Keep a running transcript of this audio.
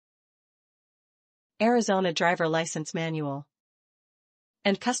Arizona Driver License Manual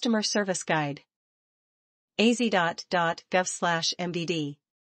and Customer Service Guide. az.gov/mbd.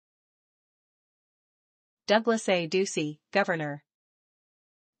 Douglas A. Ducey, Governor.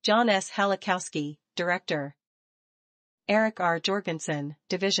 John S. Halikowski, Director. Eric R. Jorgensen,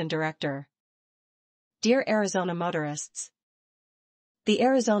 Division Director. Dear Arizona Motorists, the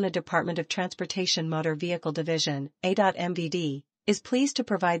Arizona Department of Transportation Motor Vehicle Division, A.MVD, is pleased to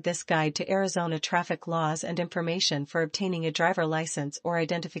provide this guide to Arizona traffic laws and information for obtaining a driver license or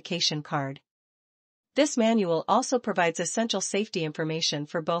identification card. This manual also provides essential safety information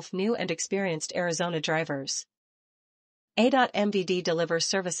for both new and experienced Arizona drivers. A.MVD delivers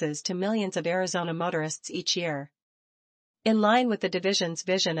services to millions of Arizona motorists each year. In line with the division's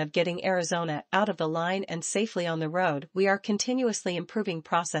vision of getting Arizona out of the line and safely on the road, we are continuously improving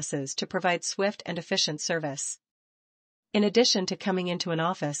processes to provide swift and efficient service. In addition to coming into an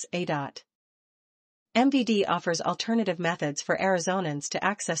office, A.MVD offers alternative methods for Arizonans to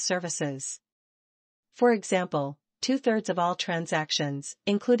access services. For example, 2/3 of all transactions,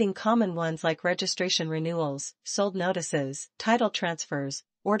 including common ones like registration renewals, sold notices, title transfers,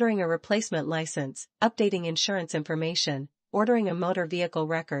 ordering a replacement license, updating insurance information, ordering a motor vehicle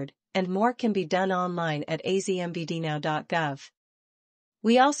record, and more can be done online at azmvdnow.gov.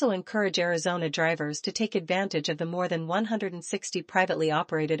 We also encourage Arizona drivers to take advantage of the more than 160 privately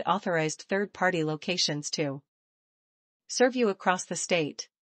operated authorized third-party locations to serve you across the state.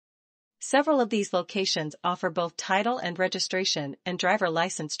 Several of these locations offer both title and registration and driver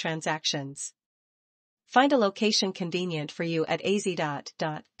license transactions. Find a location convenient for you at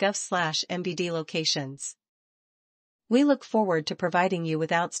az.gov/mbd locations. We look forward to providing you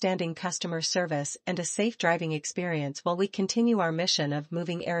with outstanding customer service and a safe driving experience while we continue our mission of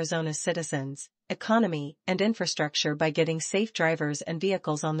moving Arizona's citizens, economy, and infrastructure by getting safe drivers and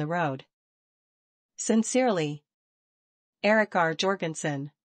vehicles on the road. Sincerely, Eric R.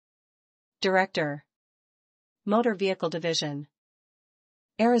 Jorgensen, Director, Motor Vehicle Division,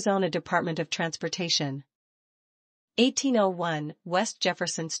 Arizona Department of Transportation. 1801 West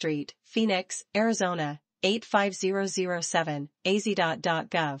Jefferson Street, Phoenix, Arizona, 85007,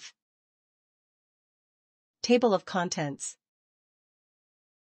 az.gov. Table of Contents.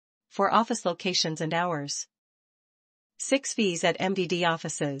 For office locations and hours. 6 fees at MVD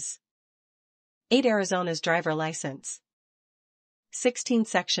offices. 8 Arizona's driver license. 16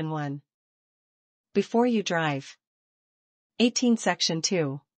 Section 1. Before you drive. 18 Section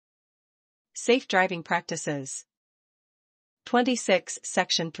 2. Safe driving practices. 26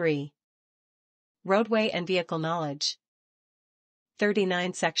 Section 3. Roadway and vehicle knowledge.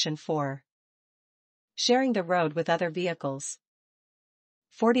 39 Section 4. Sharing the road with other vehicles.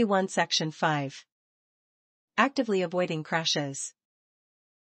 41 Section 5. Actively avoiding crashes.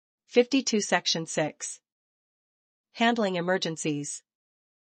 52 Section 6. Handling emergencies.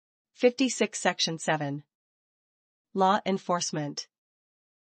 56 Section 7. Law enforcement.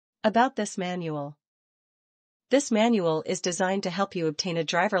 About this manual. This manual is designed to help you obtain a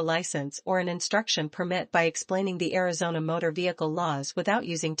driver license or an instruction permit by explaining the Arizona motor vehicle laws without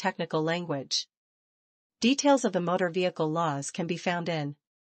using technical language. Details of the motor vehicle laws can be found in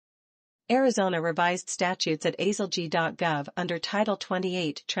Arizona Revised Statutes at azlg.gov under Title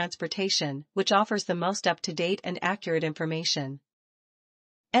 28 Transportation, which offers the most up-to-date and accurate information.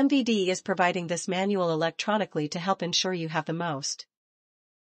 MVD is providing this manual electronically to help ensure you have the most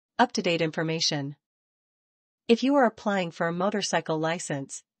up-to-date information. If you are applying for a motorcycle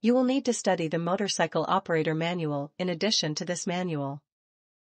license, you will need to study the Motorcycle Operator Manual in addition to this manual.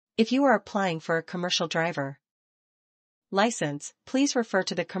 If you are applying for a commercial driver license, please refer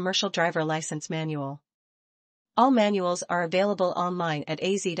to the Commercial Driver License Manual. All manuals are available online at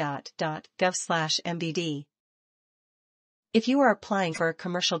az.gov/mbd. If you are applying for a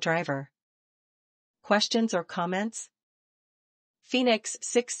commercial driver questions or comments? Phoenix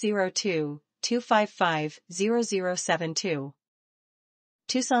 602-255-0072.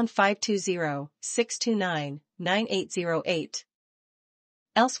 Tucson 520-629-9808.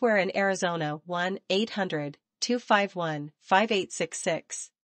 Elsewhere in Arizona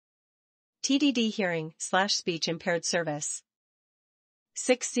 1-800-251-5866. TDD hearing/speech impaired service.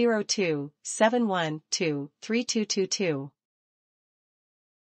 602-712-3222.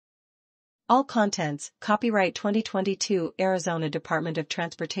 All contents, copyright 2022 Arizona Department of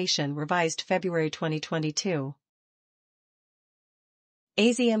Transportation revised February 2022.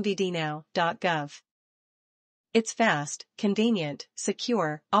 azmvdnow.gov. It's fast, convenient,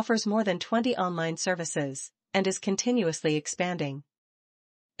 secure, offers more than 20 online services, and is continuously expanding.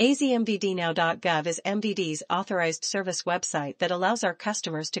 azmvdnow.gov is MVD's authorized service website that allows our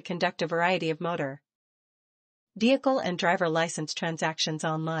customers to conduct a variety of motor Vehicle and driver license transactions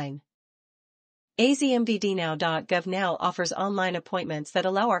online. azmvdnow.gov now offers online appointments that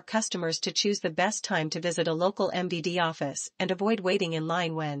allow our customers to choose the best time to visit a local MVD office and avoid waiting in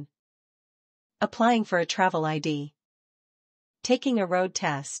line when applying for a travel ID, taking a road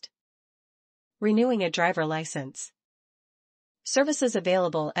test, renewing a driver license. Services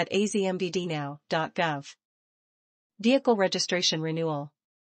available at azmvdnow.gov. Vehicle registration renewal,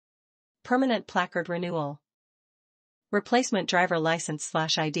 permanent placard renewal, replacement driver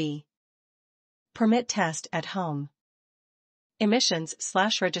license/ID, permit test at home,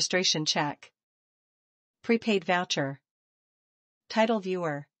 emissions/registration check, prepaid voucher, title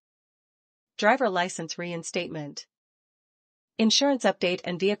viewer, driver license reinstatement, insurance update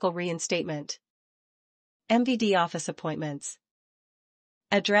and vehicle reinstatement, MVD office appointments,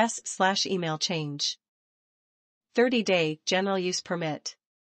 address/email change, 30-day general use permit,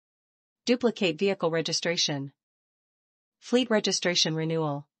 duplicate vehicle registration, fleet registration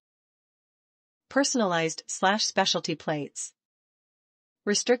renewal, personalized/specialty plates,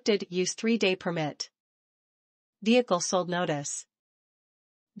 restricted use 3-day permit, vehicle sold notice,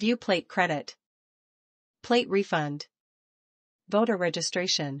 view plate credit, plate refund, voter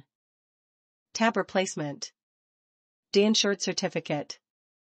registration, tab replacement, de-insured certificate,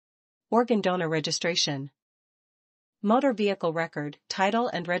 organ donor registration, motor vehicle record, title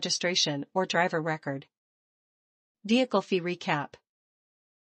and registration or driver record, vehicle fee recap,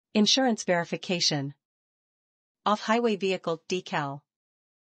 insurance verification, off-highway vehicle decal,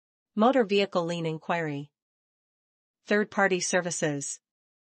 motor vehicle lien inquiry, third-party services.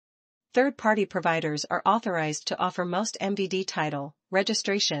 Third-party providers are authorized to offer most MVD title,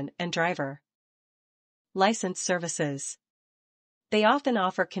 registration and driver license services. They often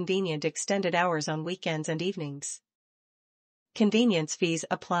offer convenient extended hours on weekends and evenings. Convenience fees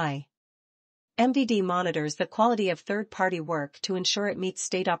apply. MVD monitors the quality of third-party work to ensure it meets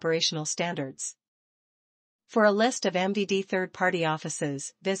state operational standards. For a list of MVD third-party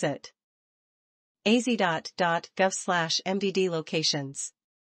offices, visit az.gov/MVD locations.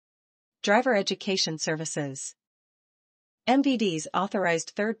 Driver education services. MVD's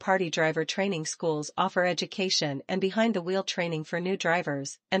authorized third-party driver training schools offer education and behind-the-wheel training for new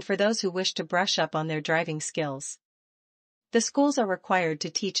drivers and for those who wish to brush up on their driving skills. The schools are required to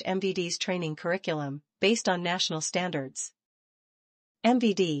teach MVD's training curriculum, based on national standards.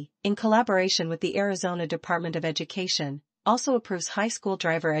 MVD, in collaboration with the Arizona Department of Education, also approves high school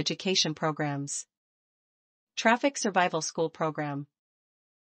driver education programs. Traffic Survival School Program.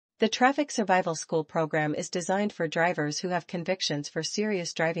 The Traffic Survival School Program is designed for drivers who have convictions for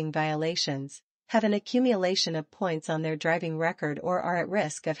serious driving violations, have an accumulation of points on their driving record or are at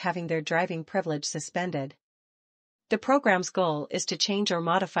risk of having their driving privilege suspended. The program's goal is to change or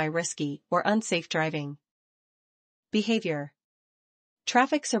modify risky or unsafe driving behavior.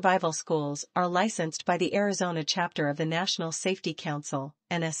 Traffic Survival Schools are licensed by the Arizona chapter of the National Safety Council,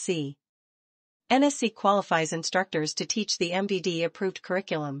 NSC. NSC qualifies instructors to teach the MVD-approved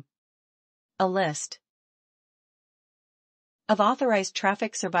curriculum. A list of authorized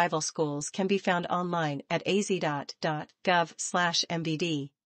traffic survival schools can be found online at az.gov/MVD.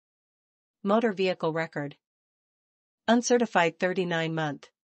 Motor vehicle record. Uncertified 39-month.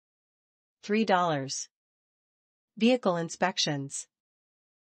 $3. Vehicle inspections.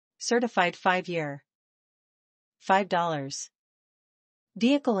 Certified 5-year. $5.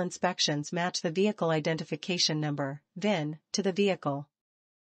 Vehicle inspections match the vehicle identification number, VIN, to the vehicle.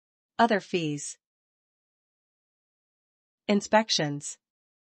 Other fees. Inspections.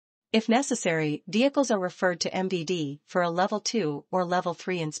 If necessary, vehicles are referred to MVD for a Level 2 or Level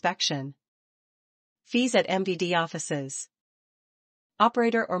 3 inspection. Fees at MVD offices.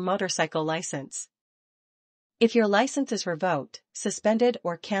 Operator or motorcycle license. If your license is revoked, suspended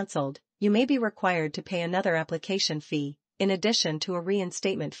or cancelled, you may be required to pay another application fee, in addition to a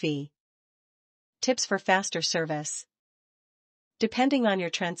reinstatement fee. Tips for faster service. Depending on your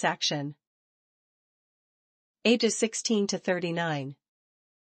transaction. Ages 16 to 39.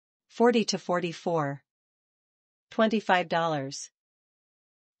 40 to 44. $25.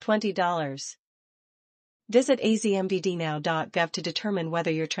 $20. Visit azmvdnow.gov to determine whether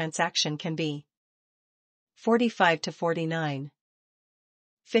your transaction can be 45 to 49.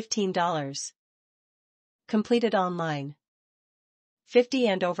 $15. Completed online. 50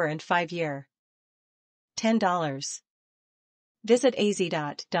 and over and 5-year. $10. Visit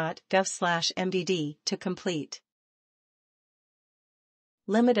az.gov/MVD to complete.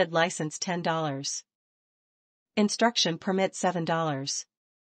 Limited license $10. Instruction permit $7.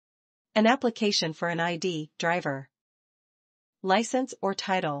 An application for an ID, driver license or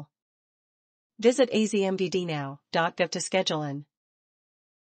title. Visit azmbdnow.gov to schedule an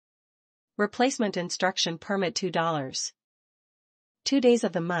replacement instruction permit $2. 2 days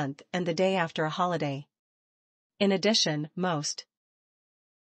of the month and the day after a holiday. In addition, most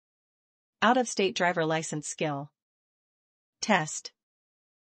out-of-state driver license skill test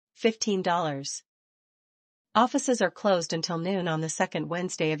 $15. Offices are closed until noon on the second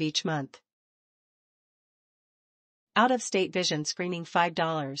Wednesday of each month. Out-of-state vision screening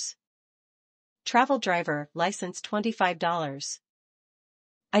 $5. Travel driver license $25.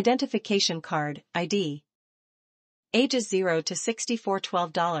 Identification card, ID. Ages 0 to 64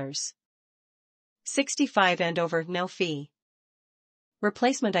 $12. 65 and over no fee.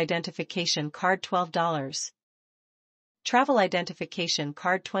 Replacement identification card $12. Travel identification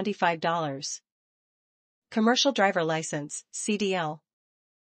card $25. Commercial driver license, CDL.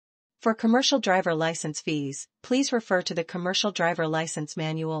 For commercial driver license fees, please refer to the Commercial Driver License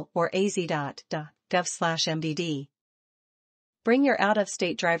Manual or az.gov/mbd. Bring your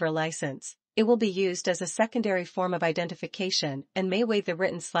out-of-state driver license. It will be used as a secondary form of identification and may waive the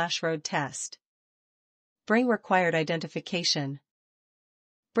written/road test. Bring required identification.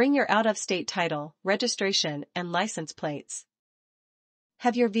 Bring your out-of-state title, registration, and license plates.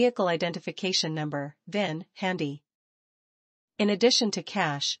 Have your vehicle identification number, VIN, handy. In addition to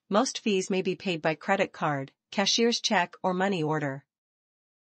cash, most fees may be paid by credit card, cashier's check, or money order.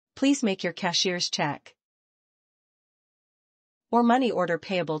 Please make your cashier's check or money order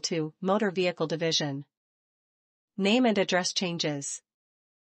payable to Motor Vehicle Division. Name and address changes.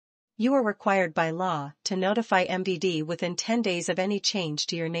 You are required by law to notify MVD within 10 days of any change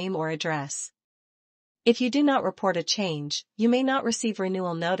to your name or address. If you do not report a change, you may not receive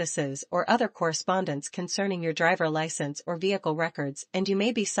renewal notices or other correspondence concerning your driver license or vehicle records, and you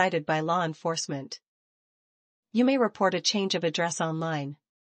may be cited by law enforcement. You may report a change of address online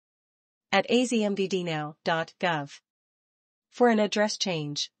at azmbdnow.gov. For an address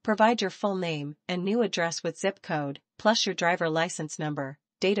change, provide your full name and new address with zip code, plus your driver license number,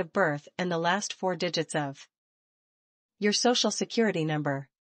 date of birth, and the last 4 digits of your social security number.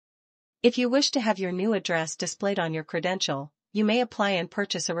 If you wish to have your new address displayed on your credential, you may apply and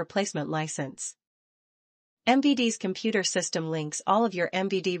purchase a replacement license. MVD's computer system links all of your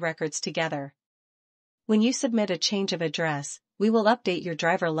MVD records together. When you submit a change of address, we will update your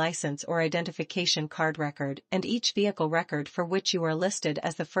driver license or identification card record and each vehicle record for which you are listed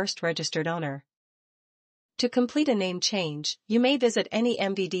as the first registered owner. To complete a name change, you may visit any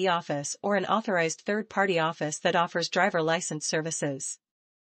MVD office or an authorized third-party office that offers driver license services.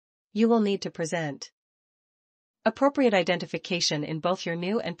 You will need to present appropriate identification in both your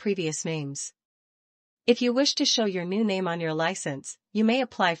new and previous names. If you wish to show your new name on your license, you may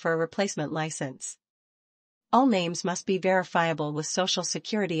apply for a replacement license. All names must be verifiable with Social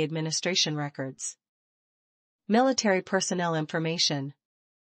Security Administration records. Military personnel information.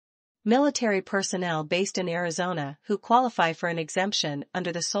 Military personnel based in Arizona who qualify for an exemption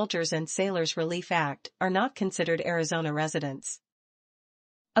under the Soldiers and Sailors Relief Act are not considered Arizona residents.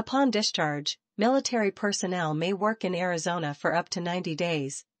 Upon discharge, military personnel may work in Arizona for up to 90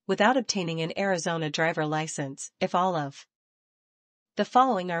 days, without obtaining an Arizona driver license, if all of the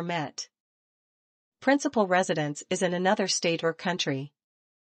following are met. Principal residence is in another state or country.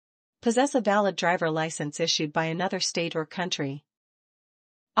 Possess a valid driver license issued by another state or country.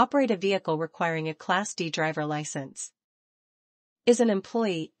 Operate a vehicle requiring a Class D driver license. Is an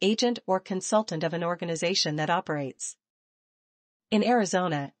employee, agent, or consultant of an organization that operates in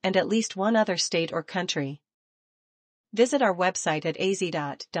Arizona and at least one other state or country. Visit our website at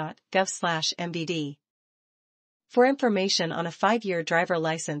az.gov/mbd. For information on a 5-year driver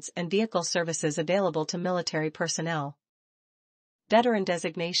license and vehicle services available to military personnel. Veteran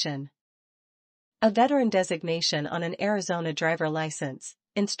designation. A veteran designation on an Arizona driver license,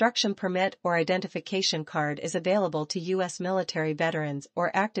 instruction permit, or identification card is available to U.S. military veterans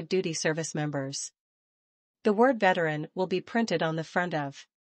or active duty service members. The word veteran will be printed on the front of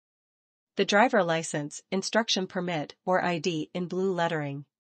the driver license, instruction permit, or ID in blue lettering.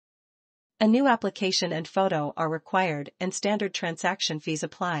 A new application and photo are required and standard transaction fees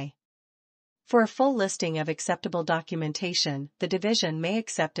apply. For a full listing of acceptable documentation the division may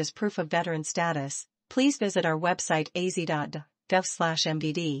accept as proof of veteran status, please visit our website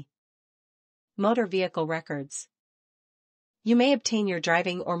az.gov/mbd. Motor vehicle records. You may obtain your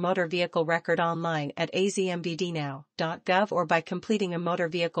driving or motor vehicle record online at azmbdnow.gov or by completing a motor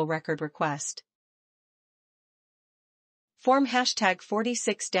vehicle record request. Form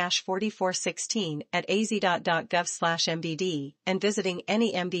 #46-4416 at az.gov/mbd and visiting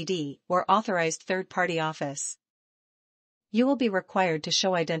any MVD or authorized third-party office. You will be required to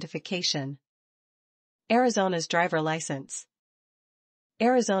show identification. Arizona's driver license.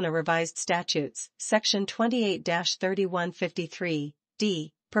 Arizona Revised Statutes, Section 28-3153,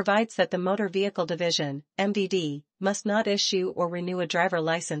 D, provides that the Motor Vehicle Division, MVD, must not issue or renew a driver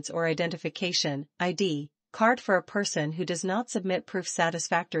license or identification, ID, card for a person who does not submit proof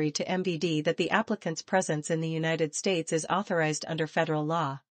satisfactory to MVD that the applicant's presence in the United States is authorized under federal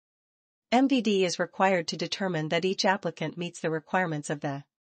law. MVD is required to determine that each applicant meets the requirements of the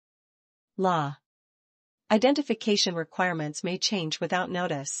law. Identification requirements may change without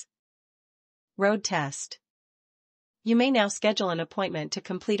notice. Road test. You may now schedule an appointment to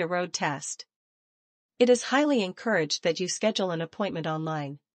complete a road test. It is highly encouraged that you schedule an appointment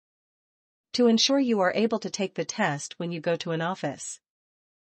online to ensure you are able to take the test when you go to an office.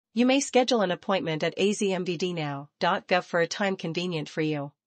 You may schedule an appointment at azmvdnow.gov for a time convenient for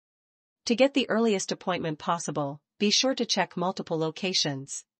you. To get the earliest appointment possible, be sure to check multiple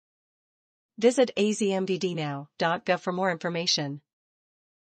locations. Visit azmvdnow.gov for more information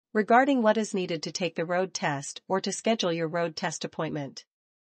regarding what is needed to take the road test or to schedule your road test appointment.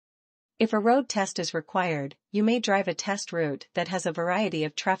 If a road test is required, you may drive a test route that has a variety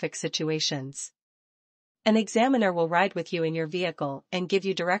of traffic situations. An examiner will ride with you in your vehicle and give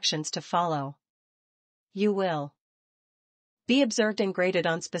you directions to follow. You will be observed and graded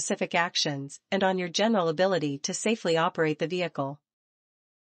on specific actions and on your general ability to safely operate the vehicle.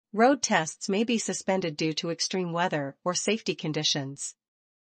 Road tests may be suspended due to extreme weather or safety conditions.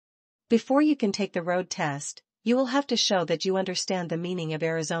 Before you can take the road test, you will have to show that you understand the meaning of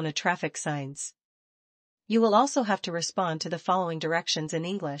Arizona traffic signs. You will also have to respond to the following directions in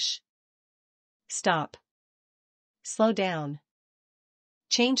English. Stop. Slow down.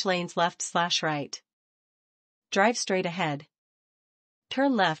 Change lanes left/right. Drive straight ahead.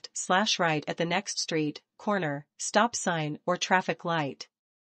 Turn left/right at the next street, corner, stop sign or traffic light.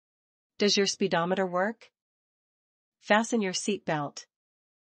 Does your speedometer work? Fasten your seatbelt.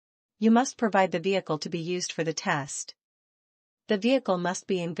 You must provide the vehicle to be used for the test. The vehicle must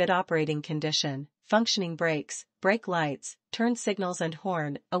be in good operating condition, functioning brakes, brake lights, turn signals and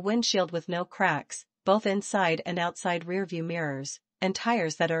horn, a windshield with no cracks, both inside and outside rearview mirrors, and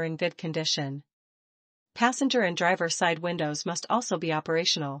tires that are in good condition. Passenger and driver side windows must also be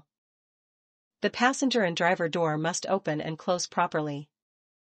operational. The passenger and driver door must open and close properly.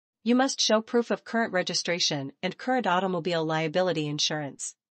 You must show proof of current registration and current automobile liability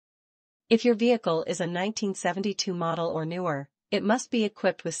insurance. If your vehicle is a 1972 model or newer, it must be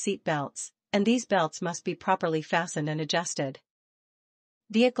equipped with seat belts, and these belts must be properly fastened and adjusted.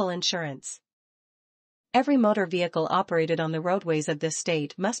 Vehicle insurance. Every motor vehicle operated on the roadways of this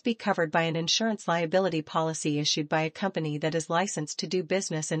state must be covered by an insurance liability policy issued by a company that is licensed to do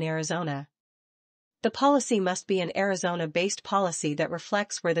business in Arizona. The policy must be an Arizona-based policy that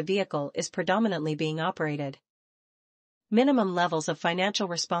reflects where the vehicle is predominantly being operated. Minimum levels of financial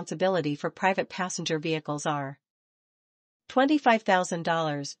responsibility for private passenger vehicles are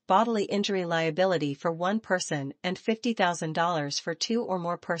 $25,000 bodily injury liability for one person and $50,000 for two or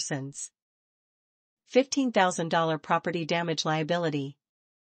more persons. $15,000 property damage liability.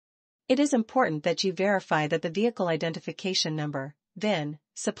 It is important that you verify that the vehicle identification number, VIN,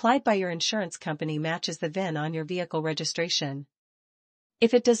 supplied by your insurance company matches the VIN on your vehicle registration.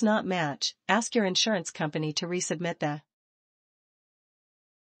 If it does not match, ask your insurance company to resubmit the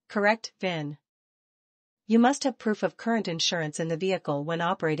correct VIN. You must have proof of current insurance in the vehicle when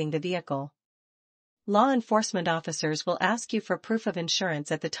operating the vehicle. Law enforcement officers will ask you for proof of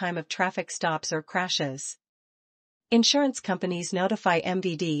insurance at the time of traffic stops or crashes. Insurance companies notify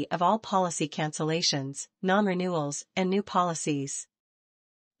MVD of all policy cancellations, non-renewals, and new policies.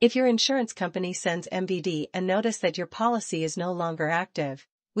 If your insurance company sends MVD a notice that your policy is no longer active,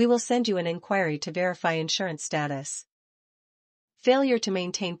 we will send you an inquiry to verify insurance status. Failure to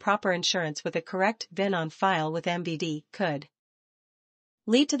maintain proper insurance with a correct VIN on file with MVD could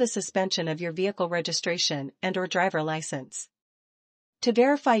lead to the suspension of your vehicle registration and/or driver license. To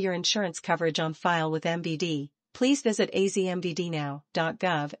verify your insurance coverage on file with MVD, please visit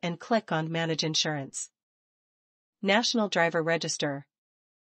azmvdnow.gov and click on Manage Insurance. National Driver Register.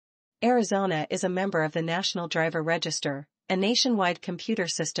 Arizona is a member of the National Driver Register, a nationwide computer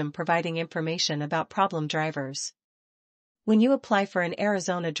system providing information about problem drivers. When you apply for an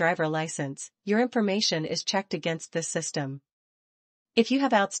Arizona driver license, your information is checked against this system. If you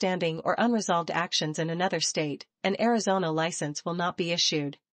have outstanding or unresolved actions in another state, an Arizona license will not be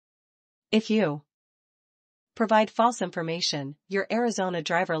issued. If you provide false information, your Arizona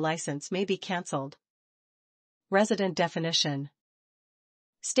driver license may be canceled. Resident definition.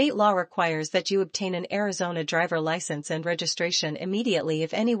 State law requires that you obtain an Arizona driver license and registration immediately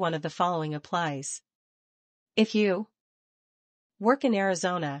if any one of the following applies. If you work in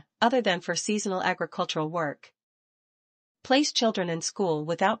Arizona, other than for seasonal agricultural work, place children in school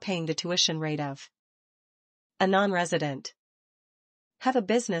without paying the tuition rate of a non-resident, have a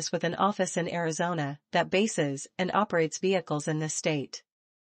business with an office in Arizona that bases and operates vehicles in this state,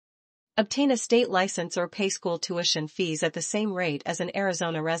 obtain a state license or pay school tuition fees at the same rate as an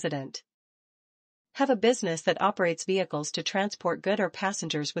Arizona resident, have a business that operates vehicles to transport goods or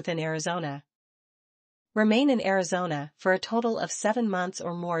passengers within Arizona, remain in Arizona for a total of 7 months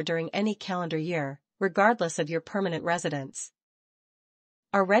or more during any calendar year, regardless of your permanent residence,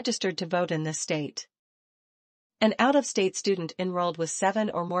 are registered to vote in this state. An out-of-state student enrolled with 7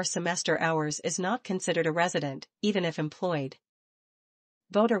 or more semester hours is not considered a resident, even if employed.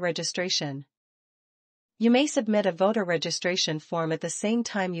 Voter registration. You may submit a voter registration form at the same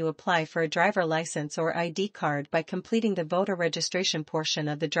time you apply for a driver license or ID card by completing the voter registration portion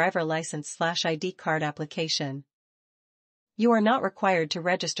of the driver license/ID card application. You are not required to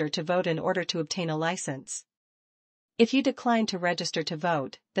register to vote in order to obtain a license. If you decline to register to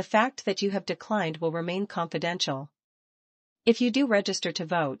vote, the fact that you have declined will remain confidential. If you do register to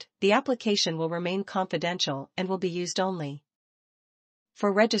vote, the application will remain confidential and will be used only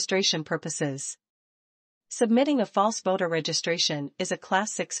for registration purposes. Submitting a false voter registration is a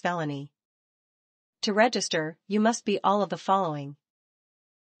Class 6 felony. To register, you must be all of the following: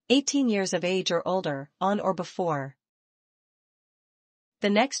 18 years of age or older, on or before the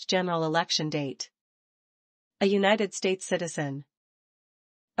next general election date, a United States citizen,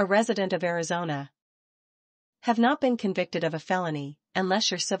 a resident of Arizona, have not been convicted of a felony, unless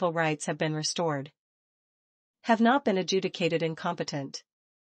your civil rights have been restored, have not been adjudicated incompetent.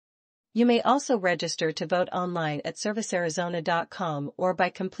 You may also register to vote online at servicearizona.com or by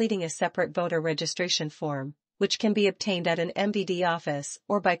completing a separate voter registration form, which can be obtained at an MVD office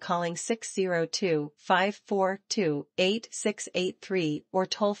or by calling 602-542-8683 or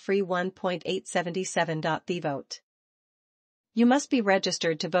toll-free 1.877.thevote. You must be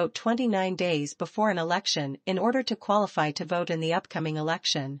registered to vote 29 days before an election in order to qualify to vote in the upcoming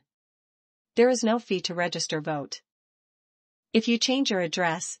election. There is no fee to register vote. If you change your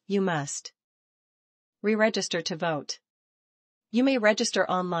address, you must re-register to vote. You may register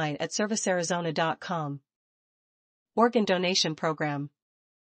online at servicearizona.com. Organ donation program.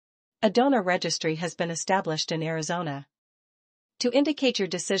 A donor registry has been established in Arizona. To indicate your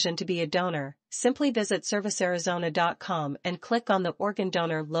decision to be a donor, simply visit servicearizona.com and click on the organ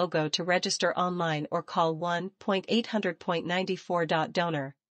donor logo to register online or call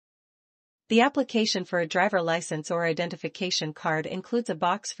 1-800.94.donor. The application for a driver license or identification card includes a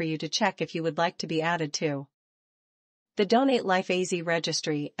box for you to check if you would like to be added to the Donate Life AZ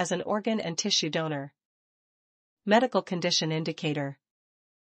registry as an organ and tissue donor. Medical condition indicator.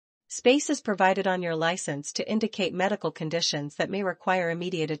 Space is provided on your license to indicate medical conditions that may require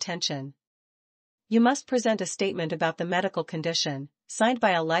immediate attention. You must present a statement about the medical condition, signed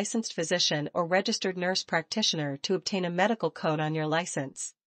by a licensed physician or registered nurse practitioner to obtain a medical code on your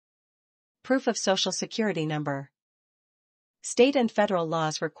license. Proof of Social Security number. State and federal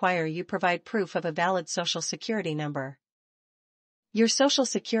laws require you provide proof of a valid Social Security number. Your Social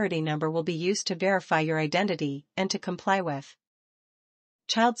Security number will be used to verify your identity and to comply with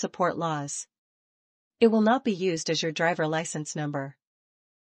child support laws. It will not be used as your driver license number.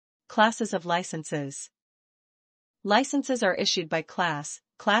 Classes of licenses. Licenses are issued by Class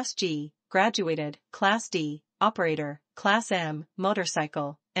G, Graduated, Class D, Operator, Class M,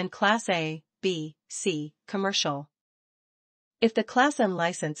 Motorcycle, and Class A, B, C, Commercial. If the Class M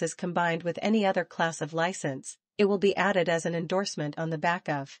license is combined with any other class of license, it will be added as an endorsement on the back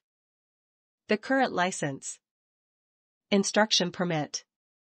of the current license. Instruction permit.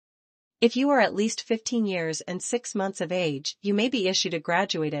 If you are at least 15 years and 6 months of age, you may be issued a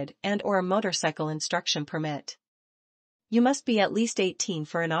graduated and/or a motorcycle instruction permit. You must be at least 18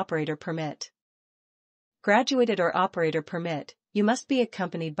 for an operator permit. Graduated or operator permit, you must be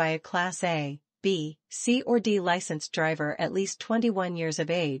accompanied by a Class A, B, C or D licensed driver at least 21 years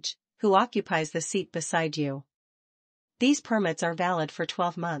of age, who occupies the seat beside you. These permits are valid for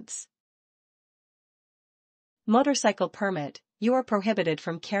 12 months. Motorcycle permit, you are prohibited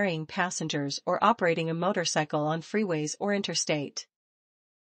from carrying passengers or operating a motorcycle on freeways or interstate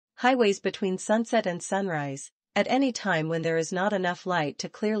highways between sunset and sunrise, at any time when there is not enough light to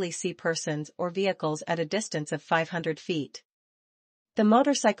clearly see persons or vehicles at a distance of 500 feet. The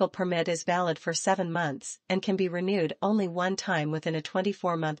motorcycle permit is valid for 7 months and can be renewed only one time within a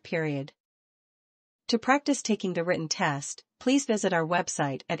 24-month period. To practice taking the written test, please visit our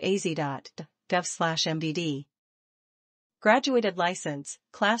website at az.gov/mbd. Graduated license,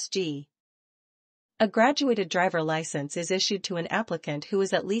 Class G. A graduated driver license is issued to an applicant who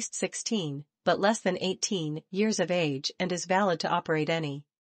is at least 16, but less than 18 years of age and is valid to operate any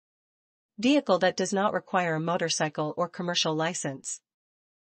vehicle that does not require a motorcycle or commercial license.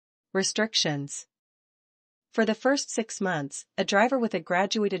 Restrictions. For the first 6 months, a driver with a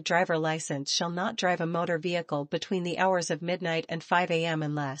graduated driver license shall not drive a motor vehicle between the hours of midnight and 5 a.m.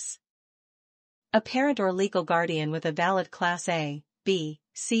 unless a parent or legal guardian with a valid Class A, B,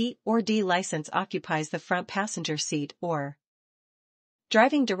 C, or D license occupies the front passenger seat or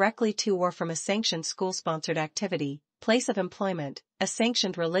driving directly to or from a sanctioned school-sponsored activity, place of employment, a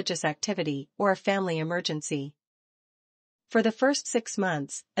sanctioned religious activity, or a family emergency. For the first 6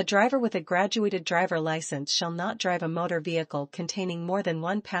 months, a driver with a graduated driver license shall not drive a motor vehicle containing more than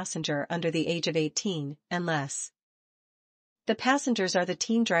one passenger under the age of 18, unless the passengers are the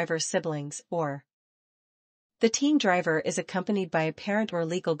teen driver's siblings or the teen driver is accompanied by a parent or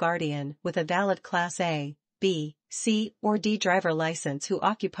legal guardian with a valid Class A, B, C, or D driver license who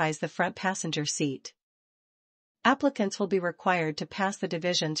occupies the front passenger seat. Applicants will be required to pass the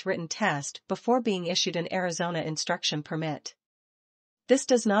division's written test before being issued an Arizona instruction permit. This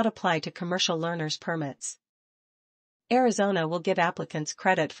does not apply to commercial learner's permits. Arizona will give applicants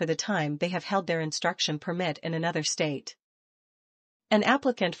credit for the time they have held their instruction permit in another state. An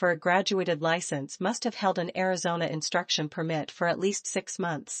applicant for a graduated license must have held an Arizona instruction permit for at least 6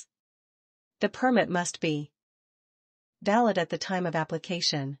 months. The permit must be valid at the time of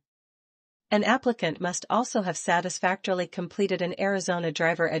application. An applicant must also have satisfactorily completed an Arizona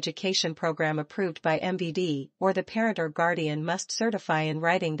driver education program approved by MVD, or the parent or guardian must certify in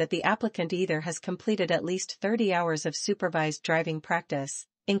writing that the applicant either has completed at least 30 hours of supervised driving practice,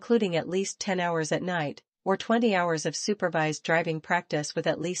 including at least 10 hours at night, or 20 hours of supervised driving practice with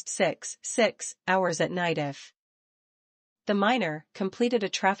at least 6 hours at night if the minor completed a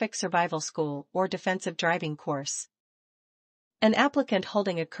traffic survival school or defensive driving course. An applicant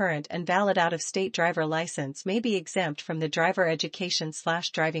holding a current and valid out-of-state driver license may be exempt from the driver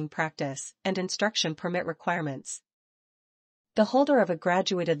education/driving practice and instruction permit requirements. The holder of a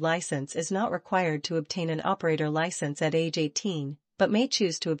graduated license is not required to obtain an operator license at age 18, but may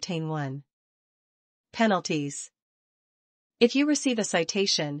choose to obtain one. Penalties. If you receive a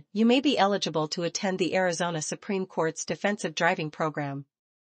citation, you may be eligible to attend the Arizona Supreme Court's defensive driving program.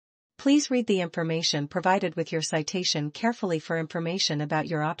 Please read the information provided with your citation carefully for information about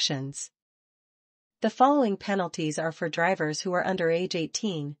your options. The following penalties are for drivers who are under age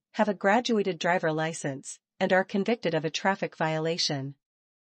 18, have a graduated driver license, and are convicted of a traffic violation.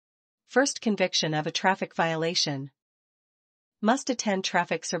 First conviction of a traffic violation. Must attend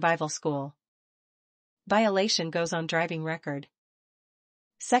traffic survival school. Violation goes on driving record.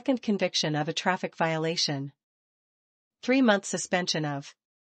 Second conviction of a traffic violation. 3-month suspension of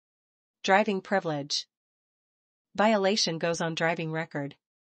driving privilege. Violation goes on driving record.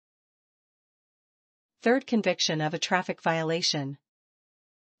 Third conviction of a traffic violation.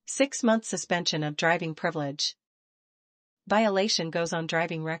 6-month suspension of driving privilege. Violation goes on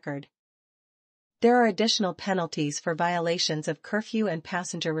driving record. There are additional penalties for violations of curfew and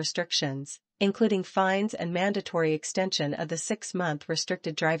passenger restrictions, including fines and mandatory extension of the 6-month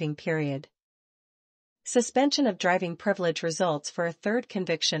restricted driving period. Suspension of driving privilege results for a third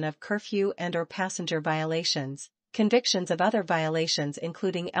conviction of curfew and/or passenger violations, convictions of other violations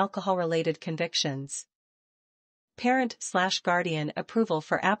including alcohol-related convictions. Parent/guardian approval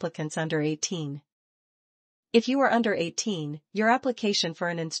for applicants under 18. If you are under 18, your application for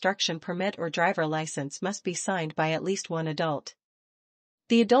an instruction permit or driver license must be signed by at least one adult.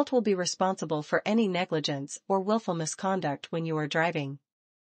 The adult will be responsible for any negligence or willful misconduct when you are driving.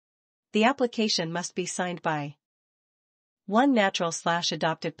 The application must be signed by one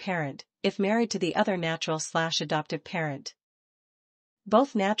natural/adoptive parent, if married to the other natural/adoptive parent.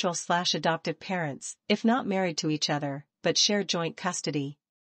 Both natural/adoptive parents, if not married to each other, but share joint custody.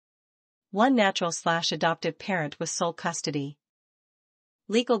 One natural/adoptive parent with sole custody.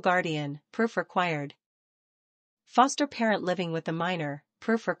 Legal guardian, proof required. Foster parent living with the minor,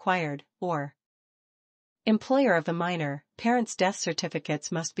 proof required, or employer of the minor, parents' death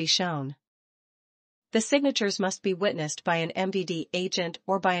certificates must be shown. The signatures must be witnessed by an MVD agent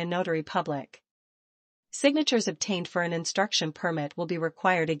or by a notary public. Signatures obtained for an instruction permit will be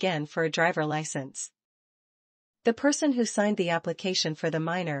required again for a driver license. The person who signed the application for the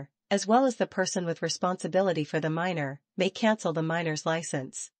minor, as well as the person with responsibility for the minor, may cancel the minor's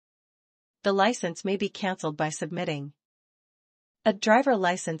license. The license may be canceled by submitting a driver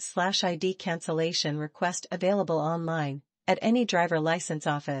license/ID cancellation request available online, at any driver license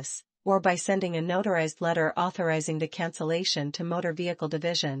office, or by sending a notarized letter authorizing the cancellation to Motor Vehicle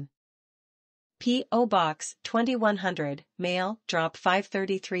Division. P.O. Box 2100, Mail, Drop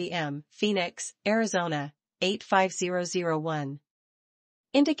 533M, Phoenix, Arizona, 85001.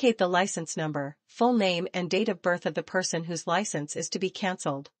 Indicate the license number, full name and date of birth of the person whose license is to be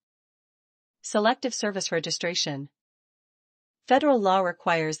canceled. Selective Service Registration. Federal law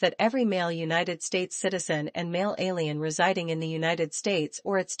requires that every male United States citizen and male alien residing in the United States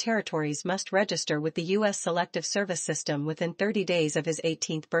or its territories must register with the U.S. Selective Service System within 30 days of his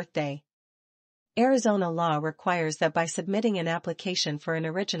 18th birthday. Arizona law requires that by submitting an application for an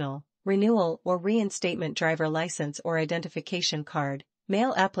original, renewal or reinstatement driver license or identification card,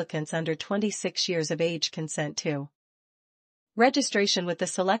 male applicants under 26 years of age consent to registration with the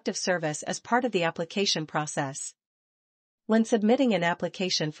Selective Service as part of the application process. When submitting an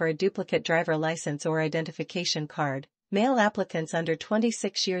application for a duplicate driver license or identification card, male applicants under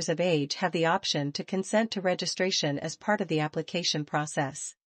 26 years of age have the option to consent to registration as part of the application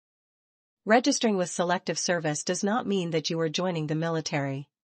process. Registering with Selective Service does not mean that you are joining the military.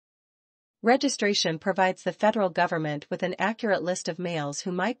 Registration provides the federal government with an accurate list of males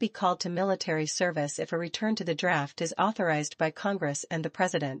who might be called to military service if a return to the draft is authorized by Congress and the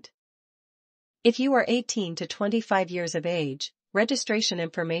President. If you are 18 to 25 years of age, registration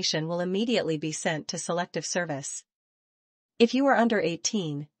information will immediately be sent to Selective Service. If you are under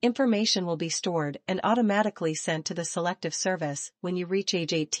 18, information will be stored and automatically sent to the Selective Service when you reach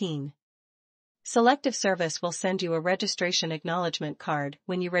age 18. Selective Service will send you a registration acknowledgement card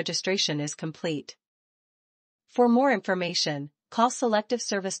when your registration is complete. For more information, call Selective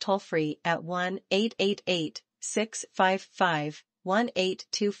Service toll-free at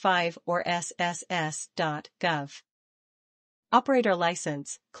 1-888-655-1825 or sss.gov. Operator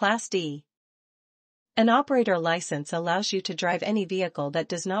License, Class D. An operator license allows you to drive any vehicle that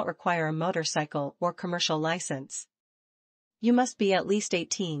does not require a motorcycle or commercial license. You must be at least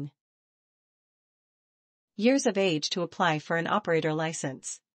 18 years of age to apply for an operator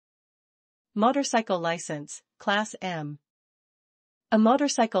license. Motorcycle License, Class M. A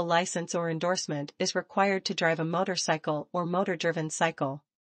motorcycle license or endorsement is required to drive a motorcycle or motor-driven cycle.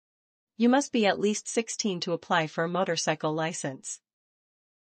 You must be at least 16 to apply for a motorcycle license.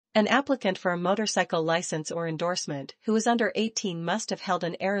 An applicant for a motorcycle license or endorsement who is under 18 must have held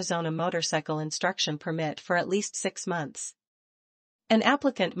an Arizona motorcycle instruction permit for at least 6 months. An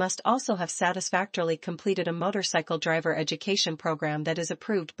applicant must also have satisfactorily completed a motorcycle driver education program that is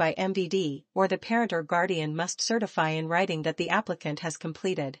approved by MVD, or the parent or guardian must certify in writing that the applicant has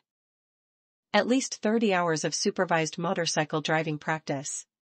completed at least 30 hours of supervised motorcycle driving practice.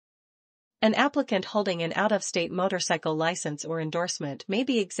 An applicant holding an out-of-state motorcycle license or endorsement may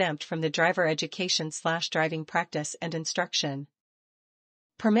be exempt from the driver education/driving practice and instruction.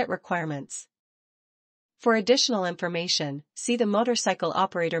 Permit requirements. For additional information, see the Motorcycle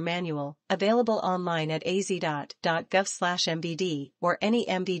Operator Manual, available online at az.gov/MVD or any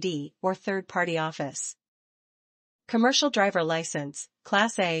MVD or third-party office. Commercial Driver License,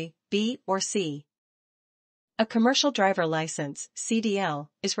 Class A, B, or C. A commercial driver license, CDL,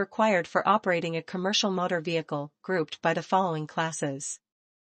 is required for operating a commercial motor vehicle grouped by the following classes.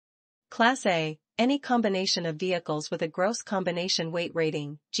 Class A, any combination of vehicles with a gross combination weight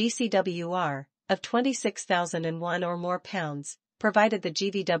rating, GCWR, of 26,001 or more pounds, provided the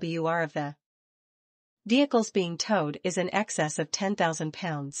GVWR of the vehicles being towed is in excess of 10,000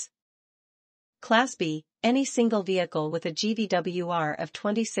 pounds. Class B, any single vehicle with a GVWR of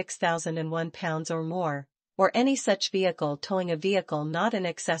 26,001 pounds or more, or any such vehicle towing a vehicle not in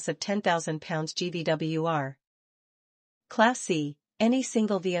excess of 10,000 pounds GVWR. Class C, any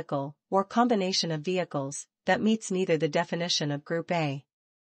single vehicle, or combination of vehicles, that meets neither the definition of Group A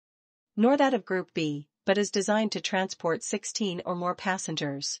nor that of Group B, but is designed to transport 16 or more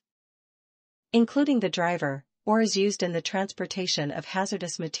passengers, including the driver, or is used in the transportation of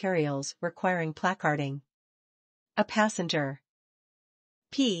hazardous materials requiring placarding. A passenger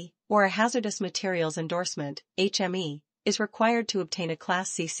P, or a hazardous materials endorsement, HME, is required to obtain a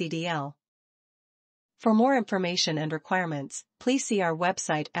Class C CDL. For more information and requirements, please see our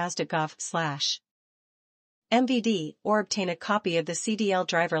website as.gov/MVD or obtain a copy of the CDL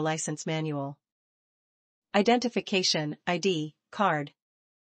Driver License Manual. Identification (ID) Card.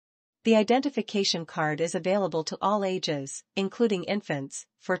 The identification card is available to all ages, including infants,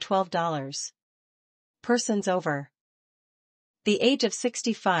 for $12. Persons over the age of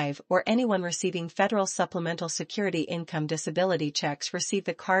 65 or anyone receiving federal supplemental security income disability checks receive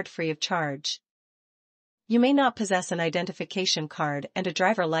the card free of charge. You may not possess an identification card and a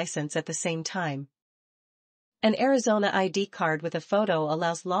driver license at the same time. An Arizona ID card with a photo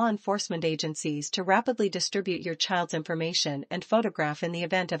allows law enforcement agencies to rapidly distribute your child's information and photograph in the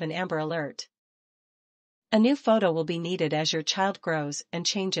event of an Amber Alert. A new photo will be needed as your child grows and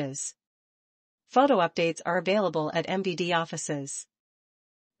changes. Photo updates are available at MVD offices.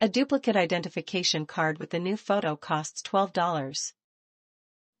 A duplicate identification card with the new photo costs $12.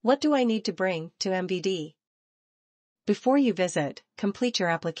 What do I need to bring to MVD? Before you visit, complete your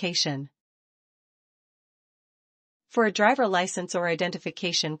application. For a driver license or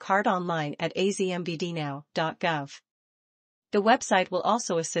identification card online at azmvdnow.gov. The website will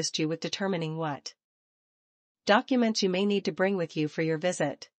also assist you with determining what documents you may need to bring with you for your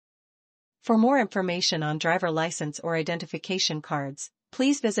visit. For more information on driver license or identification cards,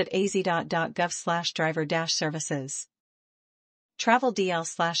 please visit az.gov/driver-services. Travel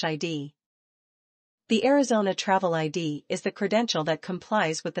DL/ID. The Arizona Travel ID is the credential that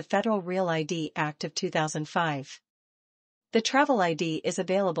complies with the Federal Real ID Act of 2005. The Travel ID is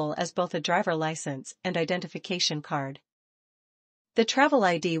available as both a driver license and identification card. The Travel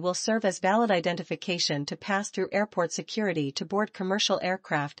ID will serve as valid identification to pass through airport security to board commercial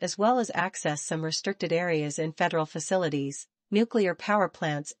aircraft as well as access some restricted areas in federal facilities, nuclear power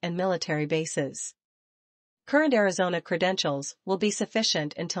plants and military bases. Current Arizona credentials will be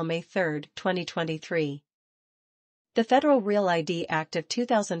sufficient until May 3, 2023. The Federal Real ID Act of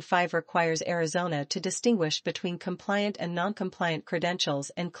 2005 requires Arizona to distinguish between compliant and non-compliant credentials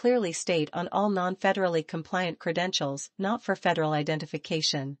and clearly state on all non-federally compliant credentials not for federal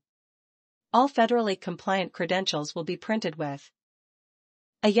identification. All federally compliant credentials will be printed with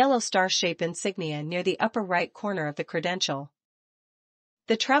a yellow star-shaped insignia near the upper right corner of the credential.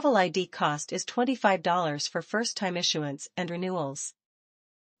 The Travel ID cost is $25 for first-time issuance and renewals.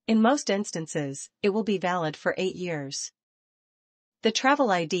 In most instances, it will be valid for 8 years. The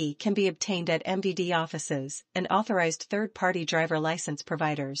Travel ID can be obtained at MVD offices and authorized third-party driver license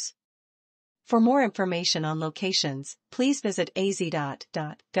providers. For more information on locations, please visit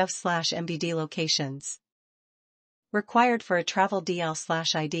az.gov/MVD locations. Required for a Travel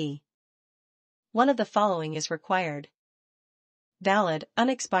DL/ID. One of the following is required. Valid,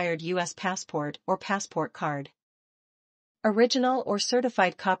 unexpired U.S. passport or passport card. Original or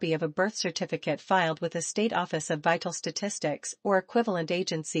certified copy of a birth certificate filed with a state office of vital statistics or equivalent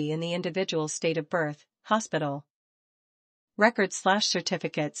agency in the individual's state of birth, hospital.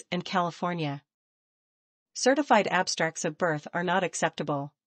 Records/certificates in California. Certified abstracts of birth are not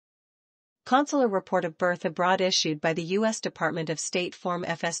acceptable. Consular report of birth abroad issued by the U.S. Department of State Form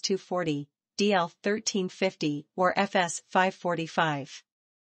FS-240, DL 1350, or FS 545.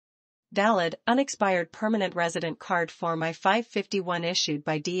 Valid, unexpired permanent resident card Form I-551 issued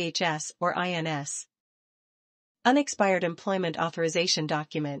by DHS or INS. Unexpired employment authorization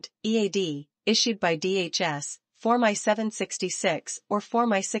document, EAD, issued by DHS, Form I-766 or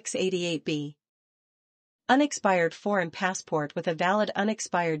Form I-688B. Unexpired foreign passport with a valid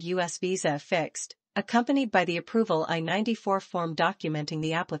unexpired U.S. visa affixed, accompanied by the approval I-94 form documenting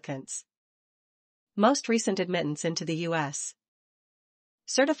the applicant's most recent admittance into the U.S.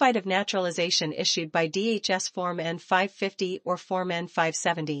 Certificate of naturalization issued by DHS Form N-550 or Form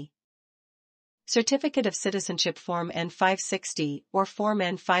N-570. Certificate of citizenship Form N-560 or Form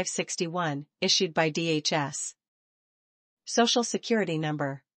N-561, issued by DHS. Social Security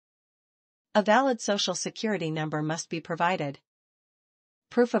number. A valid Social Security number must be provided.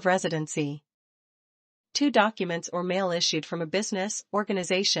 Proof of residency. 2 documents or mail issued from a business,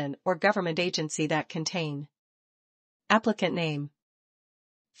 organization, or government agency that contain applicant name,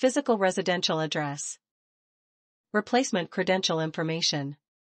 physical residential address, replacement credential information.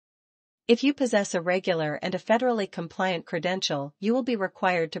 If you possess a regular and a federally compliant credential, you will be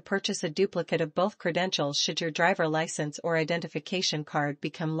required to purchase a duplicate of both credentials should your driver license or identification card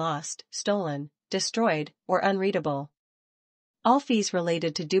become lost, stolen, destroyed, or unreadable. All fees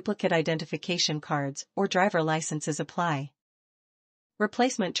related to duplicate identification cards or driver licenses apply.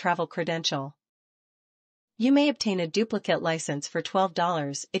 Replacement travel credential. You may obtain a duplicate license for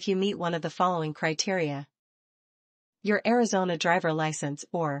 $12 if you meet one of the following criteria. Your Arizona driver license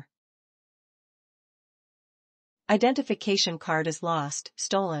or identification card is lost,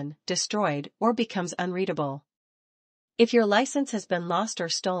 stolen, destroyed, or becomes unreadable. If your license has been lost or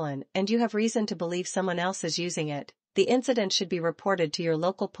stolen and you have reason to believe someone else is using it, the incident should be reported to your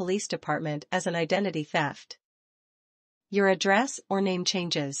local police department as an identity theft. Your address or name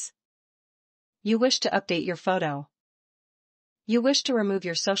changes. You wish to update your photo. You wish to remove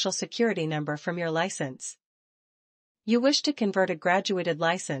your Social Security number from your license. You wish to convert a graduated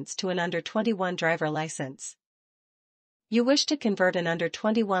license to an under 21 driver license. You wish to convert an under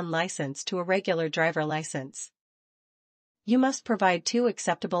 21 license to a regular driver license. You must provide 2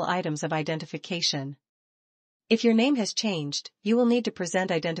 acceptable items of identification. If your name has changed, you will need to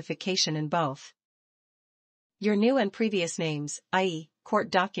present identification in both. Your new and previous names, i.e.,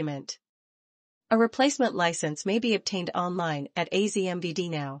 court document. A replacement license may be obtained online at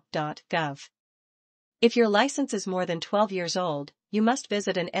azmvdnow.gov. If your license is more than 12 years old, you must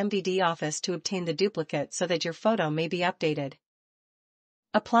visit an MVD office to obtain the duplicate so that your photo may be updated.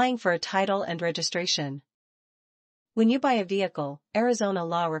 Applying for a title and registration. When you buy a vehicle, Arizona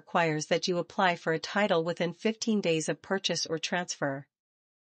law requires that you apply for a title within 15 days of purchase or transfer.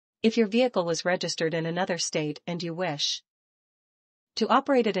 If your vehicle was registered in another state and you wish to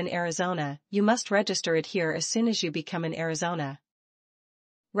operate it in Arizona, you must register it here as soon as you become an Arizona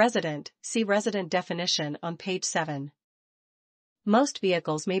resident. See resident definition on page 7. Most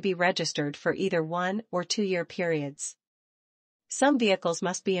vehicles may be registered for either 1 or 2 year periods. Some vehicles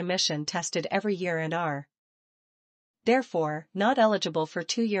must be emission tested every year and are therefore not eligible for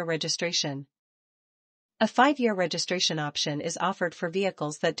 2-year registration. A 5-year registration option is offered for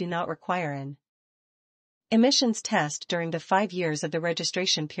vehicles that do not require an emissions test during the 5 years of the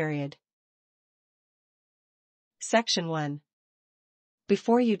registration period. Section 1.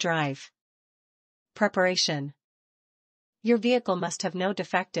 Before you drive. Preparation. Your vehicle must have no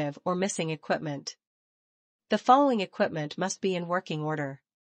defective or missing equipment. The following equipment must be in working order: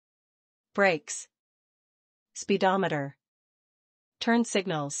 brakes, speedometer, turn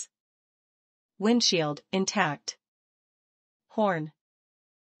signals, windshield intact, horn,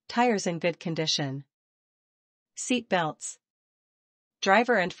 tires in good condition, seat belts,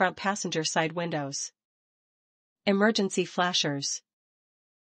 driver and front passenger side windows, emergency flashers.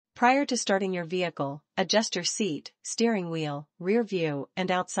 Prior to starting your vehicle, adjust your seat, steering wheel, rear view, and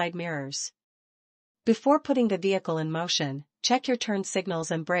outside mirrors. Before putting the vehicle in motion, check your turn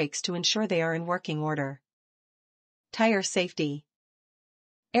signals and brakes to ensure they are in working order. Tire safety.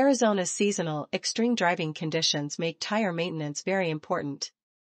 Arizona's seasonal, extreme driving conditions make tire maintenance very important.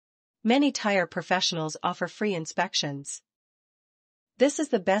 Many tire professionals offer free inspections. This is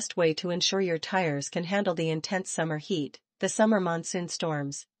the best way to ensure your tires can handle the intense summer heat, the summer monsoon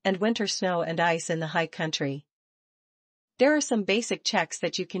storms, and winter snow and ice in the high country. There are some basic checks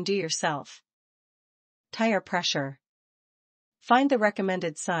that you can do yourself. Tire pressure. Find the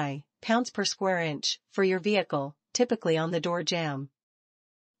recommended SI, pounds per square inch, for your vehicle, typically on the door jamb.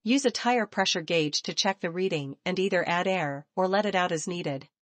 Use a tire pressure gauge to check the reading and either add air or let it out as needed.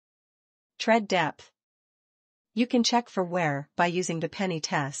 Tread depth. You can check for wear by using the penny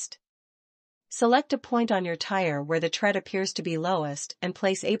test. Select a point on your tire where the tread appears to be lowest and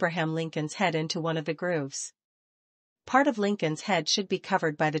place Abraham Lincoln's head into one of the grooves. Part of Lincoln's head should be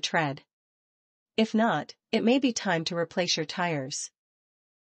covered by the tread. If not, it may be time to replace your tires.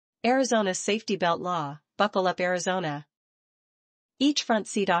 Arizona's safety belt law. Buckle up, Arizona. Each front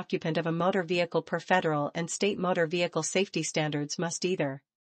seat occupant of a motor vehicle per federal and state motor vehicle safety standards must either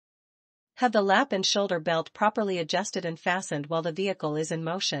have the lap and shoulder belt properly adjusted and fastened while the vehicle is in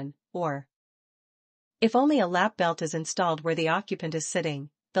motion, or if only a lap belt is installed where the occupant is sitting,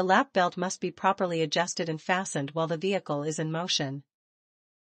 the lap belt must be properly adjusted and fastened while the vehicle is in motion.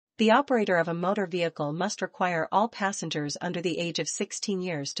 The operator of a motor vehicle must require all passengers under the age of 16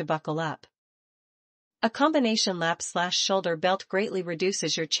 years to buckle up. A combination lap/shoulder belt greatly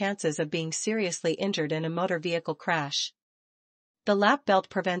reduces your chances of being seriously injured in a motor vehicle crash. The lap belt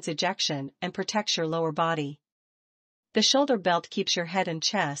prevents ejection and protects your lower body. The shoulder belt keeps your head and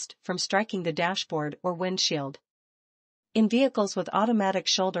chest from striking the dashboard or windshield. In vehicles with automatic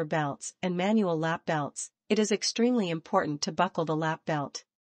shoulder belts and manual lap belts, it is extremely important to buckle the lap belt.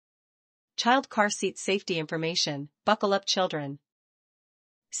 Child car seat safety information. Buckle up, children.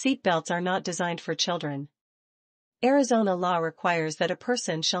 Seat belts are not designed for children. Arizona law requires that a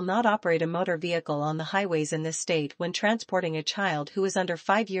person shall not operate a motor vehicle on the highways in this state when transporting a child who is under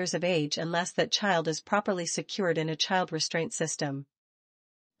 5 years of age unless that child is properly secured in a child restraint system.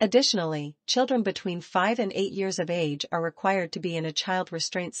 Additionally, children between 5 and 8 years of age are required to be in a child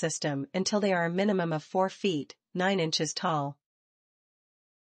restraint system until they are a minimum of 4 feet, 9 inches tall.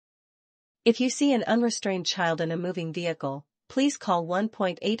 If you see an unrestrained child in a moving vehicle, please call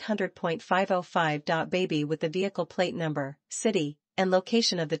 1-800.505.baby with the vehicle plate number, city, and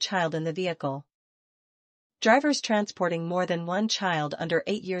location of the child in the vehicle. Drivers transporting more than one child under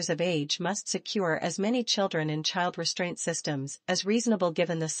 8 years of age must secure as many children in child restraint systems as reasonable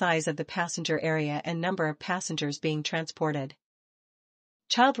given the size of the passenger area and number of passengers being transported.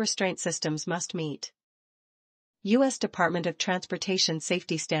 Child restraint systems must meet U.S. Department of Transportation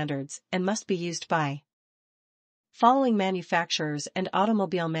safety standards and must be used by following manufacturers and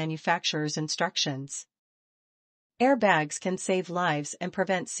automobile manufacturers' instructions. Airbags can save lives and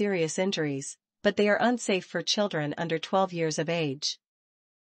prevent serious injuries, but they are unsafe for children under 12 years of age.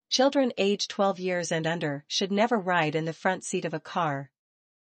 Children age 12 years and under should never ride in the front seat of a car.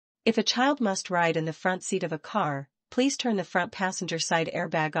 If a child must ride in the front seat of a car, please turn the front passenger side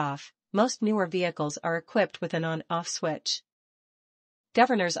airbag off. Most newer vehicles are equipped with an on-off switch.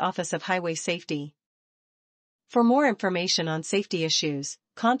 Governor's Office of Highway Safety. For more information on safety issues,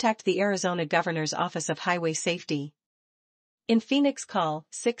 contact the Arizona Governor's Office of Highway Safety. In Phoenix, call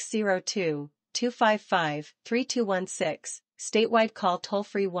 602-255-3216, statewide call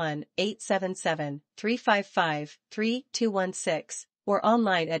toll-free 1-877-355-3216, or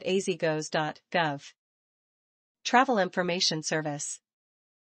online at azgoes.gov. Travel Information Service.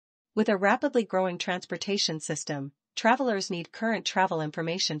 With a rapidly growing transportation system, travelers need current travel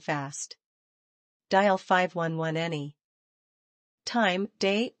information fast. Dial 511 any time,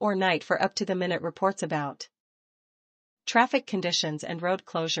 day or night for up-to-the-minute reports about traffic conditions and road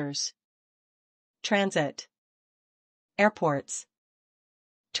closures, transit, airports,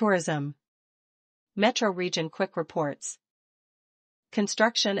 tourism, metro region quick reports,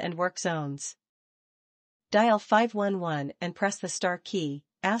 construction and work zones. Dial 511 and press the star key,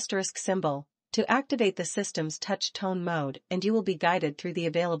 asterisk symbol, to activate the system's touch tone mode, and you will be guided through the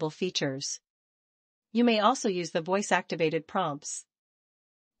available features. You may also use the voice-activated prompts.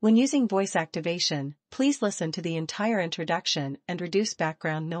 When using voice activation, please listen to the entire introduction and reduce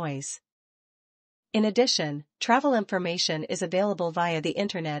background noise. In addition, travel information is available via the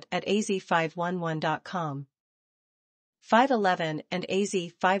internet at az511.com. 511 and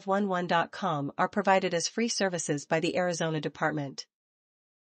az511.com are provided as free services by the Arizona Department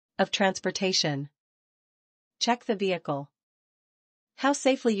of Transportation. Check the vehicle. How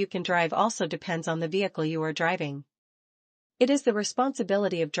safely you can drive also depends on the vehicle you are driving. It is the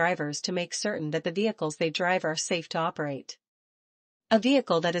responsibility of drivers to make certain that the vehicles they drive are safe to operate. A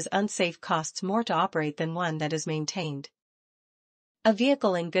vehicle that is unsafe costs more to operate than one that is maintained. A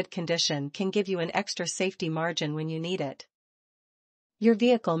vehicle in good condition can give you an extra safety margin when you need it. Your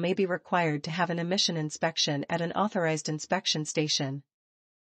vehicle may be required to have an emission inspection at an authorized inspection station.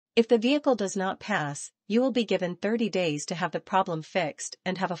 If the vehicle does not pass, you will be given 30 days to have the problem fixed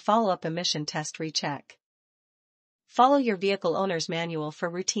and have a follow-up emission test recheck. Follow your vehicle owner's manual for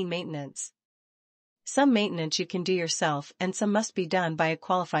routine maintenance. Some maintenance you can do yourself and some must be done by a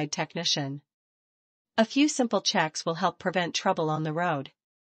qualified technician. A few simple checks will help prevent trouble on the road.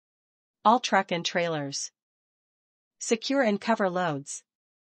 All truck and trailers. Secure and cover loads.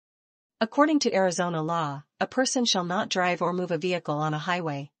 According to Arizona law, a person shall not drive or move a vehicle on a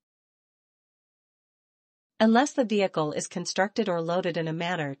highway unless the vehicle is constructed or loaded in a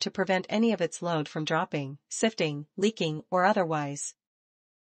manner to prevent any of its load from dropping, sifting, leaking, or otherwise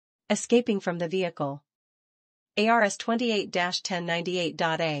escaping from the vehicle. ARS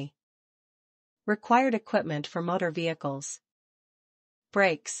 28-1098.A. Required equipment for motor vehicles.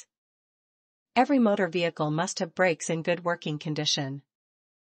 Brakes. Every motor vehicle must have brakes in good working condition.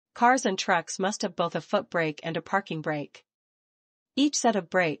 Cars and trucks must have both a foot brake and a parking brake. Each set of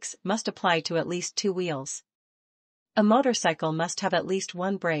brakes must apply to at least 2 wheels. A motorcycle must have at least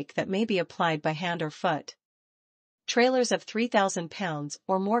one brake that may be applied by hand or foot. Trailers of 3,000 pounds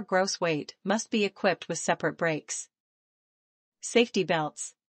or more gross weight must be equipped with separate brakes. Safety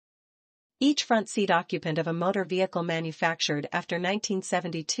belts. Each front seat occupant of a motor vehicle manufactured after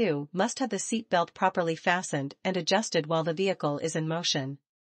 1972 must have the seat belt properly fastened and adjusted while the vehicle is in motion.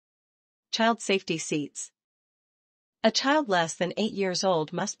 Child safety seats. A child less than 8 years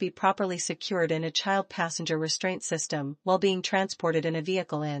old must be properly secured in a child passenger restraint system while being transported in a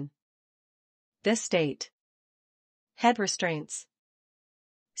vehicle in this state. Head restraints.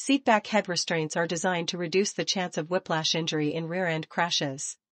 Seatback head restraints are designed to reduce the chance of whiplash injury in rear-end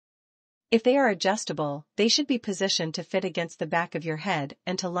crashes. If they are adjustable, they should be positioned to fit against the back of your head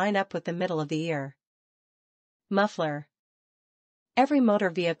and to line up with the middle of the ear. Muffler. Every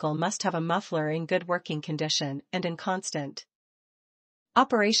motor vehicle must have a muffler in good working condition and in constant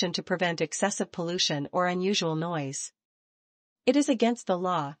operation to prevent excessive pollution or unusual noise. It is against the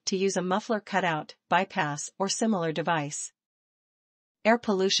law to use a muffler cutout, bypass, or similar device. Air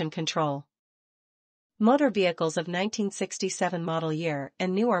pollution control. Motor vehicles of 1967 model year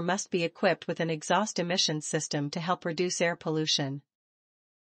and newer must be equipped with an exhaust emissions system to help reduce air pollution.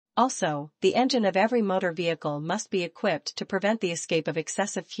 Also, the engine of every motor vehicle must be equipped to prevent the escape of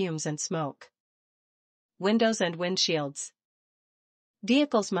excessive fumes and smoke. Windows and windshields.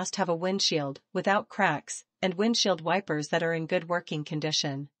 Vehicles must have a windshield without cracks and windshield wipers that are in good working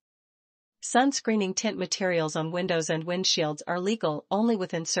condition. Sunscreening tint materials on windows and windshields are legal only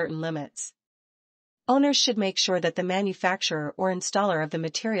within certain limits. Owners should make sure that the manufacturer or installer of the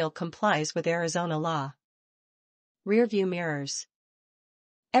material complies with Arizona law. Rear view mirrors.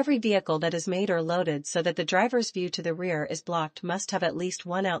 Every vehicle that is made or loaded so that the driver's view to the rear is blocked must have at least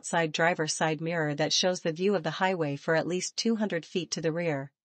one outside driver's side mirror that shows the view of the highway for at least 200 feet to the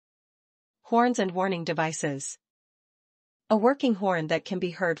rear. Horns and warning devices. A working horn that can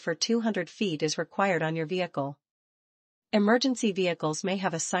be heard for 200 feet is required on your vehicle. Emergency vehicles may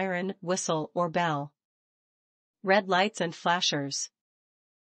have a siren, whistle, or bell. Red lights and flashers.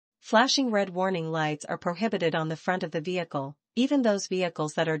 Flashing red warning lights are prohibited on the front of the vehicle, even those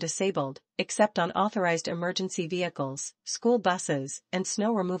vehicles that are disabled, except on authorized emergency vehicles, school buses, and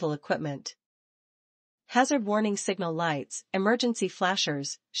snow removal equipment. Hazard warning signal lights, emergency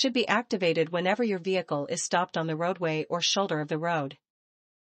flashers, should be activated whenever your vehicle is stopped on the roadway or shoulder of the road.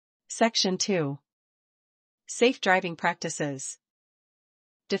 Section 2. Safe driving practices.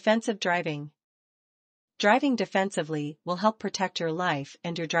 Defensive driving. Driving defensively will help protect your life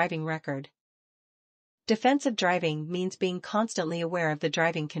and your driving record. Defensive driving means being constantly aware of the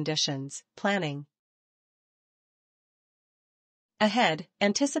driving conditions, planning ahead,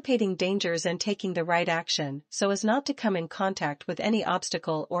 anticipating dangers and taking the right action so as not to come in contact with any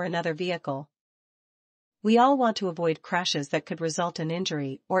obstacle or another vehicle. We all want to avoid crashes that could result in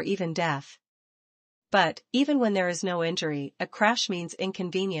injury or even death. But, even when there is no injury, a crash means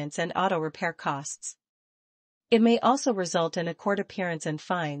inconvenience and auto repair costs. It may also result in a court appearance and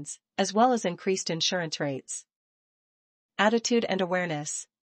fines, as well as increased insurance rates. Attitude and awareness.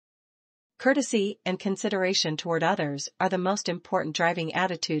 Courtesy and consideration toward others are the most important driving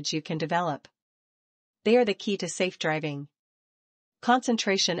attitudes you can develop. They are the key to safe driving.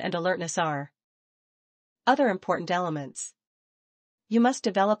 Concentration and alertness are other important elements. You must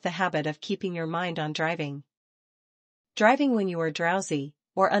develop the habit of keeping your mind on driving. Driving when you are drowsy,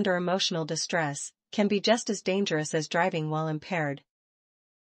 or under emotional distress, can be just as dangerous as driving while impaired.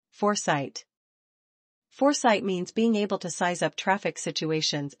 Foresight. Foresight means being able to size up traffic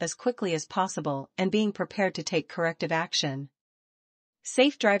situations as quickly as possible and being prepared to take corrective action.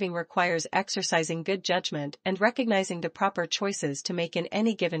 Safe driving requires exercising good judgment and recognizing the proper choices to make in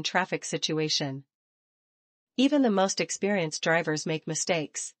any given traffic situation. Even the most experienced drivers make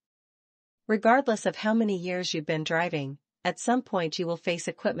mistakes. Regardless of how many years you've been driving, at some point you will face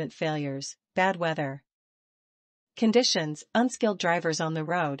equipment failures, bad weather conditions, unskilled drivers on the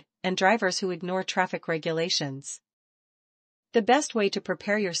road, and drivers who ignore traffic regulations. The best way to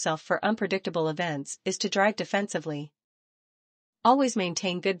prepare yourself for unpredictable events is to drive defensively. Always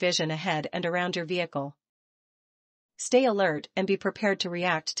maintain good vision ahead and around your vehicle. Stay alert and be prepared to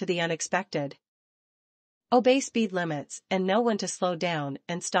react to the unexpected. Obey speed limits and know when to slow down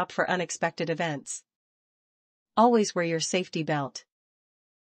and stop for unexpected events. Always wear your safety belt.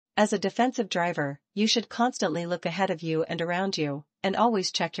 As a defensive driver, you should constantly look ahead of you and around you, and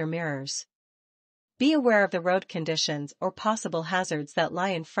always check your mirrors. Be aware of the road conditions or possible hazards that lie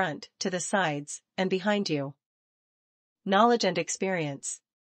in front, to the sides, and behind you. Knowledge and experience.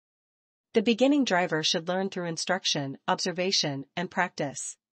 The beginning driver should learn through instruction, observation, and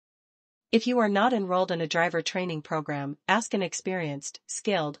practice. If you are not enrolled in a driver training program, ask an experienced,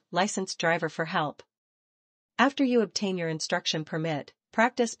 skilled, licensed driver for help. After you obtain your instruction permit,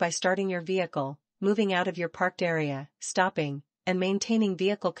 practice by starting your vehicle, moving out of your parked area, stopping, and maintaining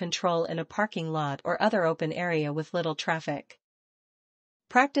vehicle control in a parking lot or other open area with little traffic.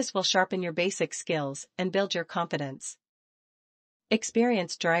 Practice will sharpen your basic skills and build your confidence.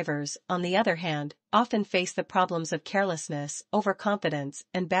 Experienced drivers, on the other hand, often face the problems of carelessness, overconfidence,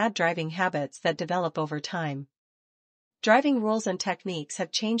 and bad driving habits that develop over time. Driving rules and techniques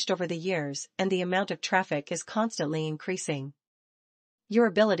have changed over the years, and the amount of traffic is constantly increasing. Your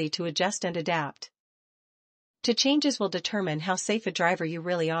ability to adjust and adapt to changes will determine how safe a driver you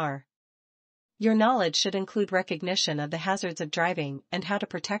really are. Your knowledge should include recognition of the hazards of driving and how to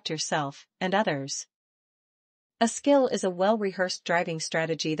protect yourself and others. A skill is a well-rehearsed driving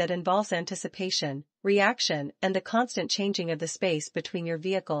strategy that involves anticipation, reaction, and the constant changing of the space between your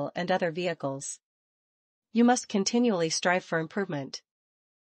vehicle and other vehicles. You must continually strive for improvement.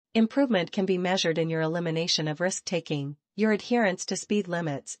 Improvement can be measured in your elimination of risk-taking, your adherence to speed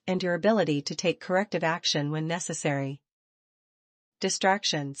limits, and your ability to take corrective action when necessary.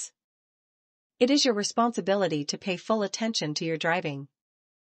 Distractions. It is your responsibility to pay full attention to your driving.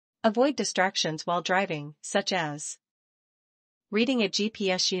 Avoid distractions while driving, such as reading a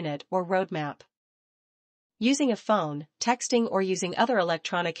GPS unit or road map, using a phone, texting, or using other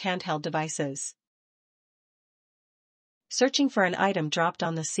electronic handheld devices, searching for an item dropped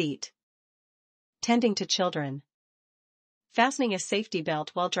on the seat, tending to children, fastening a safety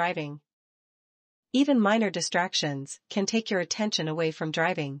belt while driving. Even minor distractions can take your attention away from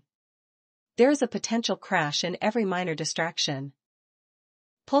driving. There is a potential crash in every minor distraction.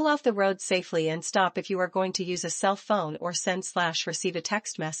 Pull off the road safely and stop if you are going to use a cell phone or send/receive a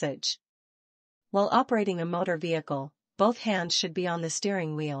text message. While operating a motor vehicle, both hands should be on the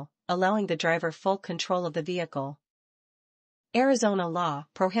steering wheel, allowing the driver full control of the vehicle. Arizona law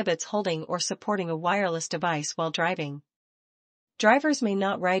prohibits holding or supporting a wireless device while driving. Drivers may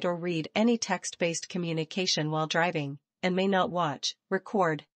not write or read any text-based communication while driving, and may not watch,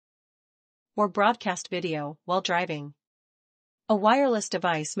 record, or broadcast video while driving. A wireless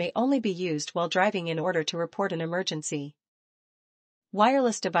device may only be used while driving in order to report an emergency.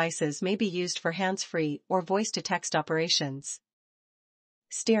 Wireless devices may be used for hands-free or voice-to-text operations.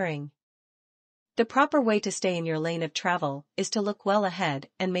 Steering. The proper way to stay in your lane of travel is to look well ahead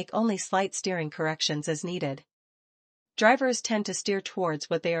and make only slight steering corrections as needed. Drivers tend to steer towards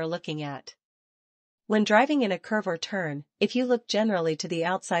what they are looking at. When driving in a curve or turn, if you look generally to the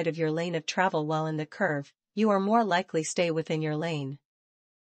outside of your lane of travel while in the curve, you are more likely to stay within your lane.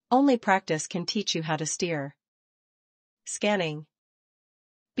 Only practice can teach you how to steer. Scanning.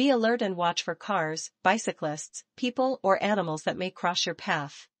 Be alert and watch for cars, bicyclists, people or animals that may cross your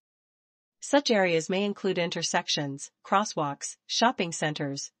path. Such areas may include intersections, crosswalks, shopping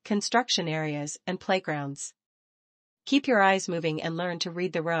centers, construction areas, and playgrounds. Keep your eyes moving and learn to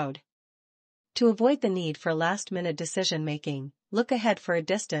read the road. To avoid the need for last-minute decision-making, look ahead for a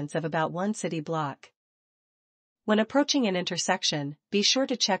distance of about 1 city block. When approaching an intersection, be sure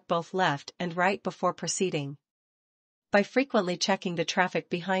to check both left and right before proceeding. By frequently checking the traffic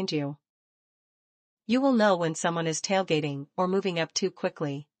behind you, you will know when someone is tailgating or moving up too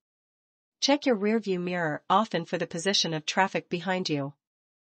quickly. Check your rearview mirror often for the position of traffic behind you.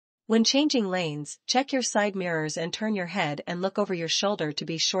 When changing lanes, check your side mirrors and turn your head and look over your shoulder to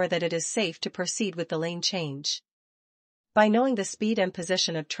be sure that it is safe to proceed with the lane change. By knowing the speed and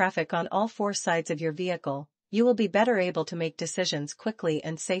position of traffic on all 4 sides of your vehicle, you will be better able to make decisions quickly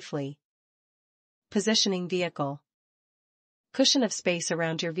and safely. Positioning vehicle. Cushion of space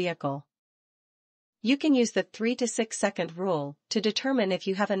around your vehicle. You can use the 3 to 6 second rule to determine if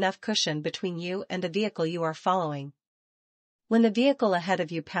you have enough cushion between you and the vehicle you are following. When the vehicle ahead of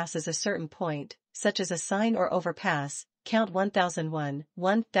you passes a certain point, such as a sign or overpass, count 1001,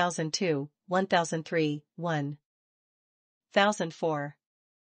 1002, 1003, 1004.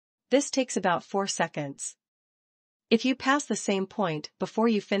 This takes about 4 seconds. If you pass the same point before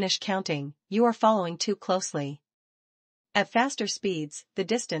you finish counting, you are following too closely. At faster speeds, the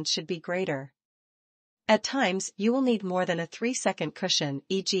distance should be greater. At times, you will need more than a 3-second cushion,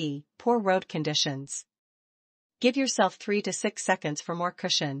 e.g., poor road conditions. Give yourself 3 to 6 seconds for more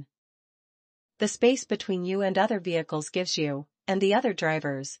cushion. The space between you and other vehicles gives you, and the other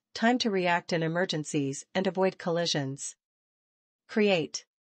drivers, time to react in emergencies and avoid collisions. Create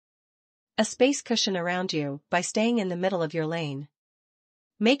a space cushion around you by staying in the middle of your lane.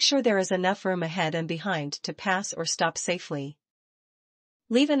 Make sure there is enough room ahead and behind to pass or stop safely.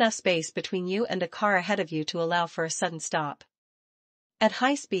 Leave enough space between you and a car ahead of you to allow for a sudden stop. At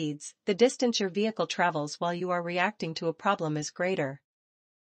high speeds, the distance your vehicle travels while you are reacting to a problem is greater,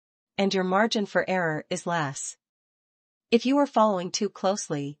 and your margin for error is less. If you are following too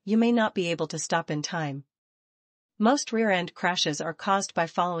closely, you may not be able to stop in time. Most rear-end crashes are caused by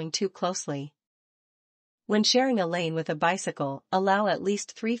following too closely. When sharing a lane with a bicycle, allow at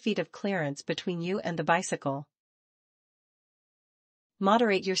least 3 feet of clearance between you and the bicycle.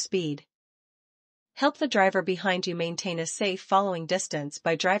 Moderate your speed. Help the driver behind you maintain a safe following distance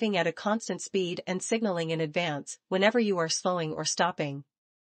by driving at a constant speed and signaling in advance whenever you are slowing or stopping.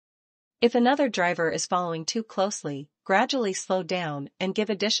 If another driver is following too closely, gradually slow down and give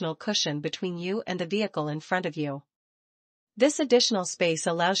additional cushion between you and the vehicle in front of you. This additional space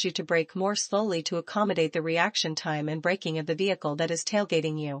allows you to brake more slowly to accommodate the reaction time and braking of the vehicle that is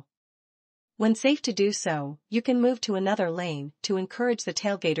tailgating you. When safe to do so, you can move to another lane to encourage the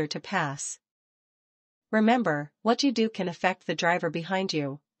tailgater to pass. Remember, what you do can affect the driver behind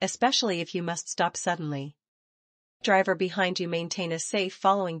you, especially if you must stop suddenly. Driver behind you maintain a safe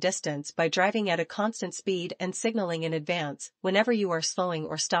following distance by driving at a constant speed and signaling in advance whenever you are slowing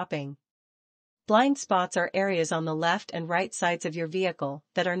or stopping. Blind spots are areas on the left and right sides of your vehicle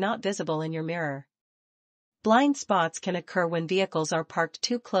that are not visible in your mirror. Blind spots can occur when vehicles are parked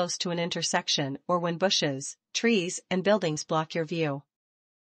too close to an intersection or when bushes, trees, and buildings block your view.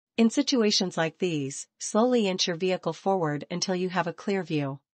 In situations like these, slowly inch your vehicle forward until you have a clear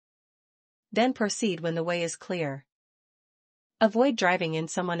view. Then proceed when the way is clear. Avoid driving in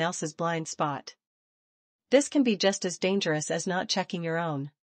someone else's blind spot. This can be just as dangerous as not checking your own.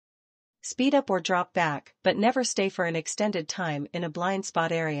 Speed up or drop back, but never stay for an extended time in a blind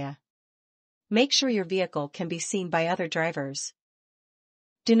spot area. Make sure your vehicle can be seen by other drivers.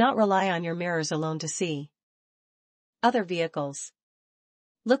 Do not rely on your mirrors alone to see other vehicles.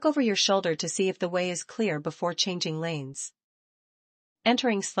 Look over your shoulder to see if the way is clear before changing lanes.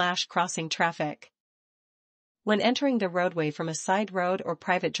 Entering/crossing traffic. When entering the roadway from a side road or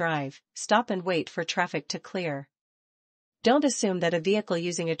private drive, stop and wait for traffic to clear. Don't assume that a vehicle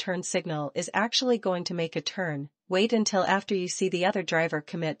using a turn signal is actually going to make a turn. Wait until after you see the other driver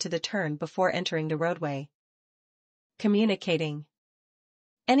commit to the turn before entering the roadway. Communicating.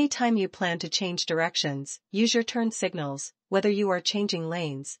 Anytime you plan to change directions, use your turn signals, whether you are changing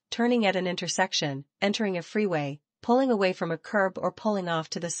lanes, turning at an intersection, entering a freeway, pulling away from a curb or pulling off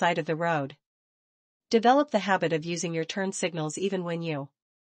to the side of the road. Develop the habit of using your turn signals even when you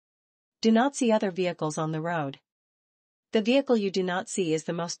do not see other vehicles on the road. The vehicle you do not see is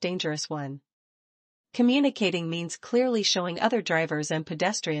the most dangerous one. Communicating means clearly showing other drivers and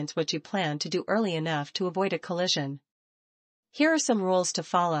pedestrians what you plan to do early enough to avoid a collision. Here are some rules to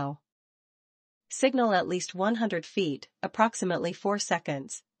follow. Signal at least 100 feet, approximately 4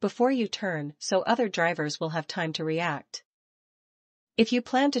 seconds, before you turn so other drivers will have time to react. If you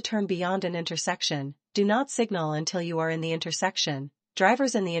plan to turn beyond an intersection, do not signal until you are in the intersection.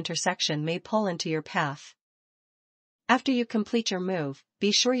 Drivers in the intersection may pull into your path. After you complete your move,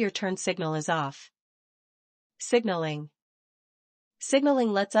 be sure your turn signal is off. Signaling.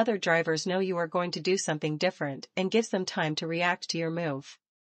 Signaling lets other drivers know you are going to do something different and gives them time to react to your move.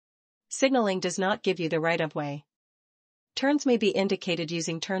 Signaling does not give you the right-of-way. Turns may be indicated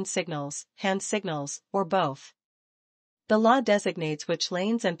using turn signals, hand signals, or both. The law designates which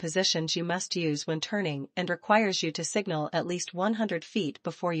lanes and positions you must use when turning and requires you to signal at least 100 feet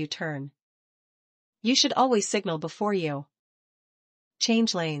before you turn. You should always signal before you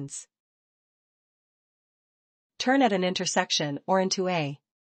change lanes. Turn at an intersection or into a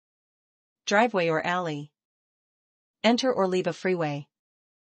driveway or alley. Enter or leave a freeway.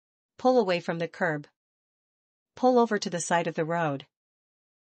 Pull away from the curb. Pull over to the side of the road.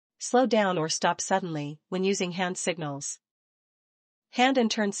 Slow down or stop suddenly when using hand signals. Hand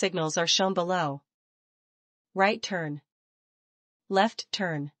and turn signals are shown below. Right turn. Left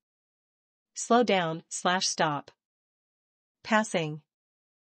turn. Slow down/stop. Passing.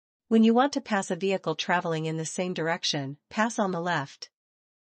 When you want to pass a vehicle traveling in the same direction, pass on the left.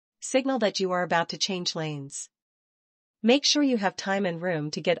 Signal that you are about to change lanes. Make sure you have time and room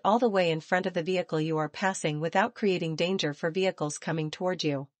to get all the way in front of the vehicle you are passing without creating danger for vehicles coming toward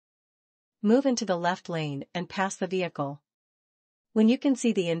you. Move into the left lane and pass the vehicle. When you can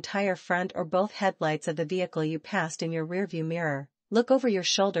see the entire front or both headlights of the vehicle you passed in your rearview mirror, look over your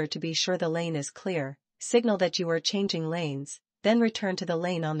shoulder to be sure the lane is clear, signal that you are changing lanes, then return to the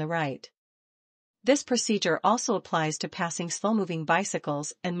lane on the right. This procedure also applies to passing slow-moving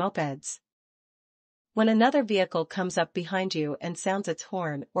bicycles and mopeds. When another vehicle comes up behind you and sounds its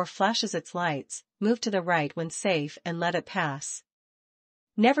horn or flashes its lights, move to the right when safe and let it pass.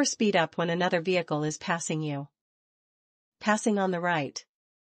 Never speed up when another vehicle is passing you. Passing on the right.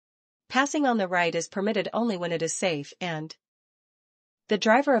 Passing on the right is permitted only when it is safe and the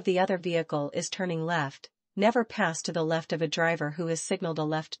driver of the other vehicle is turning left. Never pass to the left of a driver who has signaled a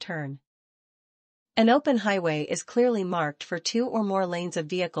left turn. An open highway is clearly marked for 2 or more lanes of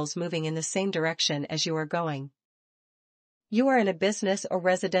vehicles moving in the same direction as you are going. You are in a business or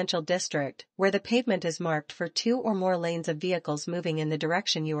residential district where the pavement is marked for 2 or more lanes of vehicles moving in the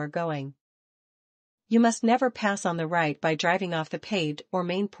direction you are going. You must never pass on the right by driving off the paved or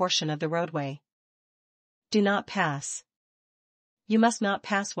main portion of the roadway. Do not pass. You must not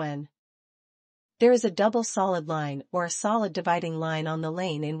pass when there is a double solid line or a solid dividing line on the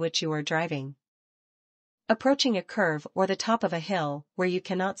lane in which you are driving. Approaching a curve or the top of a hill where you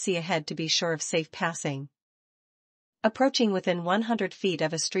cannot see ahead to be sure of safe passing. Approaching within 100 feet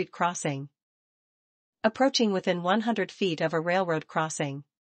of a street crossing. Approaching within 100 feet of a railroad crossing.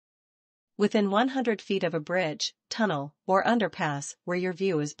 Within 100 feet of a bridge, tunnel, or underpass where your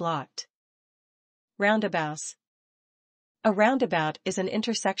view is blocked. Roundabouts. A roundabout is an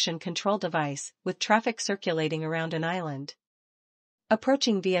intersection control device with traffic circulating around an island.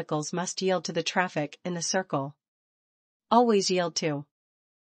 Approaching vehicles must yield to the traffic in the circle. Always yield to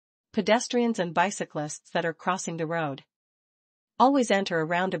pedestrians and bicyclists that are crossing the road. Always enter a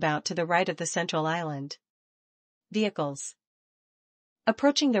roundabout to the right of the central island. Vehicles.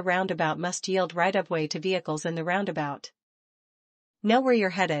 Approaching the roundabout must yield right-of-way to vehicles in the roundabout. Know where you're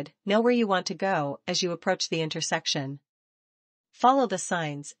headed, know where you want to go as you approach the intersection. Follow the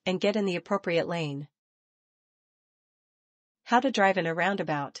signs and get in the appropriate lane. How to drive in a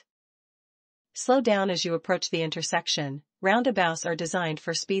roundabout. Slow down as you approach the intersection. Roundabouts are designed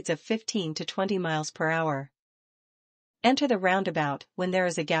for speeds of 15 to 20 miles per hour. Enter the roundabout when there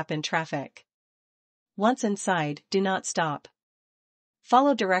is a gap in traffic. Once inside, do not stop.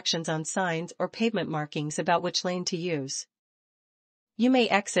 Follow directions on signs or pavement markings about which lane to use. You may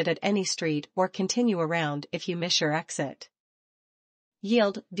exit at any street or continue around if you miss your exit.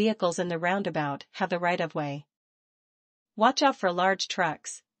 Yield, vehicles in the roundabout have the right-of-way. Watch out for large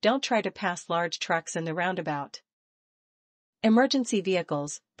trucks, don't try to pass large trucks in the roundabout. Emergency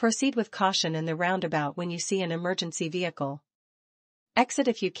vehicles, proceed with caution in the roundabout when you see an emergency vehicle. Exit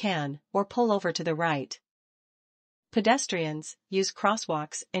if you can, or pull over to the right. Pedestrians, use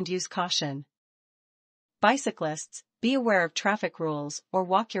crosswalks and use caution. Bicyclists, be aware of traffic rules or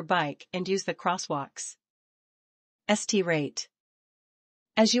walk your bike and use the crosswalks. St. Rate.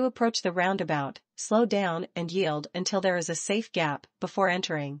 As you approach the roundabout, slow down and yield until there is a safe gap before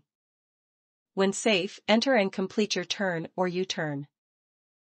entering. When safe, enter and complete your turn or U-turn.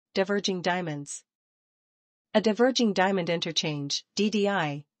 Diverging diamonds. A diverging diamond interchange,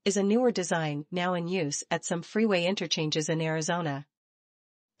 DDI, is a newer design now in use at some freeway interchanges in Arizona.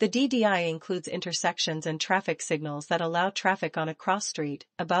 The DDI includes intersections and traffic signals that allow traffic on a cross street,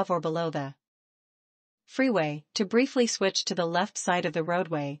 above or below the freeway, to briefly switch to the left side of the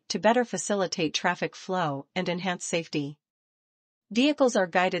roadway to better facilitate traffic flow and enhance safety. Vehicles are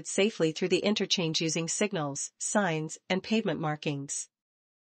guided safely through the interchange using signals, signs, and pavement markings.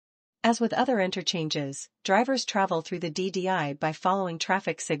 As with other interchanges, drivers travel through the DDI by following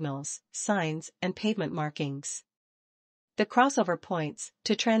traffic signals, signs, and pavement markings. The crossover points,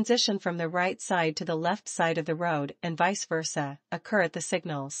 to transition from the right side to the left side of the road and vice versa, occur at the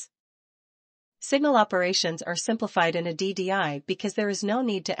signals. Signal operations are simplified in a DDI because there is no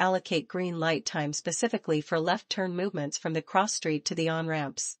need to allocate green light time specifically for left turn movements from the cross street to the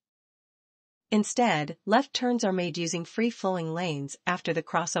on-ramps. Instead, left turns are made using free-flowing lanes after the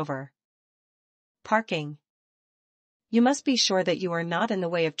crossover. Parking. You must be sure that you are not in the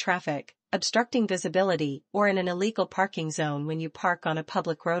way of traffic, obstructing visibility, or in an illegal parking zone when you park on a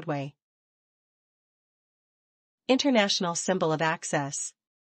public roadway. International Symbol of Access.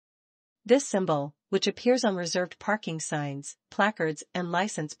 This symbol, which appears on reserved parking signs, placards, and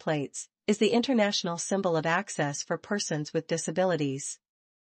license plates, is the international symbol of access for persons with disabilities.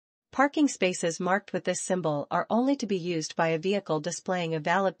 Parking spaces marked with this symbol are only to be used by a vehicle displaying a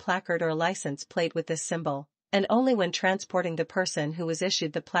valid placard or license plate with this symbol, and only when transporting the person who was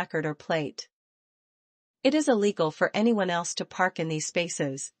issued the placard or plate. It is illegal for anyone else to park in these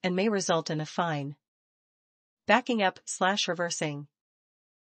spaces and may result in a fine. Backing up/reversing.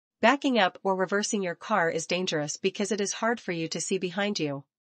 Backing up or reversing your car is dangerous because it is hard for you to see behind you.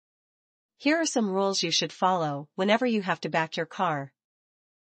 Here are some rules you should follow whenever you have to back your car.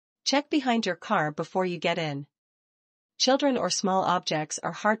 Check behind your car before you get in. Children or small objects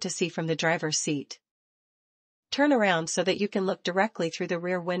are hard to see from the driver's seat. Turn around so that you can look directly through the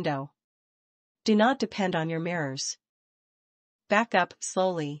rear window. Do not depend on your mirrors. Back up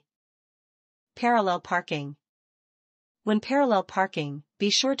slowly. Parallel parking. When parallel parking,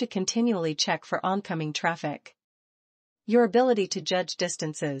 be sure to continually check for oncoming traffic. Your ability to judge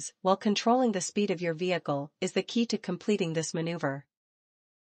distances while controlling the speed of your vehicle is the key to completing this maneuver.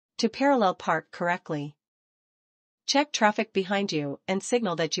 To parallel park correctly. Check traffic behind you and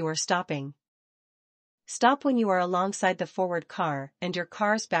signal that you are stopping. Stop when you are alongside the forward car and your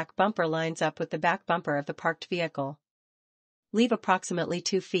car's back bumper lines up with the back bumper of the parked vehicle. Leave approximately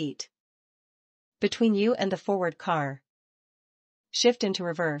 2 feet between you and the forward car. Shift into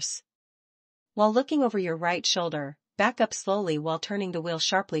reverse. While looking over your right shoulder, back up slowly while turning the wheel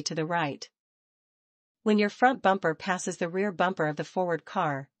sharply to the right. When your front bumper passes the rear bumper of the forward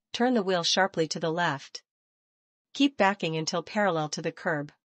car, turn the wheel sharply to the left. Keep backing until parallel to the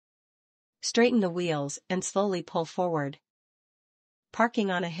curb. Straighten the wheels and slowly pull forward. Parking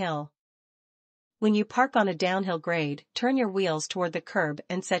on a hill. When you park on a downhill grade, turn your wheels toward the curb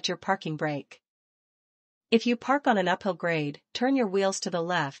and set your parking brake. If you park on an uphill grade, turn your wheels to the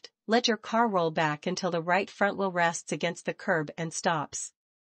left, let your car roll back until the right front wheel rests against the curb and stops.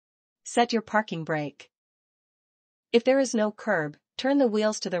 Set your parking brake. If there is no curb, turn the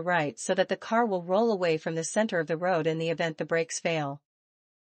wheels to the right so that the car will roll away from the center of the road in the event the brakes fail.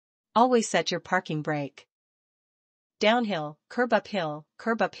 Always set your parking brake. Downhill, curb uphill,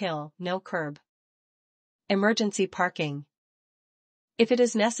 no curb. Emergency parking. If it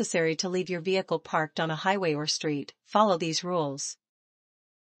is necessary to leave your vehicle parked on a highway or street, follow these rules.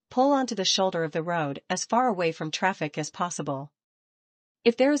 Pull onto the shoulder of the road as far away from traffic as possible.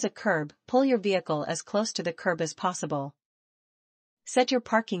 If there is a curb, pull your vehicle as close to the curb as possible. Set your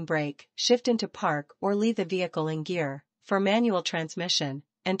parking brake, shift into park or leave the vehicle in gear, for manual transmission,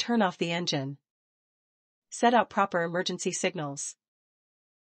 and turn off the engine. Set out proper emergency signals.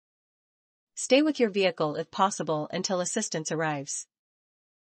 Stay with your vehicle if possible until assistance arrives.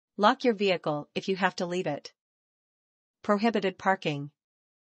 Lock your vehicle if you have to leave it. Prohibited parking.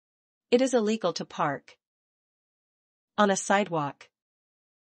 It is illegal to park on a sidewalk,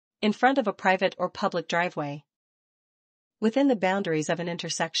 in front of a private or public driveway, within the boundaries of an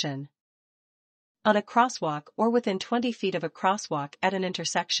intersection, on a crosswalk or within 20 feet of a crosswalk at an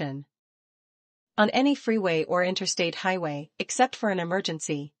intersection, on any freeway or interstate highway except for an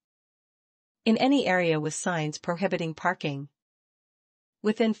emergency, in any area with signs prohibiting parking,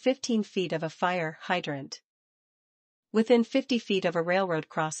 within 15 feet of a fire hydrant, within 50 feet of a railroad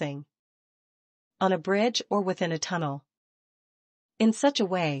crossing, on a bridge or within a tunnel, in such a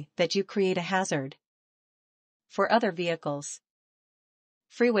way that you create a hazard for other vehicles.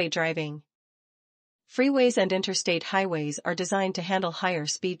 Freeway driving. Freeways and interstate highways are designed to handle higher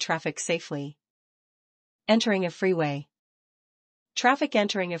speed traffic safely. Entering a freeway. Traffic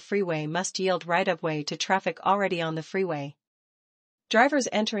entering a freeway must yield right-of-way to traffic already on the freeway. Drivers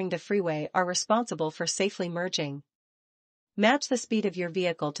entering the freeway are responsible for safely merging. Match the speed of your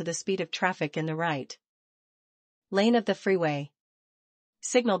vehicle to the speed of traffic in the right lane of the freeway.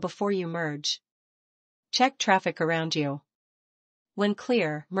 Signal before you merge. Check traffic around you. When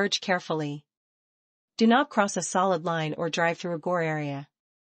clear, merge carefully. Do not cross a solid line or drive through a gore area.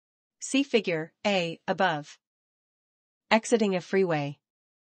 See Figure A above. Exiting a freeway.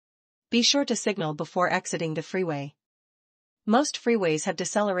 Be sure to signal before exiting the freeway. Most freeways have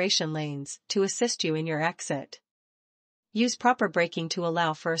deceleration lanes to assist you in your exit. Use proper braking to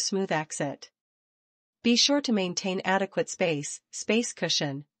allow for a smooth exit. Be sure to maintain adequate space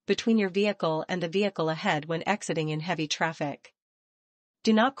cushion, between your vehicle and the vehicle ahead when exiting in heavy traffic.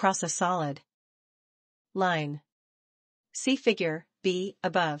 Do not cross a solid line. See Figure B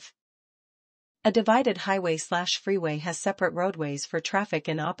above. A divided highway/freeway has separate roadways for traffic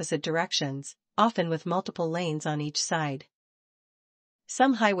in opposite directions, often with multiple lanes on each side.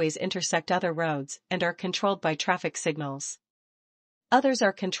 Some highways intersect other roads and are controlled by traffic signals. Others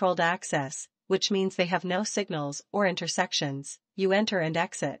are controlled access, which means they have no signals or intersections. You enter and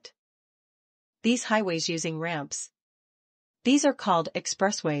exit these highways using ramps. These are called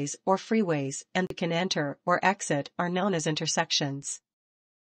expressways or freeways, and you can enter or exit are known as intersections.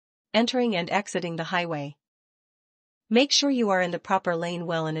 Entering and exiting the highway. Make sure you are in the proper lane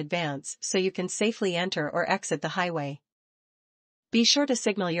well in advance so you can safely enter or exit the highway. Be sure to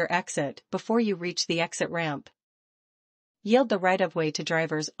signal your exit before you reach the exit ramp. Yield the right-of-way to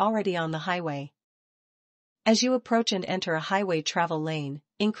drivers already on the highway. As you approach and enter a highway travel lane,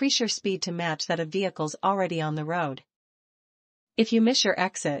 increase your speed to match that of vehicles already on the road. If you miss your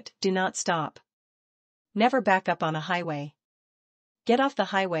exit, do not stop. Never back up on a highway. Get off the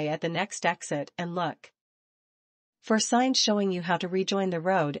highway at the next exit and look for signs showing you how to rejoin the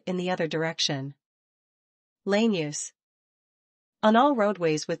road in the other direction. Lane use. On all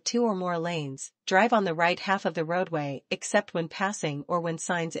roadways with 2 or more lanes, drive on the right half of the roadway except when passing or when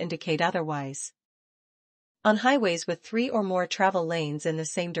signs indicate otherwise. On highways with 3 or more travel lanes in the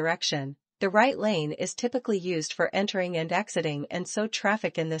same direction, the right lane is typically used for entering and exiting, and so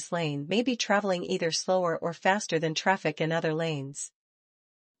traffic in this lane may be traveling either slower or faster than traffic in other lanes.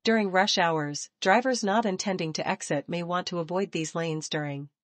 During rush hours, drivers not intending to exit may want to avoid these lanes during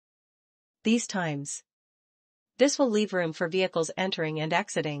these times. This will leave room for vehicles entering and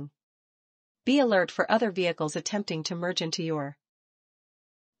exiting. Be alert for other vehicles attempting to merge into your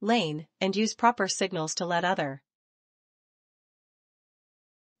lane, and use proper signals to let other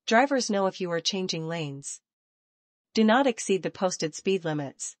drivers know if you are changing lanes. Do not exceed the posted speed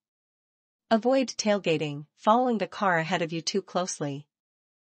limits. Avoid tailgating, following the car ahead of you too closely.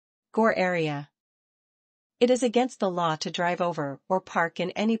 Gore area. It is against the law to drive over or park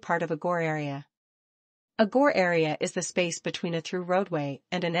in any part of a gore area. A gore area is the space between a through roadway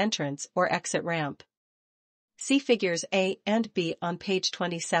and an entrance or exit ramp. See Figures A and B on page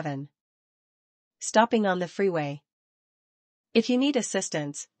 27. Stopping on the freeway. If you need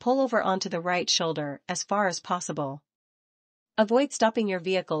assistance, pull over onto the right shoulder as far as possible. Avoid stopping your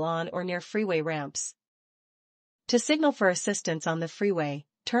vehicle on or near freeway ramps. To signal for assistance on the freeway,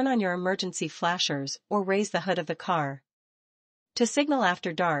 turn on your emergency flashers or raise the hood of the car. To signal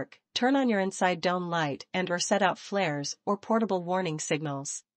after dark, turn on your inside dome light and/or set out flares or portable warning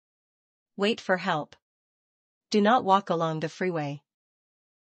signals. Wait for help. Do not walk along the freeway.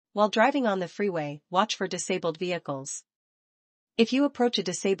 While driving on the freeway, watch for disabled vehicles. If you approach a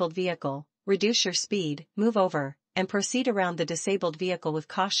disabled vehicle, reduce your speed, move over, and proceed around the disabled vehicle with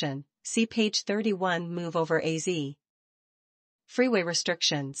caution. See page 31. Move over AZ. Freeway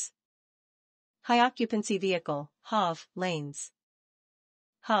restrictions. High occupancy vehicle, HOV, lanes.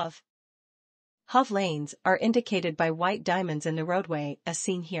 HOV. HOV lanes are indicated by white diamonds in the roadway, as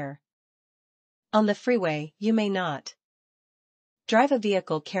seen here. On the freeway, you may not drive a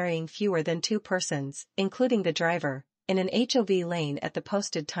vehicle carrying fewer than 2 persons, including the driver, in an HOV lane at the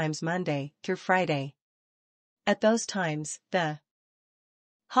posted times Monday through Friday. At those times, the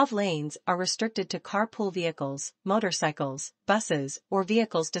HOV lanes are restricted to carpool vehicles, motorcycles, buses, or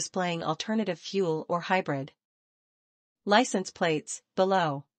vehicles displaying alternative fuel or hybrid. License plates,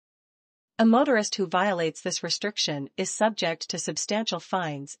 below. A motorist who violates this restriction is subject to substantial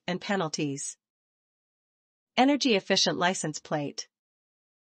fines and penalties. Energy-efficient license plate.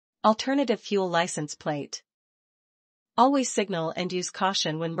 Alternative fuel license plate. Always signal and use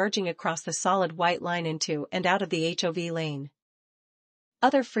caution when merging across the solid white line into and out of the HOV lane.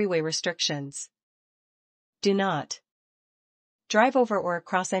 Other freeway restrictions. Do not drive over or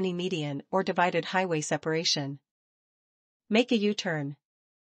across any median or divided highway separation. Make a U-turn.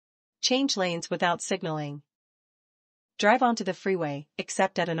 Change lanes without signaling. Drive onto the freeway,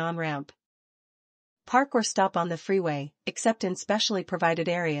 except at an on-ramp. Park or stop on the freeway, except in specially provided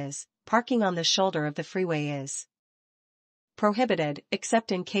areas. Parking on the shoulder of the freeway is prohibited,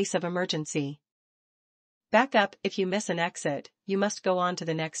 except in case of emergency. Back up. If you miss an exit, you must go on to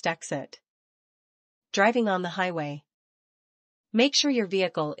the next exit. Driving on the highway. Make sure your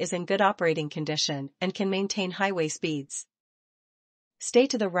vehicle is in good operating condition and can maintain highway speeds. Stay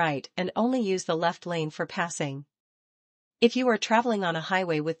to the right and only use the left lane for passing. If you are traveling on a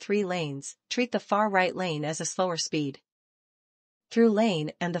highway with 3 lanes, treat the far right lane as a slower speed through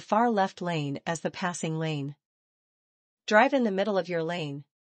lane and the far left lane as the passing lane. Drive in the middle of your lane,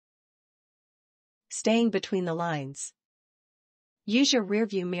 staying between the lines. Use your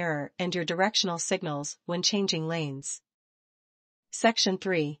rearview mirror and your directional signals when changing lanes. Section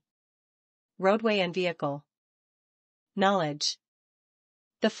 3. Roadway and vehicle knowledge.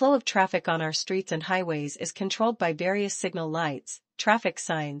 The flow of traffic on our streets and highways is controlled by various signal lights, traffic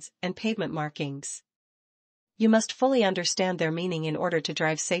signs, and pavement markings. You must fully understand their meaning in order to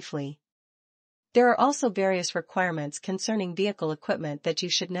drive safely. There are also various requirements concerning vehicle equipment that you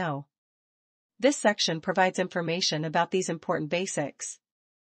should know. This section provides information about these important basics.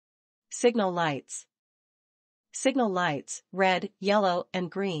 Signal lights. Signal lights, red, yellow, and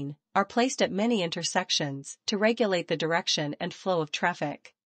green, are placed at many intersections to regulate the direction and flow of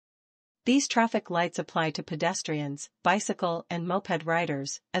traffic. These traffic lights apply to pedestrians, bicycle and moped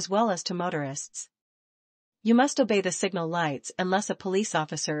riders, as well as to motorists. You must obey the signal lights unless a police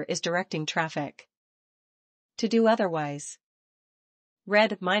officer is directing traffic. To do otherwise.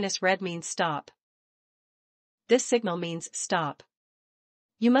 Red minus red means stop. This signal means stop.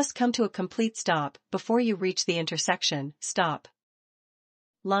 You must come to a complete stop before you reach the intersection. Stop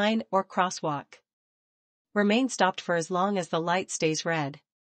line or crosswalk. Remain stopped for as long as the light stays red.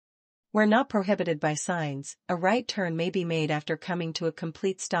 Where not prohibited by signs, a right turn may be made after coming to a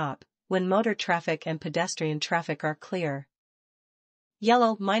complete stop, when motor traffic and pedestrian traffic are clear.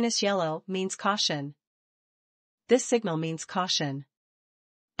 Yellow minus yellow means caution. This signal means caution.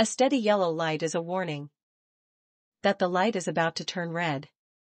 A steady yellow light is a warning that the light is about to turn red.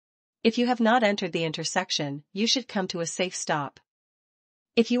 If you have not entered the intersection, you should come to a safe stop.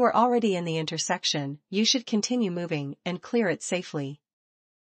 If you are already in the intersection, you should continue moving and clear it safely.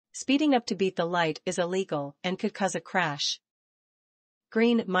 Speeding up to beat the light is illegal and could cause a crash.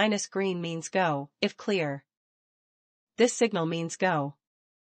 Green minus green means go, if clear. This signal means go.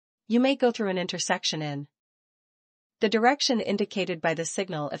 You may go through an intersection in the direction indicated by the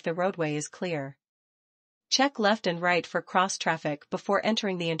signal if the roadway is clear. Check left and right for cross traffic before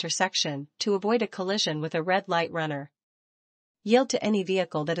entering the intersection to avoid a collision with a red light runner. Yield to any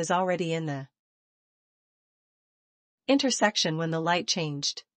vehicle that is already in the intersection when the light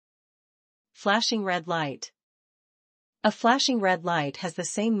changed. Flashing red light. A flashing red light has the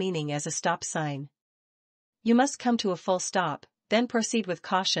same meaning as a stop sign. You must come to a full stop, then proceed with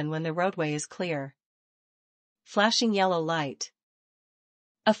caution when the roadway is clear. Flashing yellow light.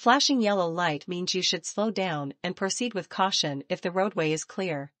 A flashing yellow light means you should slow down and proceed with caution if the roadway is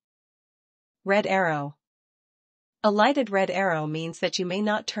clear. Red arrow. A lighted red arrow means that you may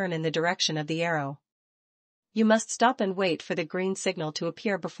not turn in the direction of the arrow. You must stop and wait for the green signal to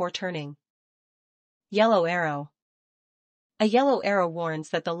appear before turning. Yellow arrow. A yellow arrow warns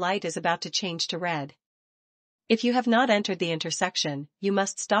that the light is about to change to red. If you have not entered the intersection, you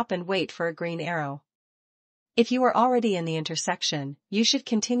must stop and wait for a green arrow. If you are already in the intersection, you should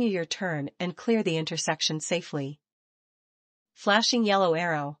continue your turn and clear the intersection safely. Flashing yellow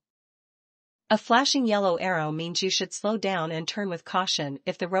arrow. A flashing yellow arrow means you should slow down and turn with caution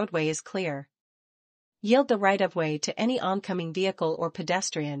if the roadway is clear. Yield the right-of-way to any oncoming vehicle or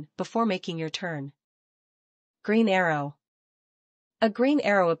pedestrian before making your turn. Green arrow. A green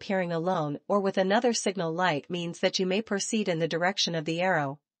arrow appearing alone or with another signal light means that you may proceed in the direction of the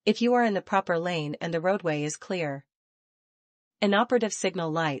arrow, if you are in the proper lane and the roadway is clear. Inoperative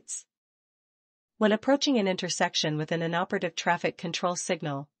signal lights. When approaching an intersection with an inoperative traffic control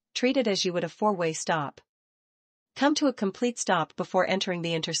signal, treat it as you would a four-way stop. Come to a complete stop before entering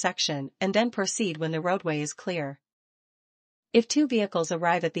the intersection and then proceed when the roadway is clear. If two vehicles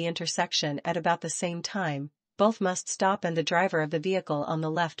arrive at the intersection at about the same time, both must stop and the driver of the vehicle on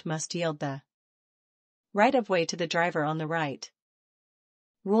the left must yield the right-of-way to the driver on the right.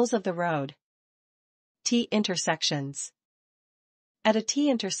 Rules of the road. T intersections. At a T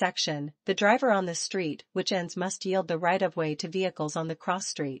intersection, the driver on the street which ends must yield the right-of-way to vehicles on the cross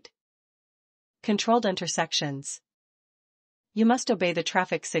street. Controlled intersections. You must obey the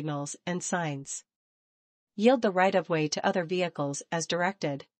traffic signals and signs. Yield the right-of-way to other vehicles as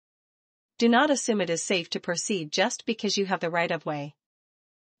directed. Do not assume it is safe to proceed just because you have the right-of-way.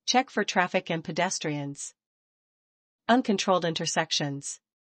 Check for traffic and pedestrians. Uncontrolled intersections.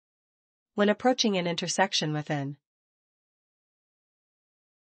 When approaching an intersection with an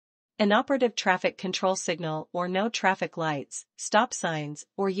inoperative traffic control signal or no traffic lights, stop signs,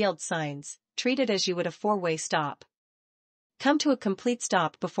 or yield signs, treat it as you would a four-way stop. Come to a complete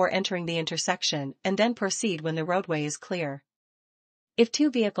stop before entering the intersection and then proceed when the roadway is clear. If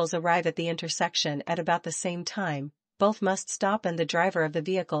two vehicles arrive at the intersection at about the same time, both must stop and the driver of the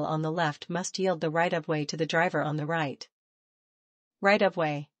vehicle on the left must yield the right-of-way to the driver on the right.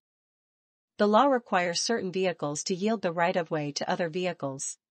 Right-of-way. The law requires certain vehicles to yield the right-of-way to other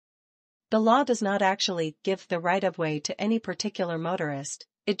vehicles. The law does not actually give the right-of-way to any particular motorist,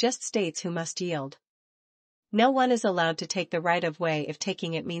 it just states who must yield. No one is allowed to take the right-of-way if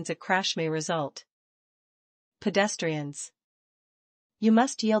taking it means a crash may result. Pedestrians. You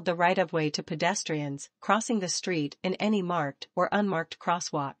must yield the right-of-way to pedestrians crossing the street in any marked or unmarked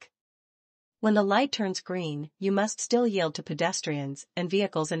crosswalk. When the light turns green, you must still yield to pedestrians and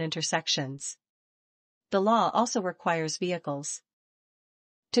vehicles in intersections. The law also requires vehicles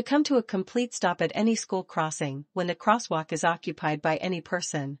to come to a complete stop at any school crossing when the crosswalk is occupied by any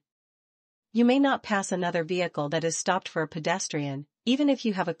person. You may not pass another vehicle that is stopped for a pedestrian, even if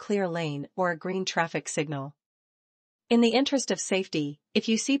you have a clear lane or a green traffic signal. In the interest of safety, if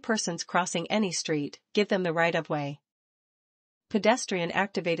you see persons crossing any street, give them the right-of-way.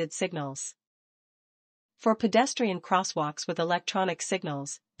 Pedestrian-activated signals. For pedestrian crosswalks with electronic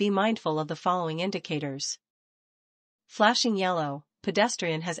signals, be mindful of the following indicators. Flashing yellow,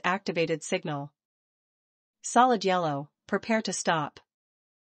 pedestrian has activated signal. Solid yellow, prepare to stop.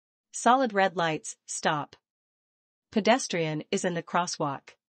 Solid red lights, stop. Pedestrian is in the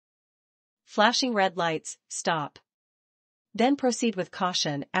crosswalk. Flashing red lights, stop. Then proceed with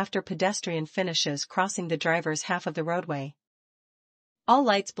caution after pedestrian finishes crossing the driver's half of the roadway. All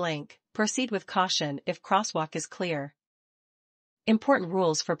lights blank, proceed with caution if crosswalk is clear. Important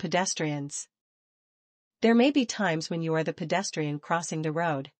rules for pedestrians. There may be times when you are the pedestrian crossing the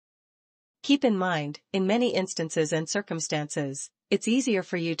road. Keep in mind, in many instances and circumstances, it's easier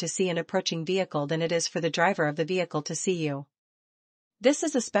for you to see an approaching vehicle than it is for the driver of the vehicle to see you. This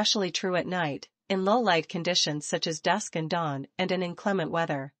is especially true at night, in low-light conditions such as dusk and dawn and in inclement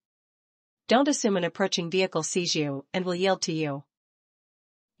weather. Don't assume an approaching vehicle sees you and will yield to you.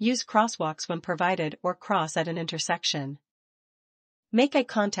 Use crosswalks when provided or cross at an intersection. Make eye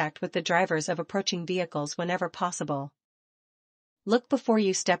contact with the drivers of approaching vehicles whenever possible. Look before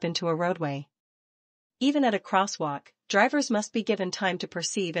you step into a roadway. Even at a crosswalk, drivers must be given time to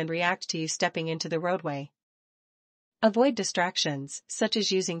perceive and react to you stepping into the roadway. Avoid distractions, such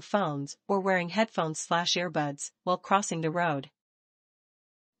as using phones or wearing headphones/earbuds while crossing the road.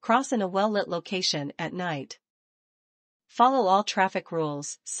 Cross in a well-lit location at night. Follow all traffic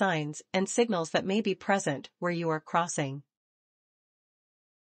rules, signs, and signals that may be present where you are crossing.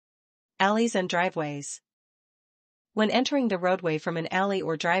 Alleys and driveways. When entering the roadway from an alley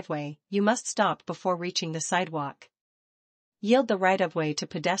or driveway, you must stop before reaching the sidewalk. Yield the right-of-way to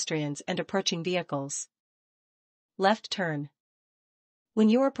pedestrians and approaching vehicles. Left turn. When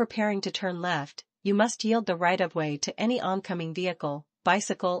you are preparing to turn left, you must yield the right-of-way to any oncoming vehicle,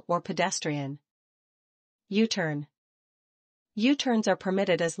 bicycle or pedestrian. U-turn. U-turns are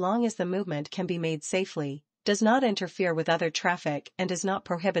permitted as long as the movement can be made safely, does not interfere with other traffic and is not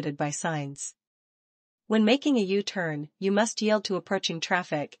prohibited by signs. When making a U-turn, you must yield to approaching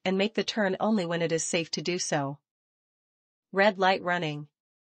traffic and make the turn only when it is safe to do so. Red light running.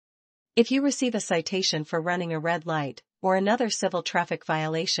 If you receive a citation for running a red light, or another civil traffic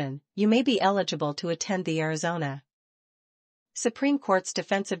violation, you may be eligible to attend the Arizona Supreme Court's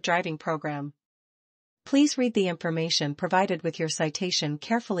Defensive Driving Program. Please read the information provided with your citation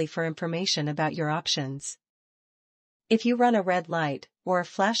carefully for information about your options. If you run a red light, or a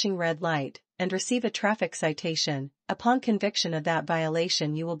flashing red light, and receive a traffic citation, upon conviction of that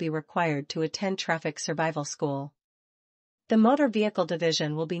violation you will be required to attend traffic survival school. The Motor Vehicle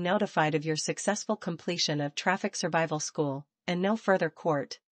Division will be notified of your successful completion of traffic survival school, and no further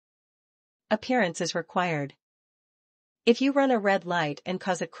court appearance is required. If you run a red light and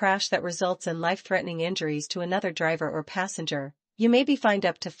cause a crash that results in life-threatening injuries to another driver or passenger, you may be fined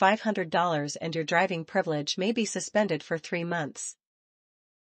up to $500 and your driving privilege may be suspended for 3 months.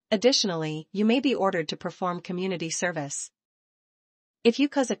 Additionally, you may be ordered to perform community service. If you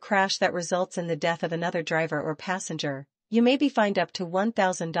cause a crash that results in the death of another driver or passenger, you may be fined up to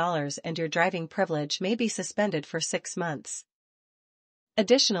 $1,000 and your driving privilege may be suspended for 6 months.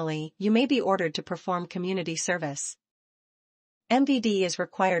 Additionally, you may be ordered to perform community service. MVD is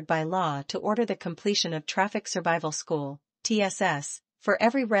required by law to order the completion of Traffic Survival School, TSS, for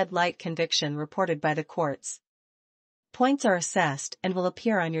every red light conviction reported by the courts. Points are assessed and will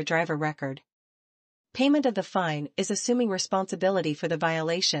appear on your driver record. Payment of the fine is assuming responsibility for the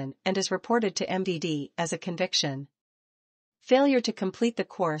violation and is reported to MVD as a conviction. Failure to complete the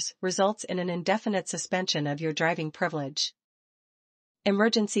course results in an indefinite suspension of your driving privilege.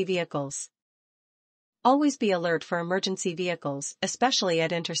 Emergency vehicles. Always be alert for emergency vehicles, especially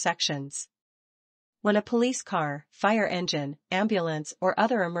at intersections. When a police car, fire engine, ambulance or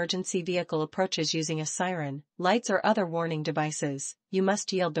other emergency vehicle approaches using a siren, lights or other warning devices, you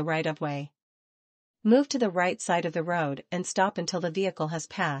must yield the right-of-way. Move to the right side of the road and stop until the vehicle has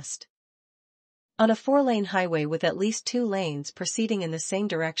passed. On a 4-lane highway with at least 2 lanes proceeding in the same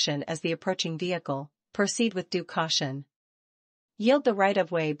direction as the approaching vehicle, proceed with due caution. Yield the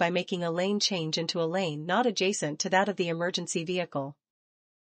right-of-way by making a lane change into a lane not adjacent to that of the emergency vehicle.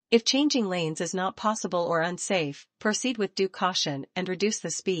 If changing lanes is not possible or unsafe, proceed with due caution and reduce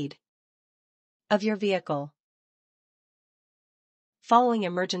the speed of your vehicle. Following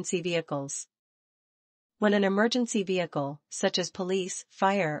emergency vehicles. When an emergency vehicle, such as police,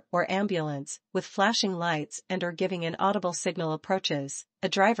 fire, or ambulance, with flashing lights and or giving an audible signal approaches, a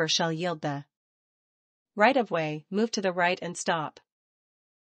driver shall yield the right-of-way, move to the right and stop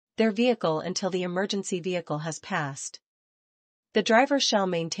their vehicle until the emergency vehicle has passed. The driver shall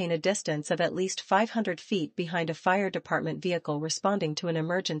maintain a distance of at least 500 feet behind a fire department vehicle responding to an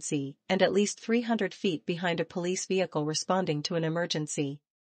emergency and at least 300 feet behind a police vehicle responding to an emergency.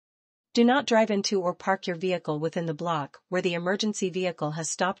 Do not drive into or park your vehicle within the block where the emergency vehicle has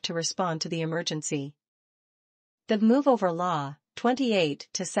stopped to respond to the emergency. The move over law, 28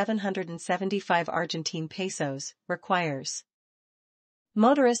 to 775 Argentine pesos, requires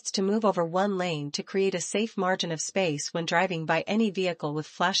motorists to move over 1 lane to create a safe margin of space when driving by any vehicle with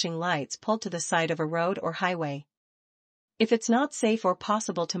flashing lights pulled to the side of a road or highway. If it's not safe or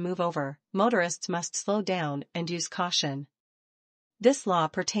possible to move over, motorists must slow down and use caution. This law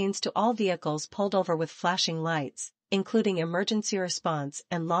pertains to all vehicles pulled over with flashing lights, including emergency response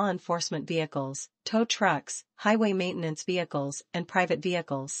and law enforcement vehicles, tow trucks, highway maintenance vehicles, and private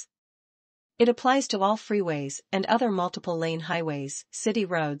vehicles. It applies to all freeways and other multiple-lane highways, city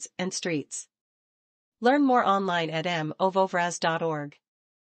roads, and streets. Learn more online at movovraz.org.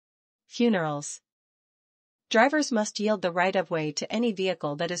 Funerals. Drivers must yield the right-of-way to any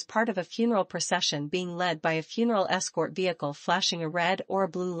vehicle that is part of a funeral procession being led by a funeral escort vehicle flashing a red or a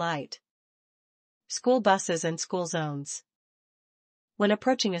blue light. School buses and school zones. When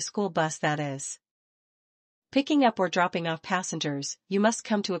approaching a school bus that is picking up or dropping off passengers, you must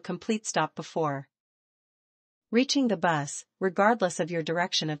come to a complete stop before reaching the bus, regardless of your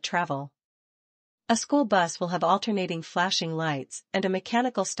direction of travel. A school bus will have alternating flashing lights and a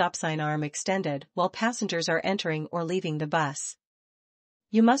mechanical stop sign arm extended while passengers are entering or leaving the bus.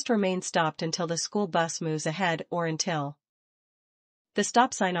 You must remain stopped until the school bus moves ahead or until the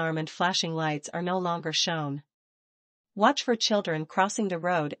stop sign arm and flashing lights are no longer shown. Watch for children crossing the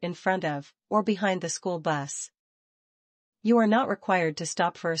road in front of or behind the school bus. You are not required to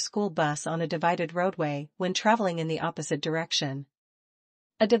stop for a school bus on a divided roadway when traveling in the opposite direction.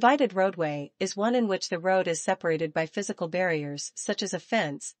 A divided roadway is one in which the road is separated by physical barriers such as a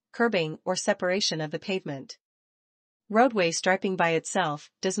fence, curbing, or separation of the pavement. Roadway striping by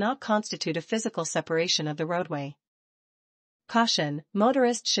itself does not constitute a physical separation of the roadway. Caution: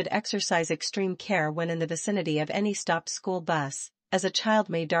 motorists should exercise extreme care when in the vicinity of any stopped school bus, as a child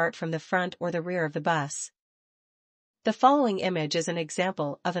may dart from the front or the rear of the bus. The following image is an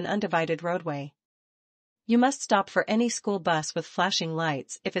example of an undivided roadway. You must stop for any school bus with flashing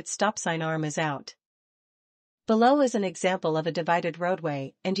lights if its stop sign arm is out. Below is an example of a divided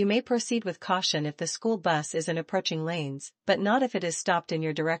roadway, and you may proceed with caution if the school bus is in approaching lanes, but not if it is stopped in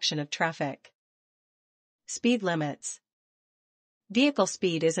your direction of traffic. Speed limits. Vehicle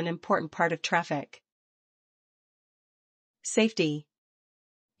speed is an important part of traffic. Safety.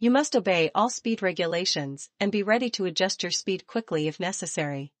 You must obey all speed regulations and be ready to adjust your speed quickly if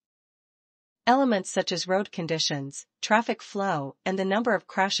necessary. Elements such as road conditions, traffic flow, and the number of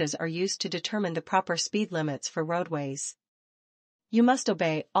crashes are used to determine the proper speed limits for roadways. You must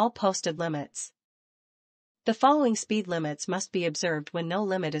obey all posted limits. The following speed limits must be observed when no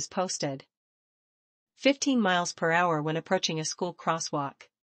limit is posted. 15 miles per hour when approaching a school crosswalk.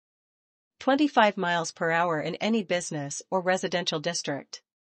 25 miles per hour in any business or residential district.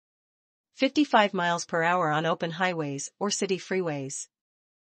 55 miles per hour on open highways or city freeways.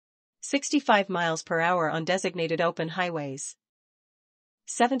 65 miles per hour on designated open highways.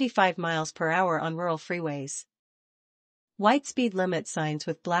 75 miles per hour on rural freeways. White speed limit signs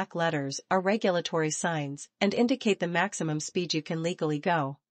with black letters are regulatory signs and indicate the maximum speed you can legally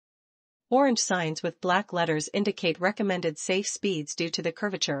go. Orange signs with black letters indicate recommended safe speeds due to the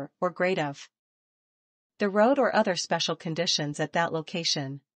curvature or grade of the road or other special conditions at that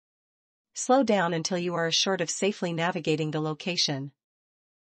location. Slow down until you are assured of safely navigating the location.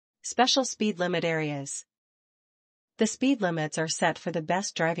 Special speed limit areas. The speed limits are set for the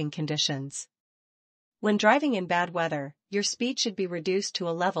best driving conditions. When driving in bad weather, your speed should be reduced to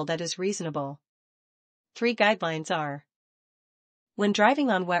a level that is reasonable. 3 guidelines are: when driving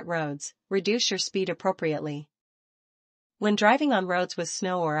on wet roads, reduce your speed appropriately. When driving on roads with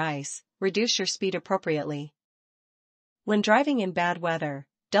snow or ice, reduce your speed appropriately. When driving in bad weather,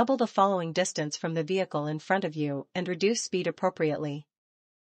 double the following distance from the vehicle in front of you and reduce speed appropriately.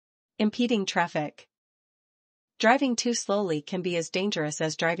 Impeding traffic. Driving too slowly can be as dangerous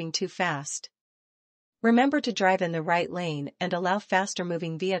as driving too fast. Remember to drive in the right lane and allow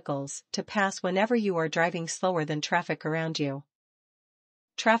faster-moving vehicles to pass whenever you are driving slower than traffic around you.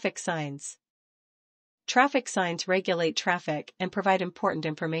 Traffic signs. Traffic signs regulate traffic and provide important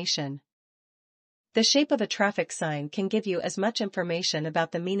information. The shape of a traffic sign can give you as much information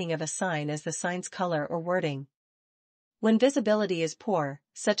about the meaning of a sign as the sign's color or wording. When visibility is poor,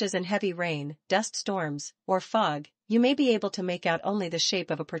 such as in heavy rain, dust storms, or fog, you may be able to make out only the shape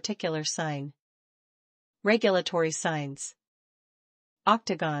of a particular sign. Regulatory signs.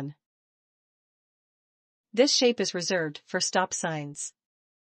 Octagon. This shape is reserved for stop signs.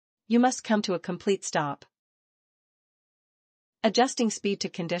 You must come to a complete stop. Adjusting speed to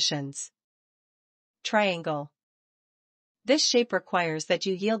conditions. Triangle. This shape requires that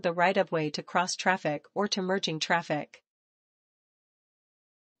you yield the right-of-way to cross traffic or to merging traffic.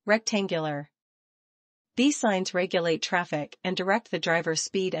 Rectangular. These signs regulate traffic and direct the driver's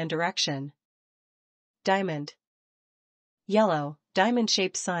speed and direction. Diamond. Yellow,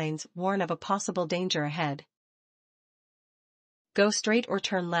 diamond-shaped signs warn of a possible danger ahead. Go straight or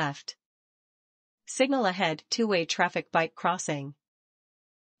turn left. Signal ahead, two-way traffic bike crossing.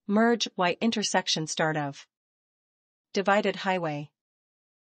 Merge, Y intersection start of divided highway.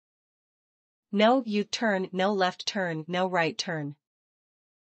 No U-turn, no left turn, no right turn.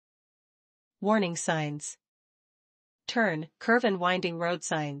 Warning signs. Turn, curve and winding road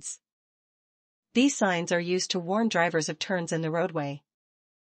signs. These signs are used to warn drivers of turns in the roadway.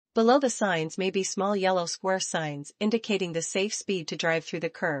 Below the signs may be small yellow square signs indicating the safe speed to drive through the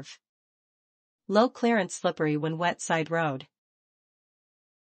curve. Low clearance slippery when wet side road.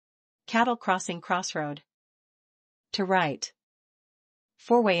 Cattle crossing crossroad. To right.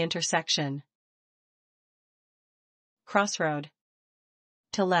 Four-way intersection. Crossroad.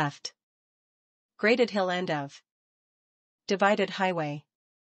 To left. Graded hill end of divided highway.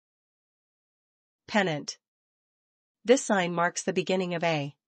 Pennant. This sign marks the beginning of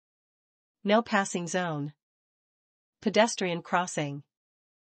a no passing zone. Pedestrian crossing.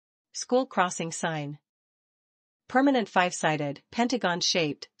 School crossing sign. Permanent 5-sided,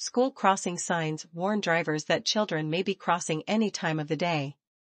 pentagon-shaped, school crossing signs warn drivers that children may be crossing any time of the day.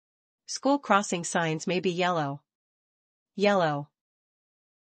 School crossing signs may be yellow. Yellow.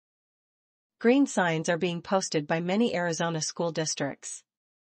 Green signs are being posted by many Arizona school districts.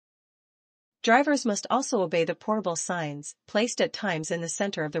 Drivers must also obey the portable signs, placed at times in the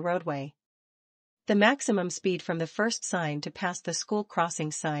center of the roadway. The maximum speed from the first sign to past the school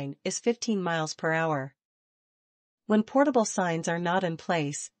crossing sign is 15 miles per hour. When portable signs are not in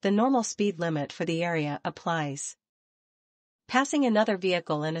place, the normal speed limit for the area applies. Passing another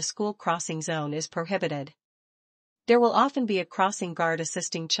vehicle in a school crossing zone is prohibited. There will often be a crossing guard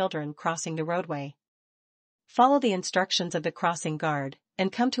assisting children crossing the roadway. Follow the instructions of the crossing guard,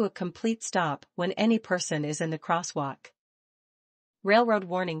 and come to a complete stop when any person is in the crosswalk. Railroad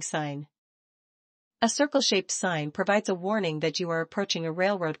warning sign. A circle-shaped sign provides a warning that you are approaching a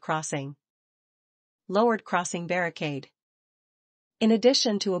railroad crossing. Lowered crossing barricade. In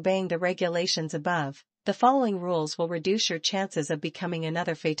addition to obeying the regulations above, the following rules will reduce your chances of becoming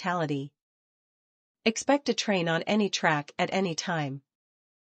another fatality. Expect a train on any track at any time.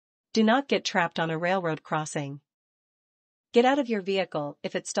 Do not get trapped on a railroad crossing. Get out of your vehicle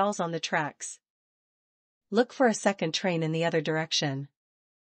if it stalls on the tracks. Look for a second train in the other direction.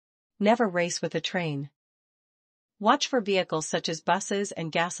 Never race with a train. Watch for vehicles such as buses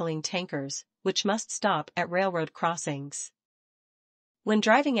and gasoline tankers, which must stop at railroad crossings. When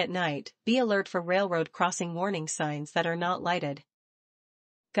driving at night, be alert for railroad crossing warning signs that are not lighted.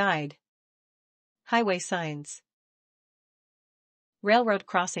 Guide. Highway signs. Railroad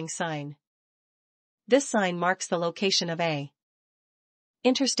crossing sign. This sign marks the location of a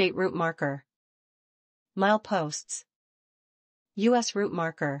interstate route marker. Mileposts. U.S. route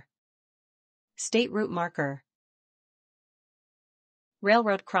marker. State route marker.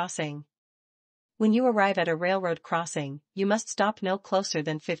 Railroad crossing. When you arrive at a railroad crossing, you must stop no closer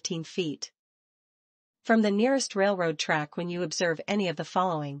than 15 feet from the nearest railroad track when you observe any of the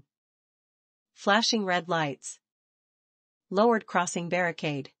following: flashing red lights, lowered crossing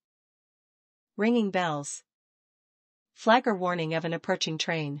barricade, ringing bells, flag or warning of an approaching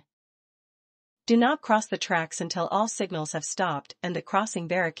train. Do not cross the tracks until all signals have stopped and the crossing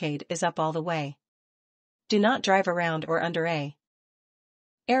barricade is up all the way. Do not drive around or under a.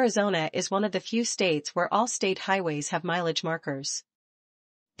 Arizona is one of the few states where all state highways have mileage markers.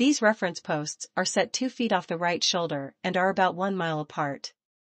 These reference posts are set 2 feet off the right shoulder and are about 1 mile apart.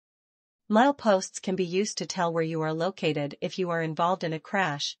 Mileposts can be used to tell where you are located if you are involved in a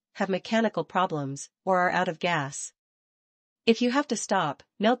crash, have mechanical problems, or are out of gas. If you have to stop,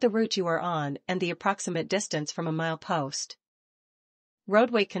 note the route you are on and the approximate distance from a milepost.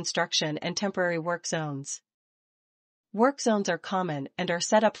 Roadway construction and temporary work zones. Work zones are common and are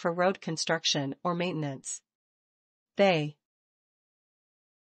set up for road construction or maintenance. They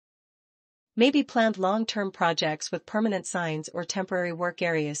may be planned long-term projects with permanent signs or temporary work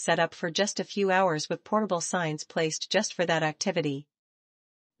areas set up for just a few hours with portable signs placed just for that activity.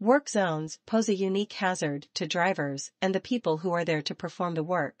 Work zones pose a unique hazard to drivers and the people who are there to perform the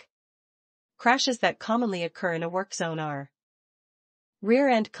work. Crashes that commonly occur in a work zone are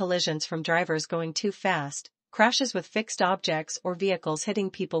rear-end collisions from drivers going too fast, crashes with fixed objects or vehicles hitting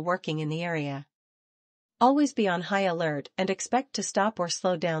people working in the area. Always be on high alert and expect to stop or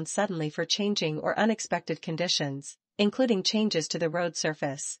slow down suddenly for changing or unexpected conditions, including changes to the road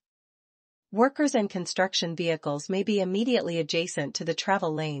surface. Workers and construction vehicles may be immediately adjacent to the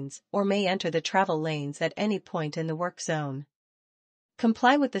travel lanes or may enter the travel lanes at any point in the work zone.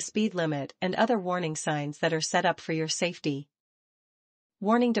 Comply with the speed limit and other warning signs that are set up for your safety.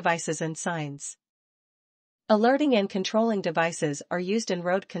 Warning devices and signs. Alerting and controlling devices are used in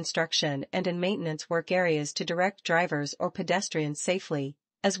road construction and in maintenance work areas to direct drivers or pedestrians safely,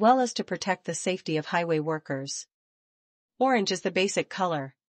 as well as to protect the safety of highway workers. Orange is the basic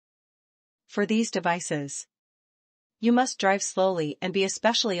color for these devices. You must drive slowly and be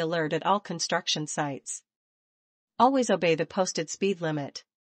especially alert at all construction sites. Always obey the posted speed limit.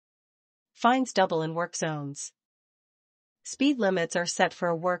 Fines double in work zones. Speed limits are set for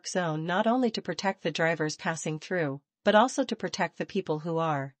a work zone not only to protect the drivers passing through, but also to protect the people who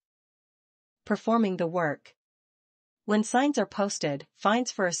are performing the work. When signs are posted,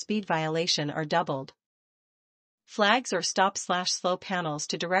 fines for a speed violation are doubled. Flags or stop/slow panels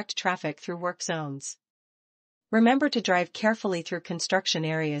to direct traffic through work zones. Remember to drive carefully through construction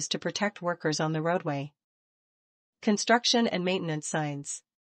areas to protect workers on the roadway. Construction and maintenance signs.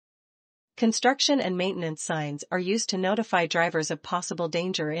 Construction and maintenance signs are used to notify drivers of possible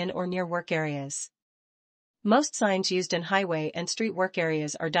danger in or near work areas. Most signs used in highway and street work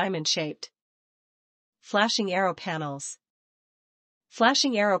areas are diamond-shaped. Flashing arrow panels.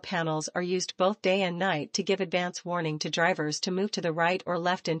 Flashing arrow panels are used both day and night to give advance warning to drivers to move to the right or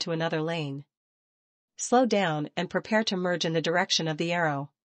left into another lane. Slow down and prepare to merge in the direction of the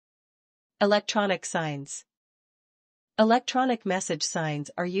arrow. Electronic signs. Electronic message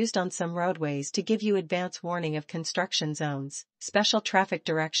signs are used on some roadways to give you advance warning of construction zones, special traffic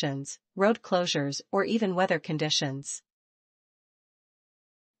directions, road closures, or even weather conditions.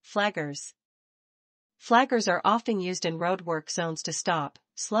 Flaggers. Flaggers are often used in road work zones to stop,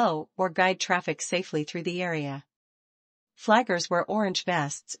 slow, or guide traffic safely through the area. Flaggers wear orange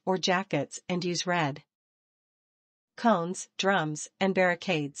vests or jackets and use red cones, drums, and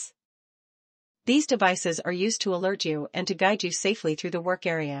barricades. These devices are used to alert you and to guide you safely through the work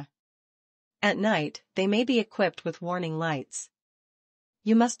area. At night, they may be equipped with warning lights.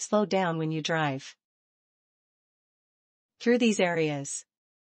 You must slow down when you drive through these areas.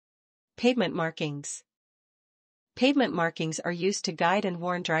 Pavement markings. Pavement markings are used to guide and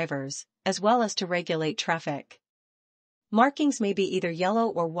warn drivers, as well as to regulate traffic. Markings may be either yellow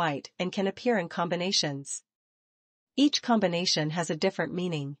or white and can appear in combinations. Each combination has a different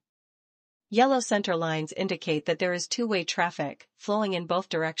meaning. Yellow center lines indicate that there is two-way traffic flowing in both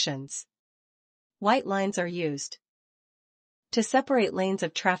directions. White lines are used to separate lanes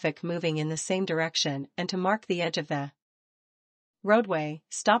of traffic moving in the same direction and to mark the edge of the roadway,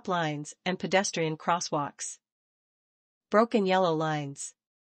 stop lines, and pedestrian crosswalks. Broken yellow lines.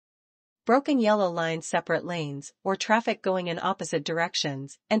 Broken yellow lines separate lanes or traffic going in opposite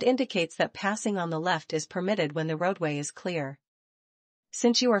directions and indicates that passing on the left is permitted when the roadway is clear.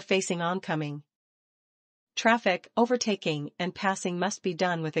 Since you are facing oncoming traffic, overtaking and passing must be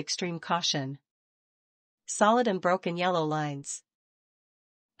done with extreme caution. Solid and broken yellow lines.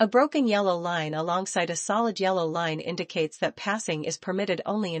 A broken yellow line alongside a solid yellow line indicates that passing is permitted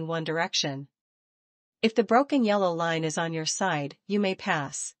only in one direction. If the broken yellow line is on your side, you may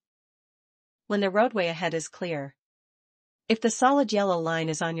pass when the roadway ahead is clear. If the solid yellow line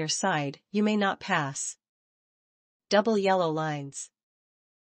is on your side, you may not pass. Double yellow lines.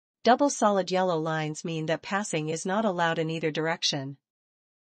 Double solid yellow lines mean that passing is not allowed in either direction.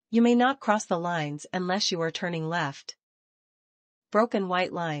 You may not cross the lines unless you are turning left. Broken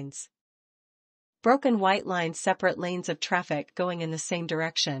white lines. Broken white lines separate lanes of traffic going in the same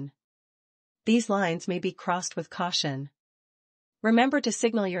direction. These lines may be crossed with caution. Remember to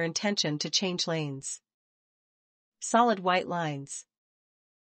signal your intention to change lanes. Solid white lines.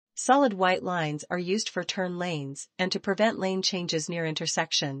 Solid white lines are used for turn lanes and to prevent lane changes near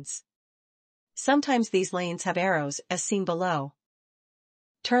intersections. Sometimes these lanes have arrows as seen below.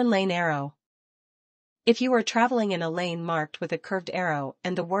 Turn lane arrow. If you are traveling in a lane marked with a curved arrow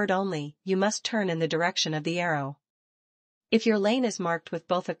and the word only, you must turn in the direction of the arrow. If your lane is marked with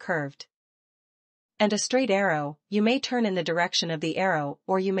both a curved and a straight arrow, you may turn in the direction of the arrow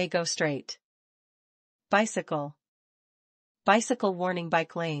or you may go straight. Bicycle. Bicycle warning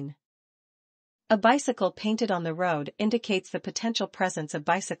bike lane. A bicycle painted on the road indicates the potential presence of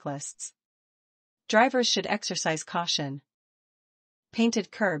bicyclists. Drivers should exercise caution.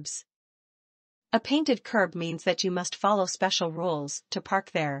 Painted curbs. A painted curb means that you must follow special rules to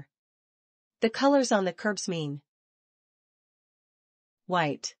park there. The colors on the curbs mean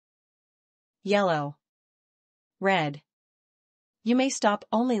white, yellow, red. You may stop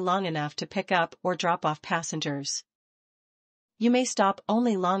only long enough to pick up or drop off passengers. You may stop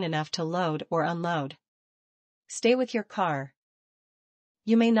only long enough to load or unload. Stay with your car.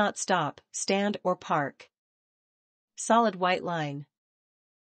 You may not stop, stand or park. Solid white line.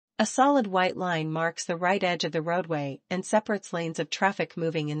 A solid white line marks the right edge of the roadway and separates lanes of traffic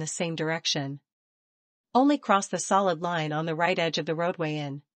moving in the same direction. Only cross the solid line on the right edge of the roadway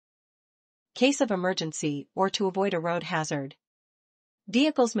in case of emergency or to avoid a road hazard.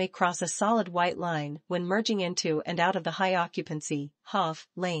 Vehicles may cross a solid white line when merging into and out of the high occupancy (HOV)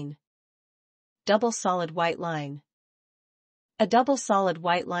 lane. Double solid white line. A double solid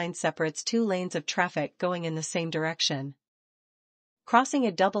white line separates two lanes of traffic going in the same direction. Crossing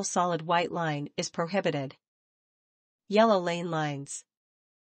a double solid white line is prohibited. Yellow lane lines.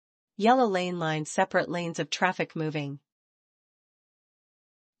 Yellow lane lines separate lanes of traffic moving.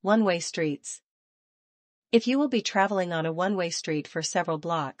 One-way streets. If you will be traveling on a one-way street for several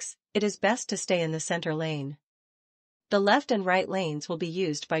blocks, it is best to stay in the center lane. The left and right lanes will be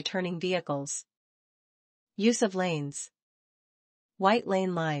used by turning vehicles. Use of lanes. White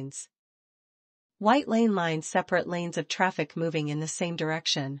lane lines. White lane lines separate lanes of traffic moving in the same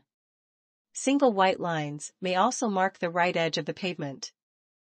direction. Single white lines may also mark the right edge of the pavement.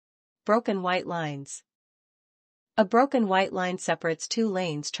 Broken white lines. A broken white line separates two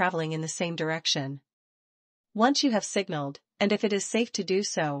lanes traveling in the same direction. Once you have signaled, and if it is safe to do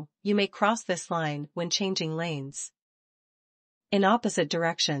so, you may cross this line when changing lanes. In opposite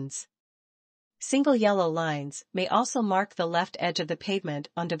directions. Single yellow lines may also mark the left edge of the pavement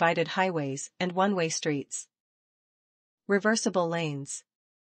on divided highways and one-way streets. Reversible lanes.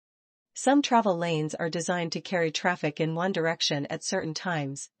 Some travel lanes are designed to carry traffic in one direction at certain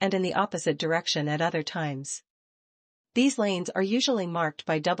times and in the opposite direction at other times. These lanes are usually marked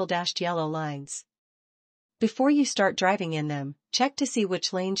by double-dashed yellow lines. Before you start driving in them, check to see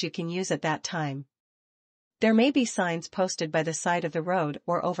which lanes you can use at that time. There may be signs posted by the side of the road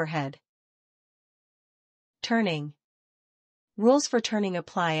or overhead. Turning. Rules for turning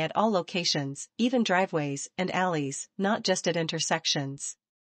apply at all locations, even driveways and alleys, not just at intersections.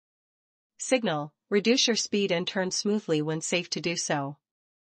 Signal: reduce your speed and turn smoothly when safe to do so.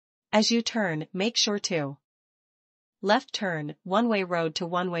 As you turn, make sure to left turn, one-way road to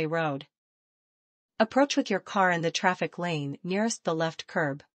one-way road. Approach with your car in the traffic lane nearest the left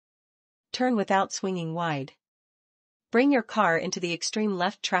curb. Turn without swinging wide. Bring your car into the extreme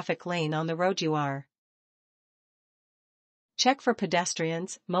left traffic lane on the road you are. Check for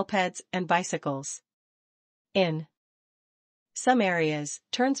pedestrians, mopeds, and bicycles. In some areas,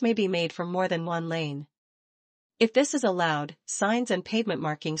 turns may be made from more than one lane. If this is allowed, signs and pavement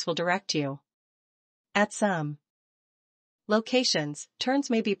markings will direct you. At some locations, turns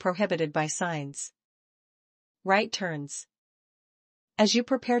may be prohibited by signs. Right turns. As you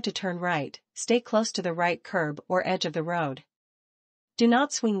prepare to turn right, stay close to the right curb or edge of the road. Do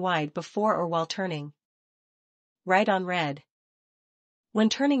not swing wide before or while turning. Right on red. When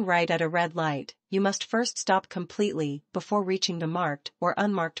turning right at a red light, you must first stop completely before reaching the marked or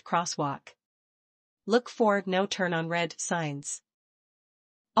unmarked crosswalk. Look for "No Turn on Red" signs.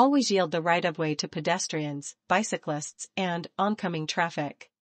 Always yield the right-of-way to pedestrians, bicyclists, and oncoming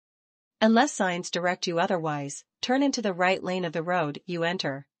traffic. Unless signs direct you otherwise, turn into the right lane of the road you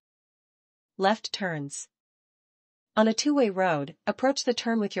enter. Left turns. On a two-way road, approach the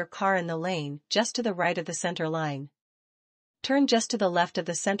turn with your car in the lane just to the right of the center line. Turn just to the left of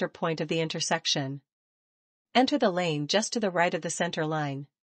the center point of the intersection. Enter the lane just to the right of the center line.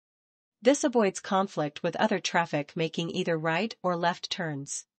 This avoids conflict with other traffic making either right or left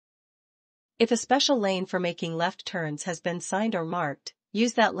turns. If a special lane for making left turns has been signed or marked,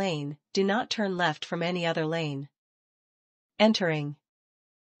 use that lane. Do not turn left from any other lane. Entering.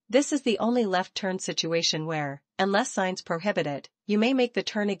 This is the only left turn situation where, unless signs prohibit it, you may make the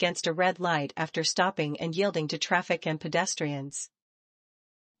turn against a red light after stopping and yielding to traffic and pedestrians.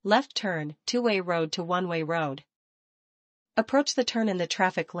 Left turn, two-way road to one-way road. Approach the turn in the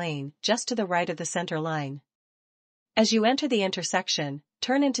traffic lane just to the right of the center line. As you enter the intersection,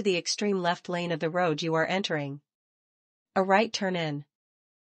 turn into the extreme left lane of the road you are entering. A right turn in.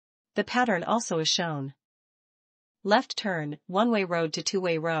 The pattern also is shown. Left turn, one-way road to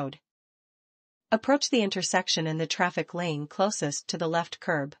two-way road. Approach the intersection in the traffic lane closest to the left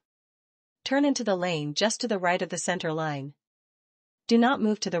curb. Turn into the lane just to the right of the center line. Do not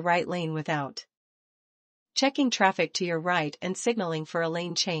move to the right lane without checking traffic to your right and signaling for a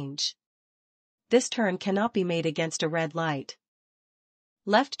lane change. This turn cannot be made against a red light.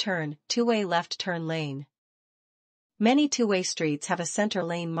 Left turn, two-way left turn lane. Many two-way streets have a center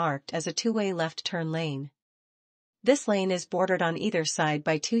lane marked as a two-way left turn lane. This lane is bordered on either side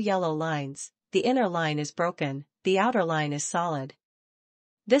by two yellow lines. The inner line is broken, the outer line is solid.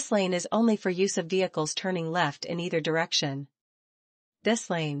 This lane is only for use of vehicles turning left in either direction. This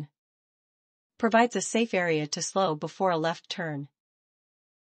lane provides a safe area to slow before a left turn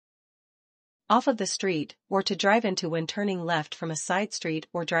off of the street or to drive into when turning left from a side street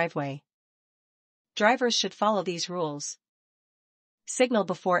or driveway. Drivers should follow these rules. Signal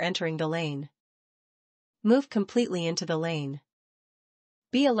before entering the lane. Move completely into the lane.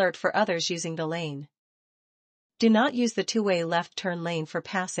 Be alert for others using the lane. Do not use the two-way left turn lane for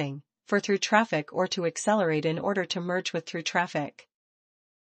passing, for through traffic or to accelerate in order to merge with through traffic.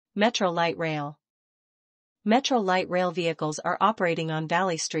 Metro Light Rail. Metro Light Rail vehicles are operating on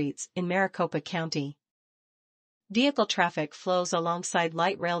valley streets in Maricopa County. Vehicle traffic flows alongside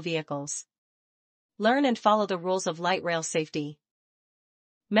light rail vehicles. Learn and follow the rules of light rail safety.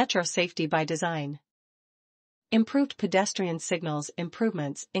 Metro safety by design. Improved pedestrian signals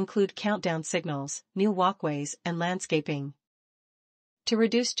improvements include countdown signals, new walkways, and landscaping. To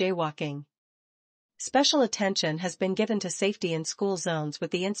reduce jaywalking. Special attention has been given to safety in school zones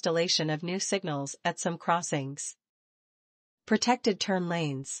with the installation of new signals at some crossings. Protected turn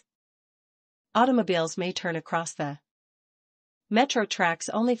lanes. Automobiles may turn across the metro tracks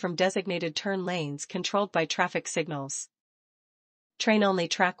only from designated turn lanes controlled by traffic signals. Train-only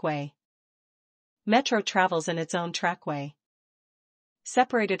trackway. Metro travels in its own trackway,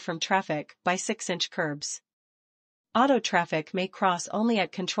 separated from traffic by 6-inch curbs. Auto traffic may cross only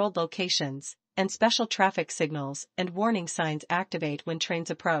at controlled locations, and special traffic signals and warning signs activate when trains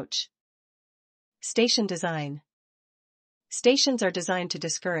approach. Station design. Stations are designed to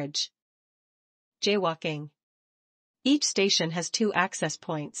discourage jaywalking. Each station has 2 access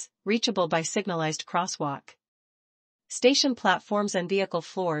points, reachable by signalized crosswalk. Station platforms and vehicle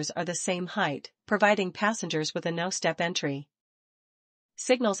floors are the same height, providing passengers with a no-step entry.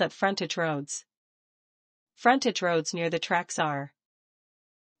 Signals at frontage roads. Frontage roads near the tracks are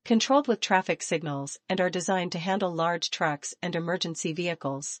Controlled with traffic signals and are designed to handle large trucks and emergency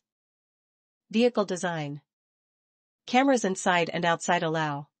vehicles. Vehicle design. Cameras inside and outside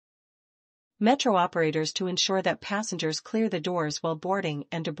allow metro operators to ensure that passengers clear the doors while boarding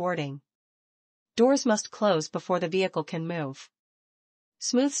and deboarding. Doors must close before the vehicle can move.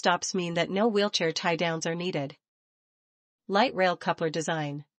 Smooth stops mean that no wheelchair tie-downs are needed. Light rail coupler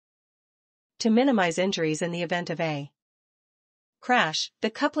design. To minimize injuries in the event of a crash,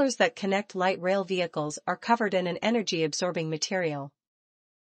 the couplers that connect light rail vehicles are covered in an energy-absorbing material.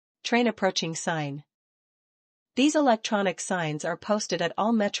 Train approaching sign. These electronic signs are posted at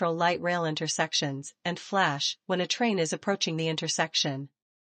all metro light rail intersections and flash when a train is approaching the intersection.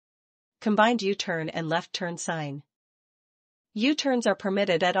 Combined U-turn and left turn sign. U-turns are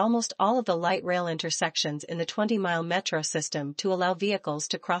permitted at almost all of the light rail intersections in the 20-mile metro system to allow vehicles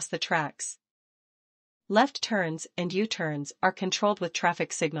to cross the tracks. Left turns and U-turns are controlled with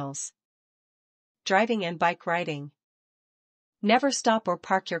traffic signals. Driving and bike riding. Never stop or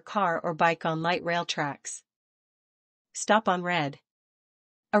park your car or bike on light rail tracks. Stop on red.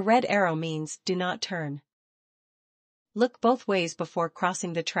 A red arrow means do not turn. Look both ways before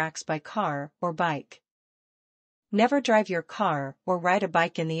crossing the tracks by car or bike. Never drive your car or ride a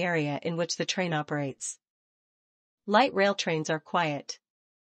bike in the area in which the train operates. Light rail trains are quiet.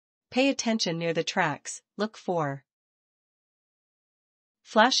 Pay attention near the tracks, look for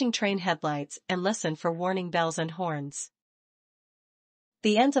flashing train headlights and listen for warning bells and horns.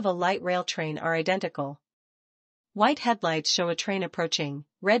 The ends of a light rail train are identical. White headlights show a train approaching,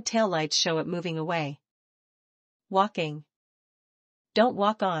 red taillights show it moving away. Walking. Don't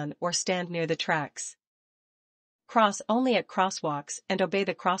walk on or stand near the tracks. Cross only at crosswalks and obey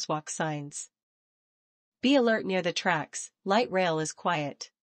the crosswalk signs. Be alert near the tracks, light rail is quiet.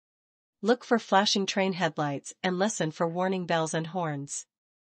 Look for flashing train headlights and listen for warning bells and horns.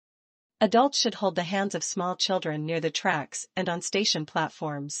 Adults should hold the hands of small children near the tracks and on station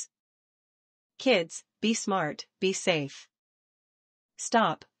platforms. Kids, be smart, be safe.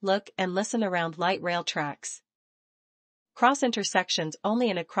 Stop, look and listen around light rail tracks. Cross intersections only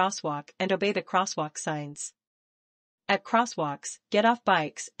in a crosswalk and obey the crosswalk signs. At crosswalks, get off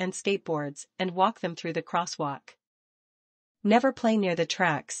bikes and skateboards and walk them through the crosswalk. Never play near the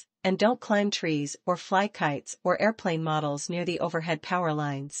tracks, and don't climb trees or fly kites or airplane models near the overhead power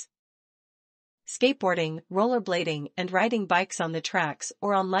lines. Skateboarding, rollerblading and riding bikes on the tracks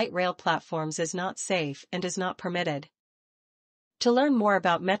or on light rail platforms is not safe and is not permitted. To learn more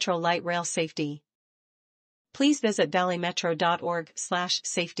about Metro light rail safety, please visit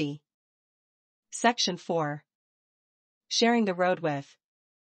valleymetro.org/safety. Section 4. Sharing the road with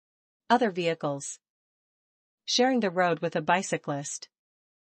other vehicles. Sharing the road with a bicyclist.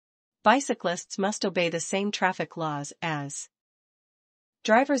 Bicyclists must obey the same traffic laws as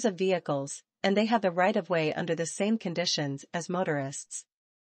drivers of vehicles, and they have the right-of-way under the same conditions as motorists.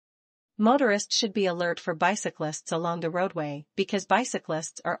 Motorists should be alert for bicyclists along the roadway because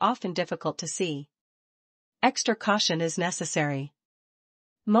bicyclists are often difficult to see. Extra caution is necessary.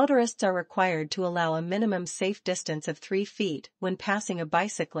 Motorists are required to allow a minimum safe distance of 3 feet when passing a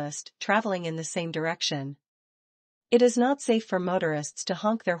bicyclist traveling in the same direction. It is not safe for motorists to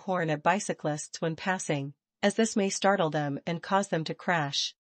honk their horn at bicyclists when passing, as this may startle them and cause them to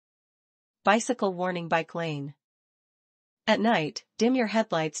crash. Bicycle warning bike lane. At night, dim your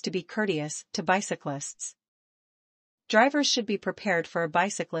headlights to be courteous to bicyclists. Drivers should be prepared for a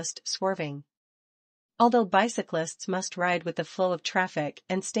bicyclist swerving. Although bicyclists must ride with the flow of traffic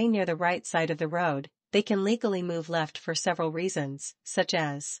and stay near the right side of the road, they can legally move left for several reasons, such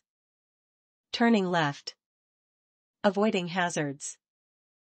as turning left, avoiding hazards,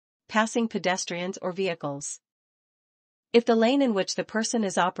 passing pedestrians or vehicles. If the lane in which the person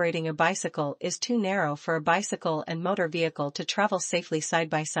is operating a bicycle is too narrow for a bicycle and motor vehicle to travel safely side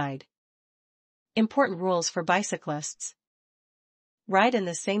by side. Important rules for bicyclists. Ride in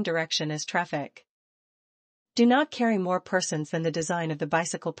the same direction as traffic. Do not carry more persons than the design of the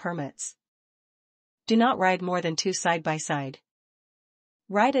bicycle permits. Do not ride more than 2 side by side.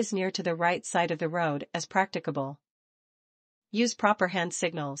 Ride as near to the right side of the road as practicable. Use proper hand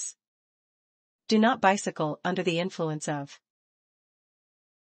signals. Do not bicycle under the influence of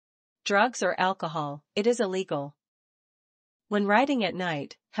drugs or alcohol, it is illegal. When riding at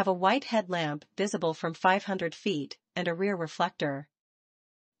night, have a white headlamp visible from 500 feet and a rear reflector.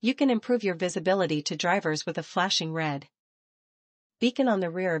 You can improve your visibility to drivers with a flashing red beacon on the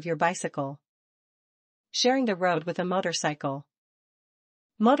rear of your bicycle. Sharing the road with a motorcycle.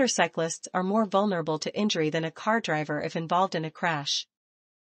 Motorcyclists are more vulnerable to injury than a car driver if involved in a crash.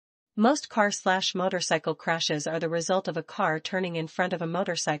 Most car/motorcycle crashes are the result of a car turning in front of a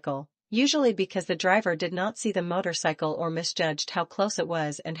motorcycle, usually because the driver did not see the motorcycle or misjudged how close it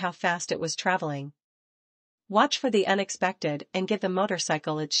was and how fast it was traveling. Watch for the unexpected and give the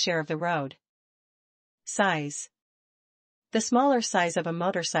motorcycle its share of the road. Size. The smaller size of a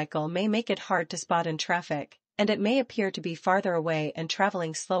motorcycle may make it hard to spot in traffic, and it may appear to be farther away and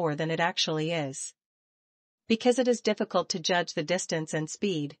traveling slower than it actually is. Because it is difficult to judge the distance and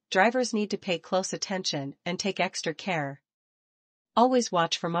speed, drivers need to pay close attention and take extra care. Always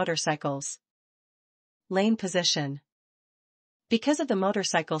watch for motorcycles. Lane position. Because of the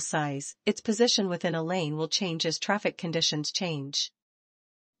motorcycle's size, its position within a lane will change as traffic conditions change.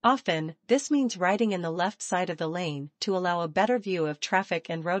 Often, this means riding in the left side of the lane to allow a better view of traffic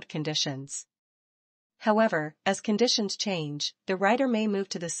and road conditions. However, as conditions change, the rider may move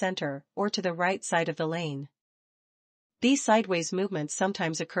to the center or to the right side of the lane. These sideways movements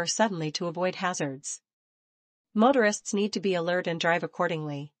sometimes occur suddenly to avoid hazards. Motorists need to be alert and drive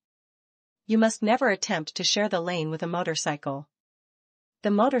accordingly. You must never attempt to share the lane with a motorcycle.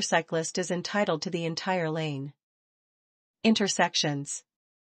 The motorcyclist is entitled to the entire lane. Intersections.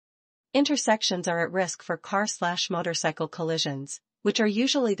 Intersections are at risk for car/motorcycle collisions, which are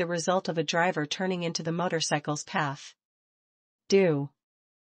usually the result of a driver turning into the motorcycle's path. Do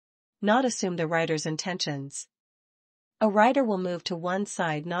not assume the rider's intentions. A rider will move to one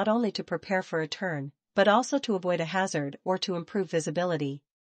side not only to prepare for a turn, but also to avoid a hazard or to improve visibility.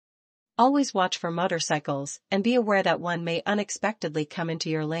 Always watch for motorcycles and be aware that one may unexpectedly come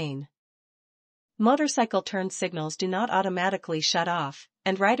into your lane. Motorcycle turn signals do not automatically shut off,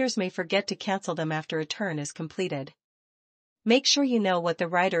 and riders may forget to cancel them after a turn is completed. Make sure you know what the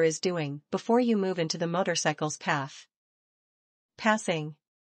rider is doing before you move into the motorcycle's path. Passing.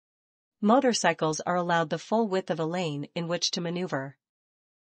 Motorcycles are allowed the full width of a lane in which to maneuver.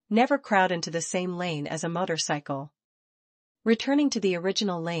 Never crowd into the same lane as a motorcycle. Returning to the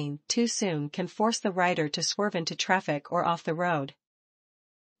original lane too soon can force the rider to swerve into traffic or off the road.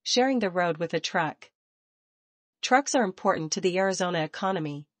 Sharing the road with a truck. Trucks are important to the Arizona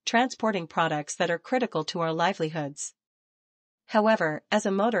economy, transporting products that are critical to our livelihoods. However, as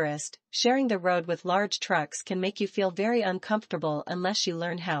a motorist, sharing the road with large trucks can make you feel very uncomfortable unless you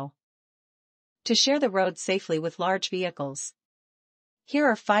learn how to share the road safely with large vehicles. Here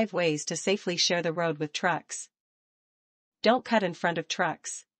are 5 ways to safely share the road with trucks. Don't cut in front of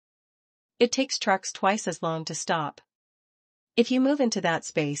trucks. It takes trucks twice as long to stop. If you move into that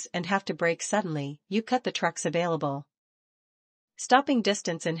space and have to brake suddenly, you cut the trucks available, stopping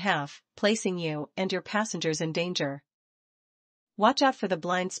distance in half, placing you and your passengers in danger. Watch out for the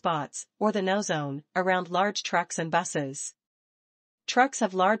blind spots, or the no zone, around large trucks and buses. Trucks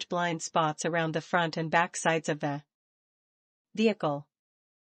have large blind spots around the front and back sides of the vehicle.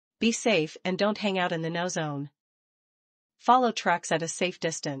 Be safe and don't hang out in the no zone. Follow trucks at a safe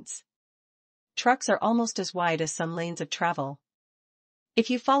distance. Trucks are almost as wide as some lanes of travel. If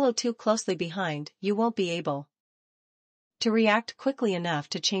you follow too closely behind, you won't be able to react quickly enough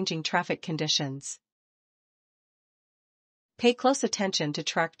to changing traffic conditions. Pay close attention to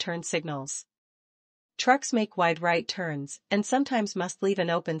truck turn signals. Trucks make wide right turns and sometimes must leave an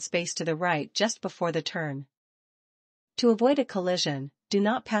open space to the right just before the turn. To avoid a collision, do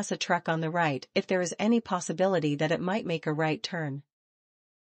not pass a truck on the right if there is any possibility that it might make a right turn.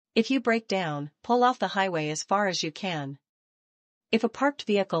 If you break down, pull off the highway as far as you can. If a parked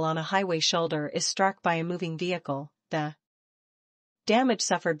vehicle on a highway shoulder is struck by a moving vehicle, the damage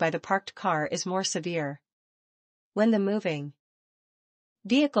suffered by the parked car is more severe. When the moving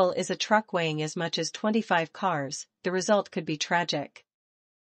vehicle is a truck weighing as much as 25 cars, the result could be tragic.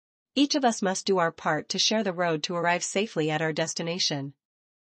 Each of us must do our part to share the road to arrive safely at our destination.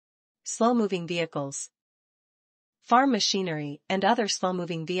 Slow-moving vehicles. Farm machinery and other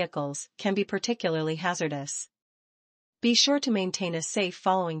slow-moving vehicles can be particularly hazardous. Be sure to maintain a safe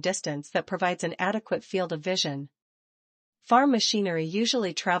following distance that provides an adequate field of vision. Farm machinery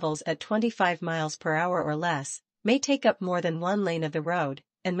usually travels at 25 miles per hour or less, may take up more than one lane of the road,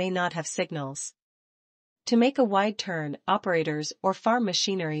 and may not have signals. To make a wide turn, operators or farm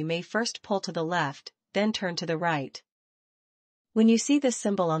machinery may first pull to the left, then turn to the right. When you see this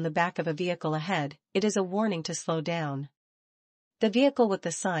symbol on the back of a vehicle ahead, it is a warning to slow down. The vehicle with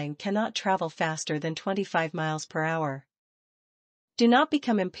the sign cannot travel faster than 25 miles per hour. Do not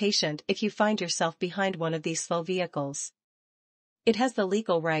become impatient if you find yourself behind one of these slow vehicles. It has the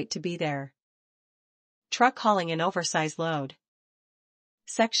legal right to be there. Truck hauling an oversized load.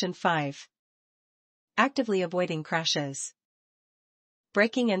 Section 5. Actively avoiding crashes.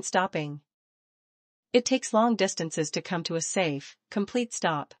 Braking and stopping. It takes long distances to come to a safe, complete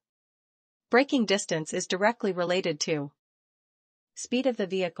stop. Braking distance is directly related to speed of the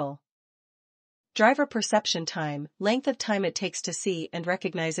vehicle. Driver perception time, length of time it takes to see and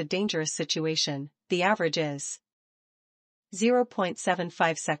recognize a dangerous situation. The average is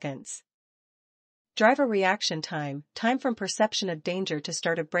 0.75 seconds. Driver reaction time, time from perception of danger to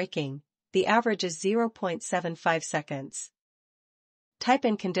start of braking. The average is 0.75 seconds. Type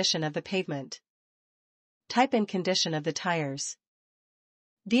and condition of the pavement. Type and condition of the tires.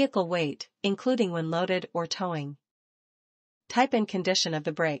 Vehicle weight, including when loaded or towing. Type and condition of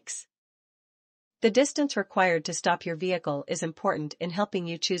the brakes. The distance required to stop your vehicle is important in helping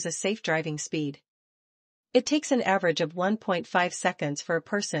you choose a safe driving speed. It takes an average of 1.5 seconds for a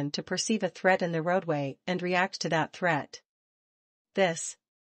person to perceive a threat in the roadway and react to that threat. This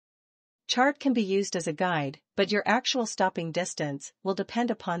chart can be used as a guide, but your actual stopping distance will depend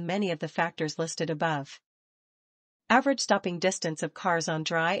upon many of the factors listed above. Average stopping distance of cars on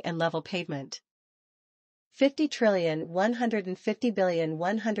dry and level pavement.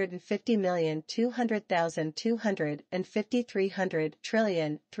 50,150,150,200,250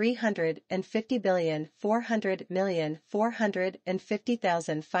 trillion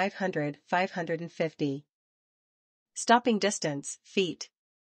 350,400,450,500 550. Stopping distance, feet.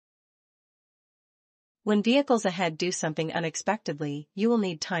 When vehicles ahead do something unexpectedly, you will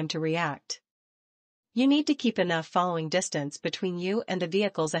need time to react. You need to keep enough following distance between you and the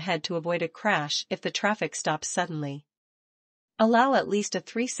vehicles ahead to avoid a crash if the traffic stops suddenly. Allow at least a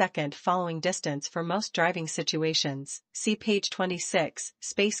 3-second following distance for most driving situations. See page 26,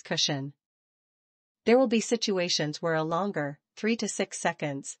 space cushion. There will be situations where a longer, 3 to 6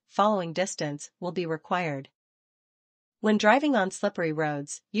 seconds, following distance will be required. When driving on slippery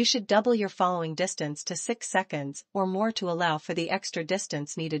roads, you should double your following distance to 6 seconds or more to allow for the extra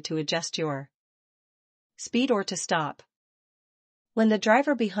distance needed to adjust your speed or to stop. When the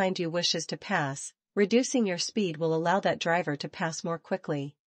driver behind you wishes to pass, reducing your speed will allow that driver to pass more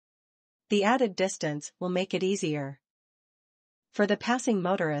quickly. The added distance will make it easier for the passing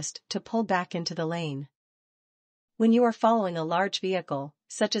motorist to pull back into the lane. When you are following a large vehicle,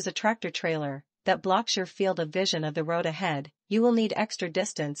 such as a tractor-trailer, that blocks your field of vision of the road ahead, you will need extra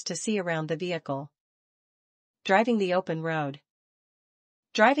distance to see around the vehicle. Driving the open road.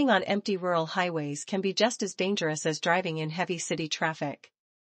 Driving on empty rural highways can be just as dangerous as driving in heavy city traffic.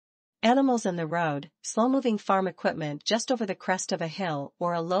 Animals in the road, slow-moving farm equipment just over the crest of a hill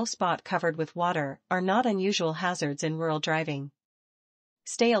or a low spot covered with water are not unusual hazards in rural driving.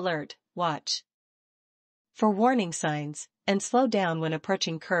 Stay alert, watch for warning signs, and slow down when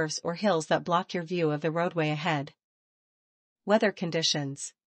approaching curves or hills that block your view of the roadway ahead. Weather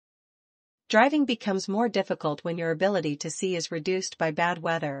conditions. Driving becomes more difficult when your ability to see is reduced by bad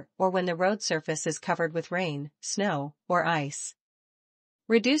weather or when the road surface is covered with rain, snow, or ice.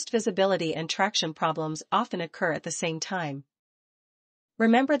 Reduced visibility and traction problems often occur at the same time.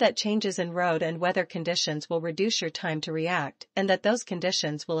 Remember that changes in road and weather conditions will reduce your time to react and that those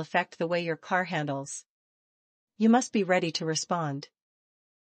conditions will affect the way your car handles. You must be ready to respond.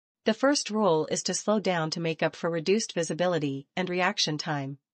 The first rule is to slow down to make up for reduced visibility and reaction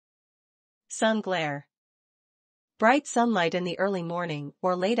time. Sun glare. Bright sunlight in the early morning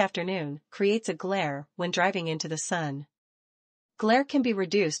or late afternoon creates a glare when driving into the sun. Glare can be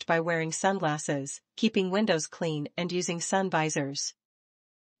reduced by wearing sunglasses, keeping windows clean and using sun visors.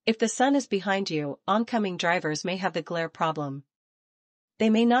 If the sun is behind you, oncoming drivers may have the glare problem. They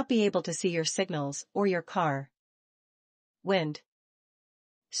may not be able to see your signals or your car. Wind.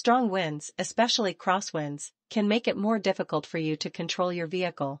 Strong winds, especially crosswinds, can make it more difficult for you to control your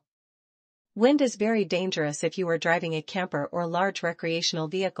vehicle. Wind is very dangerous if you are driving a camper or large recreational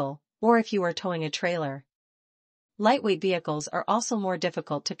vehicle, or if you are towing a trailer. Lightweight vehicles are also more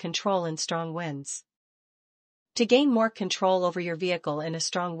difficult to control in strong winds. To gain more control over your vehicle in a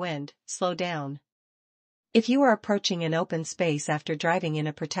strong wind, slow down. If you are approaching an open space after driving in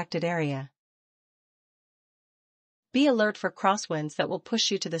a protected area, be alert for crosswinds that will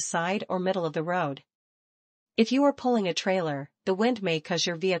push you to the side or middle of the road. If you are pulling a trailer, the wind may cause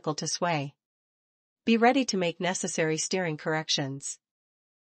your vehicle to sway. Be ready to make necessary steering corrections.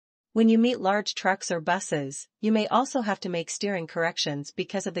 When you meet large trucks or buses, you may also have to make steering corrections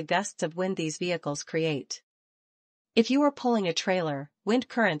because of the gusts of wind these vehicles create. If you are pulling a trailer, wind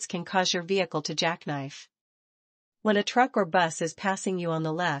currents can cause your vehicle to jackknife. When a truck or bus is passing you on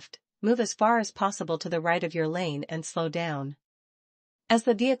the left, move as far as possible to the right of your lane and slow down. As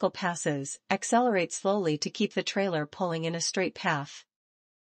the vehicle passes, accelerate slowly to keep the trailer pulling in a straight path.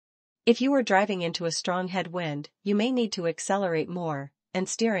 If you are driving into a strong headwind, you may need to accelerate more, and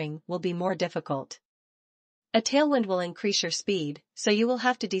steering will be more difficult. A tailwind will increase your speed, so you will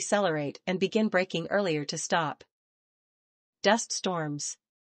have to decelerate and begin braking earlier to stop. Dust storms.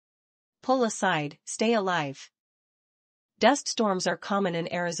 Pull aside, stay alive. Dust storms are common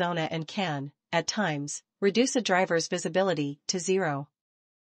in Arizona and can, at times, reduce a driver's visibility to zero.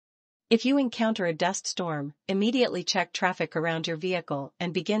 If you encounter a dust storm, immediately check traffic around your vehicle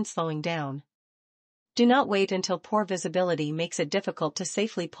and begin slowing down. Do not wait until poor visibility makes it difficult to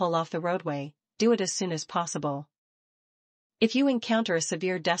safely pull off the roadway. Do it as soon as possible. If you encounter a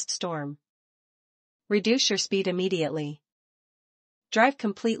severe dust storm, reduce your speed immediately. Drive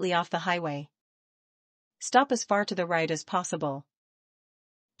completely off the highway. Stop as far to the right as possible.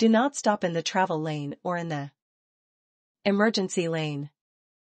 Do not stop in the travel lane or in the emergency lane.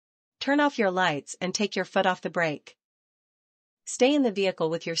 Turn off your lights and take your foot off the brake. Stay in the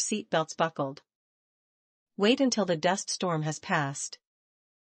vehicle with your seat belts buckled. Wait until the dust storm has passed.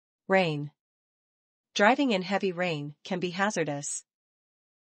 Rain. Driving in heavy rain can be hazardous,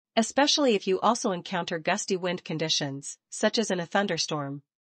 especially if you also encounter gusty wind conditions, such as in a thunderstorm.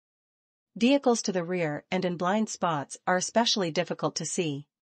 Vehicles to the rear and in blind spots are especially difficult to see.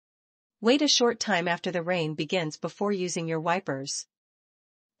 Wait a short time after the rain begins before using your wipers.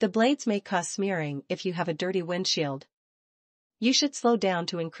 The blades may cause smearing if you have a dirty windshield. You should slow down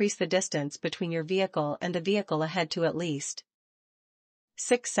to increase the distance between your vehicle and the vehicle ahead to at least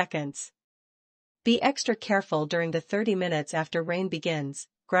 6 seconds. Be extra careful during the 30 minutes after rain begins.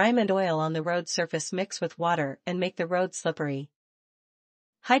 Grime and oil on the road surface mix with water and make the road slippery.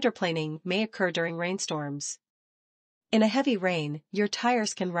 Hydroplaning may occur during rainstorms. In a heavy rain, your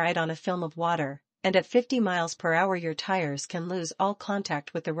tires can ride on a film of water, and at 50 miles per hour your tires can lose all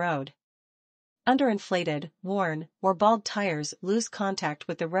contact with the road. Underinflated, worn, or bald tires lose contact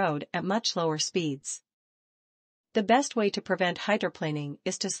with the road at much lower speeds. The best way to prevent hydroplaning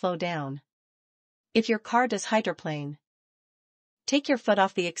is to slow down. If your car does hydroplane, take your foot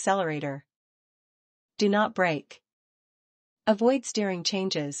off the accelerator. Do not brake. Avoid steering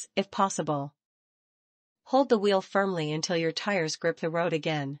changes, if possible. Hold the wheel firmly until your tires grip the road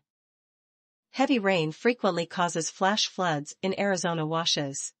again. Heavy rain frequently causes flash floods in Arizona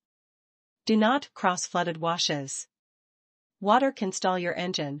washes. Do not cross flooded washes. Water can stall your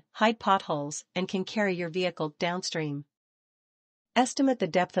engine, hide potholes, and can carry your vehicle downstream. Estimate the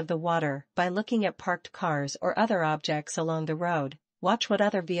depth of the water by looking at parked cars or other objects along the road. Watch what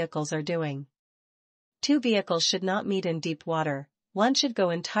other vehicles are doing. Two vehicles should not meet in deep water. One should go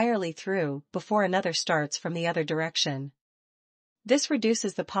entirely through before another starts from the other direction. This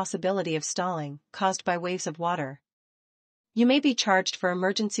reduces the possibility of stalling caused by waves of water. You may be charged for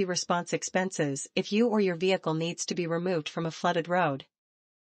emergency response expenses if you or your vehicle needs to be removed from a flooded road.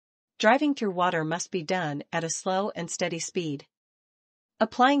 Driving through water must be done at a slow and steady speed.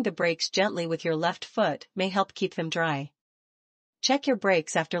 Applying the brakes gently with your left foot may help keep them dry. Check your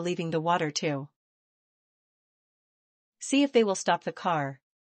brakes after leaving the water too. See if they will stop the car.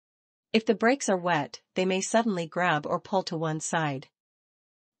 If the brakes are wet, they may suddenly grab or pull to one side.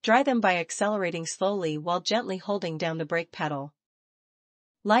 Dry them by accelerating slowly while gently holding down the brake pedal.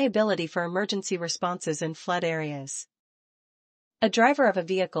 Liability for emergency responses in flood areas. A driver of a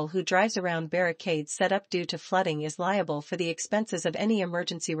vehicle who drives around barricades set up due to flooding is liable for the expenses of any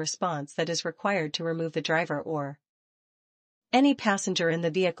emergency response that is required to remove the driver or any passenger in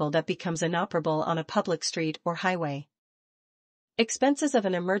the vehicle that becomes inoperable on a public street or highway. Expenses of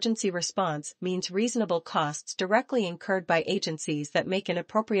an emergency response means reasonable costs directly incurred by agencies that make an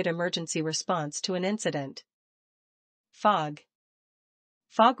appropriate emergency response to an incident. Fog.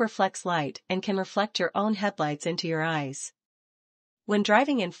 Fog reflects light and can reflect your own headlights into your eyes. When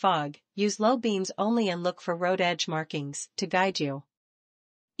driving in fog, use low beams only and look for road edge markings to guide you.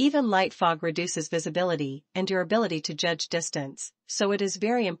 Even light fog reduces visibility and your ability to judge distance, so it is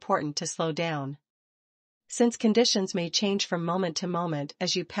very important to slow down. Since conditions may change from moment to moment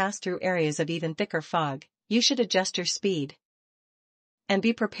as you pass through areas of even thicker fog, you should adjust your speed and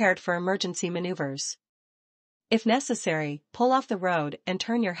be prepared for emergency maneuvers. If necessary, pull off the road and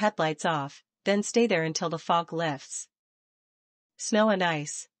turn your headlights off, then stay there until the fog lifts. Snow and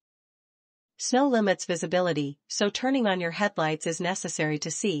ice. Snow limits visibility, so turning on your headlights is necessary to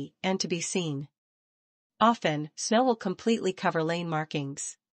see and to be seen. Often, snow will completely cover lane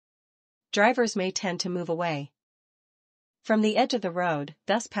markings. Drivers may tend to move away from the edge of the road,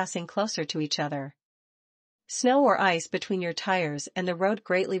 thus passing closer to each other. Snow or ice between your tires and the road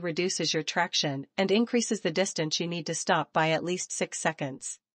greatly reduces your traction and increases the distance you need to stop by at least 6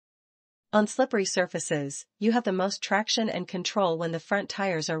 seconds. On slippery surfaces, you have the most traction and control when the front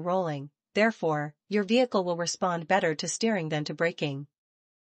tires are rolling, therefore, your vehicle will respond better to steering than to braking.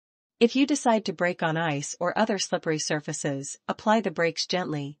 If you decide to brake on ice or other slippery surfaces, apply the brakes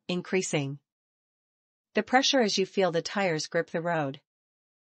gently, increasing the pressure as you feel the tires grip the road.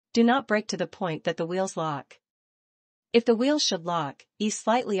 Do not brake to the point that the wheels lock. If the wheels should lock, ease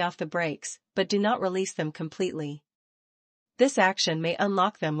slightly off the brakes, but do not release them completely. This action may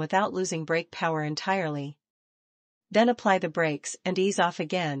unlock them without losing brake power entirely. Then apply the brakes and ease off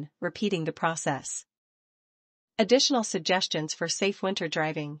again, repeating the process. Additional suggestions for safe winter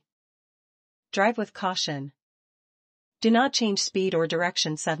driving. Drive with caution. Do not change speed or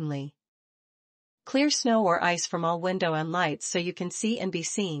direction suddenly. Clear snow or ice from all window and lights so you can see and be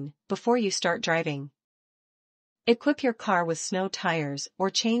seen before you start driving. Equip your car with snow tires or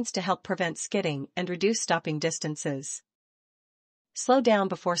chains to help prevent skidding and reduce stopping distances. Slow down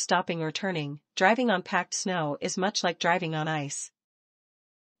before stopping or turning. Driving on packed snow is much like driving on ice.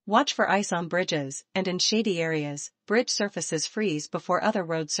 Watch for ice on bridges and in shady areas. Bridge surfaces freeze before other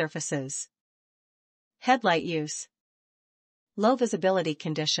road surfaces. Headlight use. Low visibility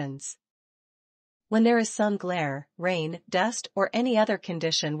conditions. When there is sun glare, rain, dust, or any other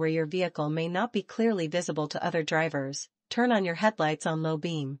condition where your vehicle may not be clearly visible to other drivers, turn on your headlights on low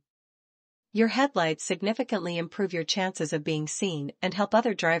beam. Your headlights significantly improve your chances of being seen and help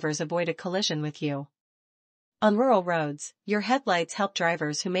other drivers avoid a collision with you. On rural roads, your headlights help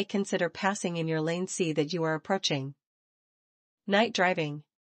drivers who may consider passing in your lane see that you are approaching. Night driving.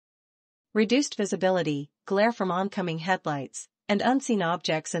 Reduced visibility, glare from oncoming headlights, and unseen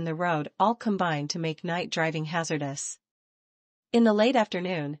objects in the road all combine to make night driving hazardous. In the late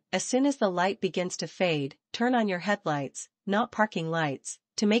afternoon, as soon as the light begins to fade, turn on your headlights, not parking lights,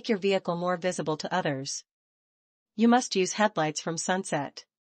 to make your vehicle more visible to others. You must use headlights from sunset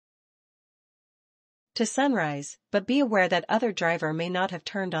to sunrise, but be aware that other driver may not have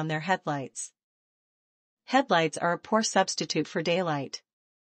turned on their headlights. Headlights are a poor substitute for daylight.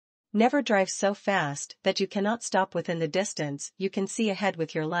 Never drive so fast that you cannot stop within the distance you can see ahead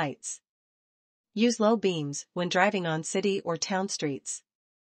with your lights. Use low beams when driving on city or town streets.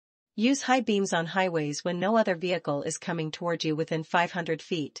 Use high beams on highways when no other vehicle is coming toward you within 500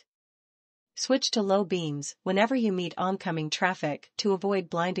 feet. Switch to low beams whenever you meet oncoming traffic to avoid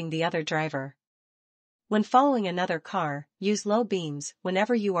blinding the other driver. When following another car, use low beams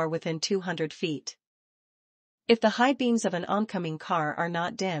whenever you are within 200 feet. If the high beams of an oncoming car are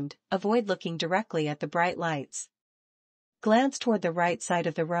not dimmed, avoid looking directly at the bright lights. Glance toward the right side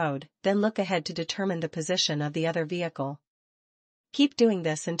of the road, then look ahead to determine the position of the other vehicle. Keep doing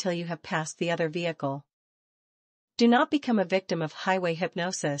this until you have passed the other vehicle. Do not become a victim of highway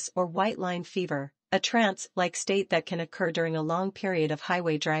hypnosis or white line fever, a trance-like state that can occur during a long period of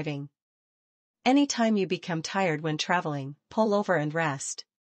highway driving. Anytime you become tired when traveling, pull over and rest.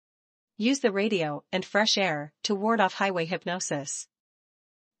 Use the radio and fresh air to ward off highway hypnosis.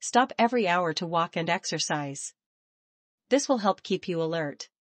 Stop every hour to walk and exercise. This will help keep you alert.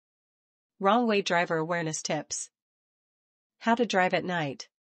 Wrong way driver awareness tips. How to drive at night.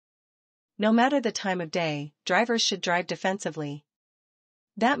 No matter the time of day, drivers should drive defensively.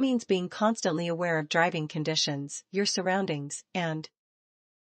 That means being constantly aware of driving conditions, your surroundings, and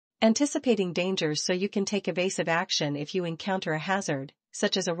anticipating dangers so you can take evasive action if you encounter a hazard,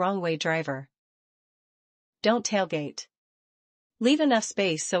 such as a wrong-way driver. Don't tailgate. Leave enough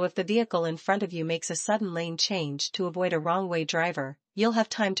space so if the vehicle in front of you makes a sudden lane change to avoid a wrong-way driver, you'll have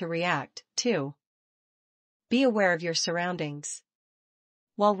time to react, too. Be aware of your surroundings.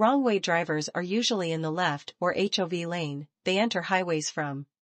 While wrong-way drivers are usually in the left or HOV lane, they enter highways from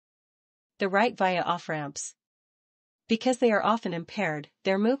the right via off-ramps. Because they are often impaired,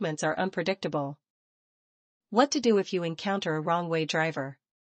 their movements are unpredictable. What to do if you encounter a wrong-way driver?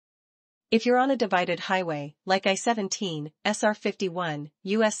 If you're on a divided highway, like I-17, SR-51,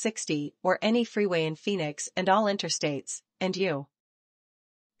 US 60, or any freeway in Phoenix and all interstates, and you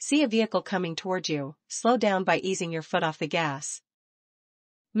see a vehicle coming toward you, slow down by easing your foot off the gas.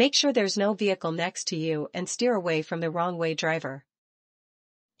 Make sure there's no vehicle next to you and steer away from the wrong-way driver.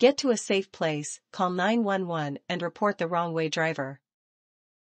 Get to a safe place, call 911 and report the wrong-way driver.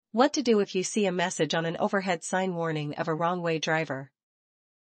 What to do if you see a message on an overhead sign warning of a wrong-way driver?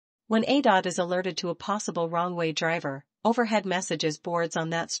 When ADOT is alerted to a possible wrong-way driver, overhead messages boards on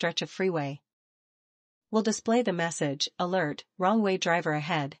that stretch of freeway will display the message, alert, wrong-way driver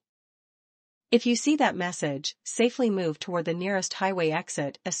ahead. If you see that message, safely move toward the nearest highway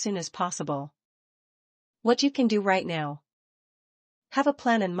exit as soon as possible. What you can do right now. Have a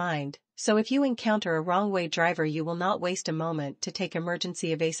plan in mind, so if you encounter a wrong-way driver you will not waste a moment to take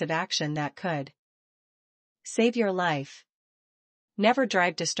emergency evasive action that could save your life. Never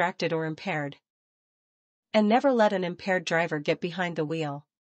drive distracted or impaired. And never let an impaired driver get behind the wheel.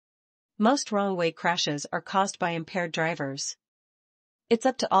 Most wrong-way crashes are caused by impaired drivers. It's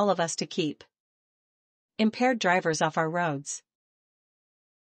up to all of us to keep impaired drivers off our roads.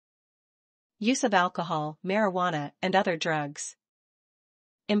 Use of alcohol, marijuana, and other drugs.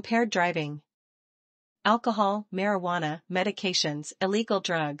 Impaired driving. Alcohol, marijuana, medications, illegal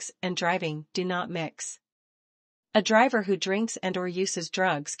drugs, and driving do not mix. A driver who drinks and/or uses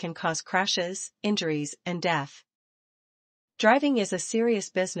drugs can cause crashes, injuries, and death. Driving is a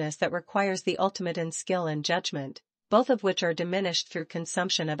serious business that requires the ultimate in skill and judgment, both of which are diminished through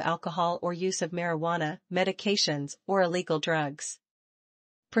consumption of alcohol or use of marijuana, medications, or illegal drugs.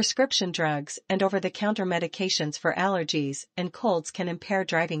 Prescription drugs and over-the-counter medications for allergies and colds can impair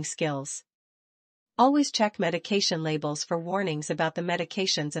driving skills. Always check medication labels for warnings about the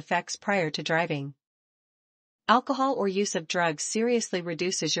medication's effects prior to driving. Alcohol or use of drugs seriously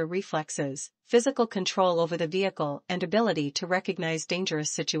reduces your reflexes, physical control over the vehicle, and ability to recognize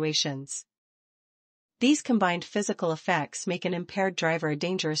dangerous situations. These combined physical effects make an impaired driver a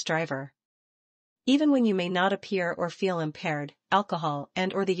dangerous driver. Even when you may not appear or feel impaired, alcohol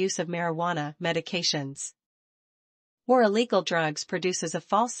and/or the use of marijuana, medications, or illegal drugs produces a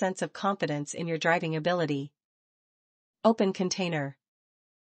false sense of confidence in your driving ability. Open container.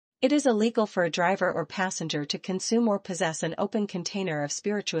 It is illegal for a driver or passenger to consume or possess an open container of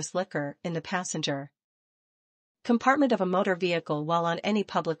spirituous liquor in the passenger compartment of a motor vehicle while on any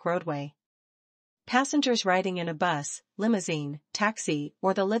public roadway. Passengers riding in a bus, limousine, taxi,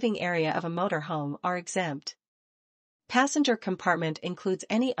 or the living area of a motorhome are exempt. Passenger compartment includes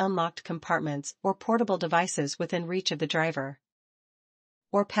any unlocked compartments or portable devices within reach of the driver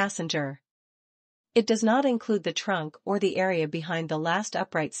or passenger. It does not include the trunk or the area behind the last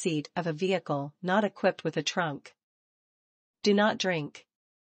upright seat of a vehicle not equipped with a trunk. Do not drink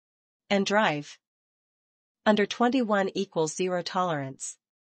and drive. Under 21 equals zero tolerance.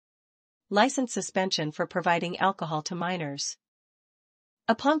 License suspension for providing alcohol to minors.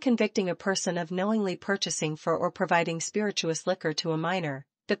 Upon convicting a person of knowingly purchasing for or providing spirituous liquor to a minor,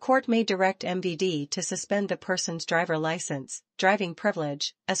 the court may direct MVD to suspend the person's driver license, driving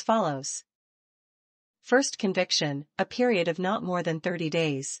privilege, as follows. First conviction, a period of not more than 30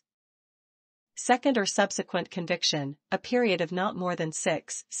 days. Second or subsequent conviction, a period of not more than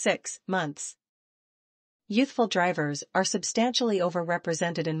 6 months. Youthful drivers are substantially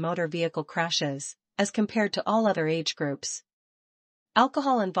overrepresented in motor vehicle crashes, as compared to all other age groups.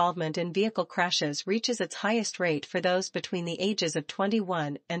 Alcohol involvement in vehicle crashes reaches its highest rate for those between the ages of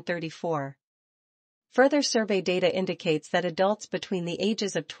 21 and 34. Further survey data indicates that adults between the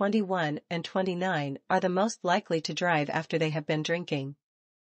ages of 21 and 29 are the most likely to drive after they have been drinking.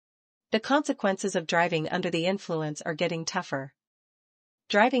 The consequences of driving under the influence are getting tougher.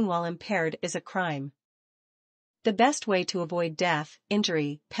 Driving while impaired is a crime. The best way to avoid death,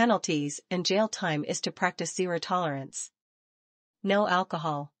 injury, penalties, and jail time is to practice zero tolerance. No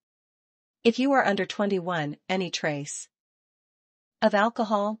alcohol. If you are under 21, any trace of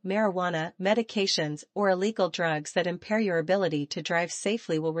alcohol, marijuana, medications, or illegal drugs that impair your ability to drive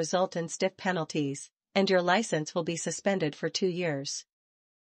safely will result in stiff penalties, and your license will be suspended for 2 years.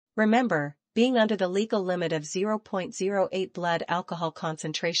 Remember, being under the legal limit of 0.08 blood alcohol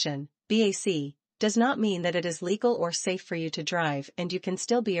concentration, BAC, does not mean that it is legal or safe for you to drive, and you can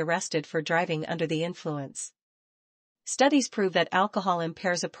still be arrested for driving under the influence. Studies prove that alcohol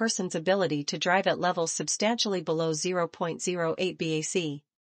impairs a person's ability to drive at levels substantially below 0.08 BAC.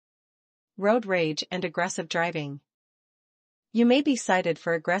 Road rage and aggressive driving. You may be cited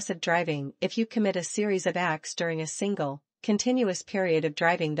for aggressive driving if you commit a series of acts during a single, continuous period of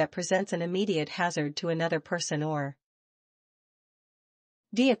driving that presents an immediate hazard to another person or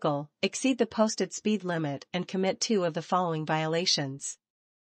vehicle, exceed the posted speed limit and commit 2 of the following violations.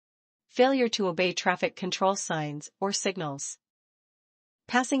 Failure to obey traffic control signs or signals.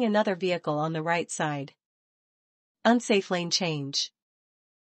 Passing another vehicle on the right side. Unsafe lane change.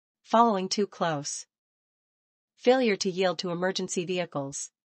 Following too close. Failure to yield to emergency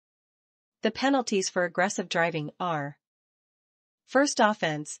vehicles. The penalties for aggressive driving are: first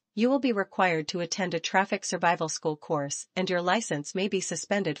offense, you will be required to attend a traffic survival school course and your license may be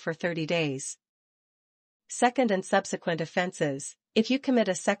suspended for 30 days. Second and subsequent offenses, if you commit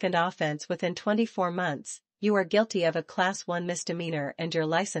a second offense within 24 months, you are guilty of a Class 1 misdemeanor and your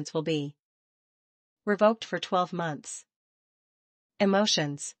license will be revoked for 12 months.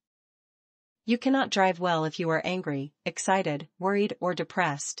 Emotions. You cannot drive well if you are angry, excited, worried, or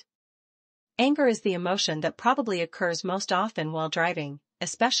depressed. Anger is the emotion that probably occurs most often while driving,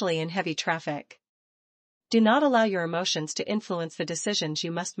 especially in heavy traffic. Do not allow your emotions to influence the decisions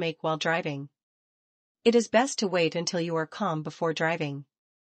you must make while driving. It is best to wait until you are calm before driving.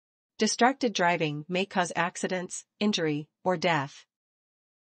 Distracted driving may cause accidents, injury, or death.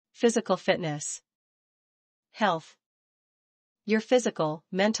 Physical fitness. Health. Your physical,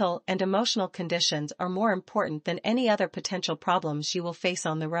 mental, and emotional conditions are more important than any other potential problems you will face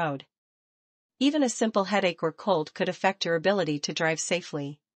on the road. Even a simple headache or cold could affect your ability to drive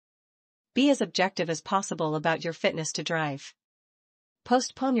safely. Be as objective as possible about your fitness to drive.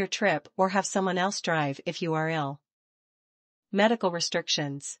 Postpone your trip or have someone else drive if you are ill. Medical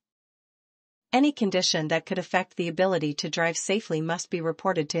restrictions. Any condition that could affect the ability to drive safely must be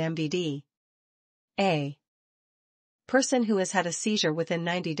reported to MVD. A person who has had a seizure within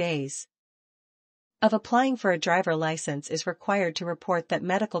 90 days of applying for a driver license is required to report that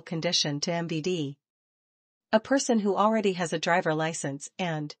medical condition to MVD. A person who already has a driver license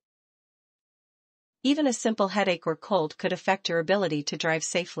and even a simple headache or cold could affect your ability to drive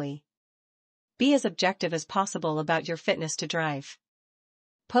safely. Be as objective as possible about your fitness to drive.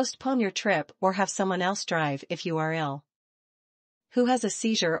 Postpone your trip or have someone else drive if you are ill. Who has a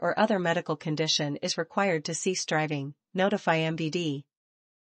seizure or other medical condition is required to cease driving, notify MVD,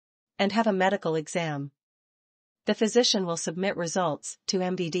 and have a medical exam. The physician will submit results to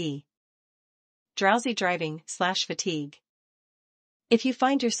MVD. Drowsy driving/fatigue. If you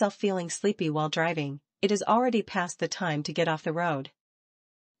find yourself feeling sleepy while driving, it is already past the time to get off the road.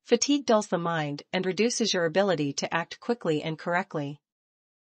 Fatigue dulls the mind and reduces your ability to act quickly and correctly.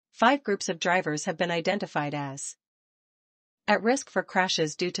 5 groups of drivers have been identified as at risk for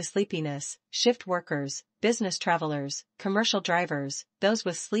crashes due to sleepiness: shift workers, business travelers, commercial drivers, those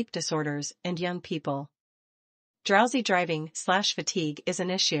with sleep disorders, and young people. Drowsy driving/fatigue is an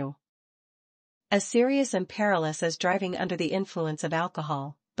issue as serious and perilous as driving under the influence of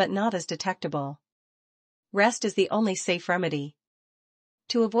alcohol, but not as detectable. Rest is the only safe remedy.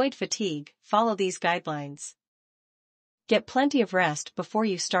 To avoid fatigue, follow these guidelines. Get plenty of rest before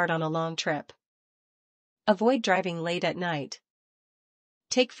you start on a long trip. Avoid driving late at night.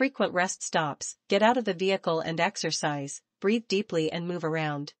 Take frequent rest stops, get out of the vehicle and exercise, breathe deeply and move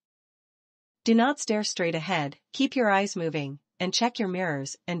around. Do not stare straight ahead, keep your eyes moving, and check your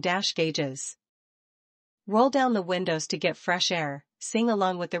mirrors and dash gauges. Roll down the windows to get fresh air, sing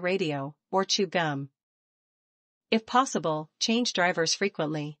along with the radio, or chew gum. If possible, change drivers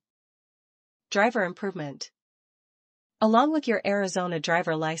frequently. Driver improvement. Along with your Arizona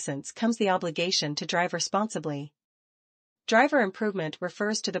driver license comes the obligation to drive responsibly. Driver improvement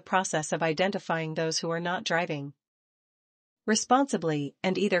refers to the process of identifying those who are not driving responsibly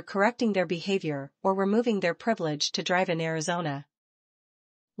and either correcting their behavior or removing their privilege to drive in Arizona.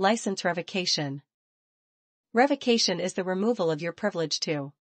 License revocation. Revocation is the removal of your privilege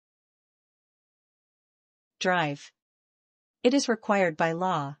to drive. It is required by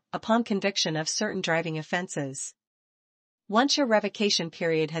law, upon conviction of certain driving offenses. Once your revocation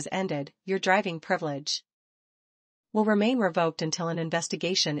period has ended, your driving privilege will remain revoked until an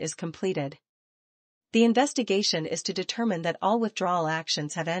investigation is completed. The investigation is to determine that all withdrawal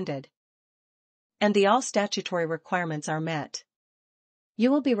actions have ended and all statutory requirements are met. You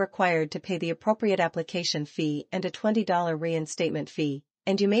will be required to pay the appropriate application fee and a $20 reinstatement fee,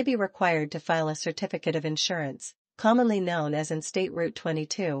 and you may be required to file a certificate of insurance, commonly known as in-state Route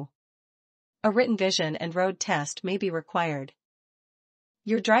 22. A written vision and road test may be required.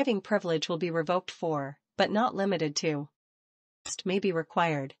 Your driving privilege will be revoked for, but not limited to, may be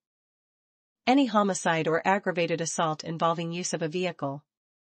required. Any homicide or aggravated assault involving use of a vehicle.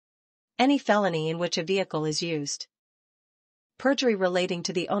 Any felony in which a vehicle is used. Perjury relating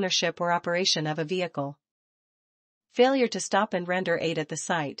to the ownership or operation of a vehicle. Failure to stop and render aid at the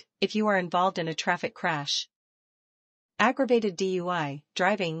site, if you are involved in a traffic crash. Aggravated DUI,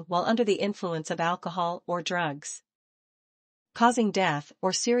 driving while under the influence of alcohol or drugs. Causing death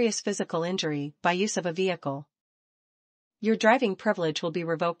or serious physical injury by use of a vehicle. Your driving privilege will be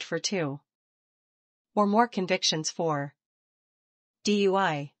revoked for 2 or more convictions for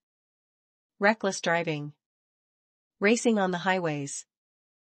DUI. Reckless driving. Racing on the highways.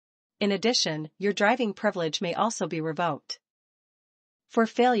 In addition, your driving privilege may also be revoked for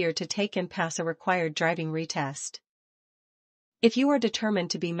failure to take and pass a required driving retest. If you are determined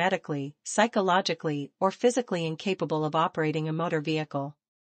to be medically, psychologically, or physically incapable of operating a motor vehicle.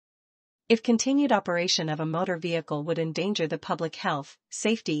 If continued operation of a motor vehicle would endanger the public health,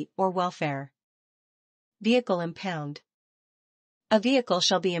 safety, or welfare. Vehicle impound. A vehicle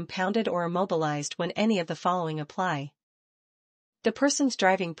shall be impounded or immobilized when any of the following apply. The person's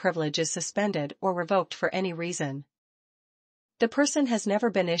driving privilege is suspended or revoked for any reason. The person has never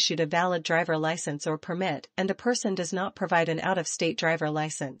been issued a valid driver license or permit and the person does not provide an out-of-state driver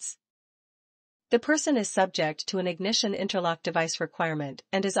license. The person is subject to an ignition interlock device requirement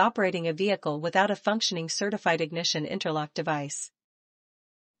and is operating a vehicle without a functioning certified ignition interlock device.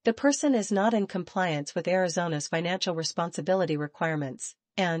 The person is not in compliance with Arizona's financial responsibility requirements,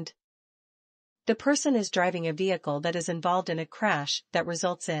 and the person is driving a vehicle that is involved in a crash that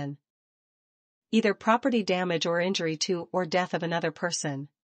results in either property damage or injury to or death of another person.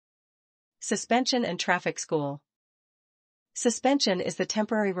 Suspension and traffic school. Suspension is the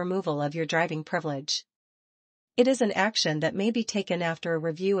temporary removal of your driving privilege. It is an action that may be taken after a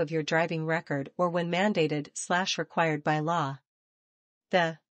review of your driving record or when mandated/required by law.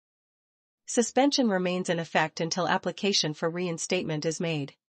 The suspension remains in effect until application for reinstatement is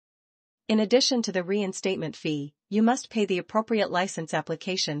made. In addition to the reinstatement fee, you must pay the appropriate license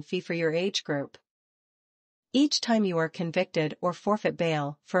application fee for your age group. Each time you are convicted or forfeit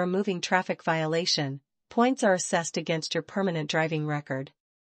bail for a moving traffic violation, points are assessed against your permanent driving record.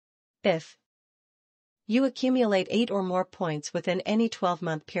 If you accumulate 8 or more points within any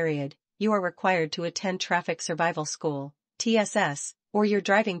 12-month period, you are required to attend Traffic Survival School, TSS, or your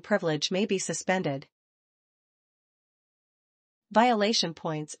driving privilege may be suspended. Violation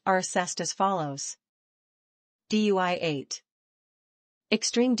points are assessed as follows. DUI 8.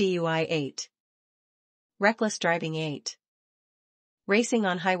 Extreme DUI 8. Reckless driving 8. Racing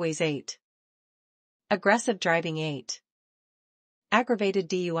on highways 8. Aggressive driving 8. Aggravated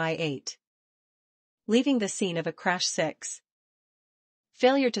DUI 8. Leaving the scene of a crash 6.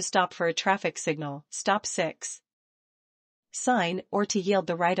 Failure to stop for a traffic signal, stop 6. Sign or to yield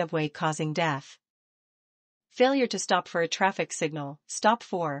the right-of-way causing death. Failure to stop for a traffic signal, stop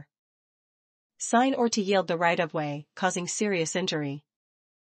 4. Sign or to yield the right-of-way, causing serious injury.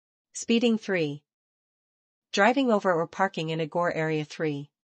 Speeding 3. Driving over or parking in a gore area 3.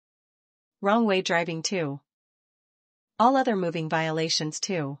 Wrong way driving 2. All other moving violations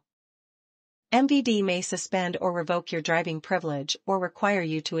 2. MVD may suspend or revoke your driving privilege or require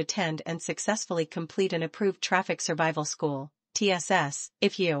you to attend and successfully complete an approved Traffic Survival School, TSS,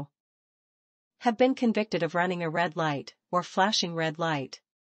 if you have been convicted of running a red light or flashing red light.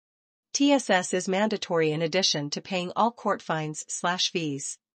 TSS is mandatory in addition to paying all court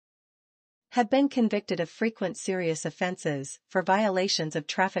fines/fees. Have been convicted of frequent serious offenses for violations of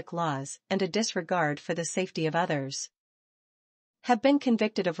traffic laws and a disregard for the safety of others. Have been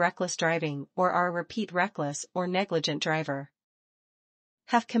convicted of reckless driving or are a repeat reckless or negligent driver.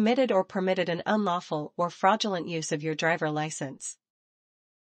 Have committed or permitted an unlawful or fraudulent use of your driver license.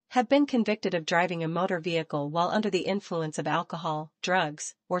 Have been convicted of driving a motor vehicle while under the influence of alcohol,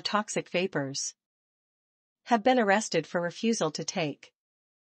 drugs, or toxic vapors. Have been arrested for refusal to take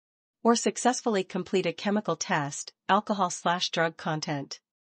or successfully complete a chemical test, alcohol/drug content.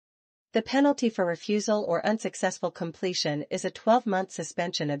 The penalty for refusal or unsuccessful completion is a 12-month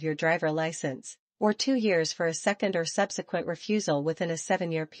suspension of your driver license, or 2 years for a second or subsequent refusal within a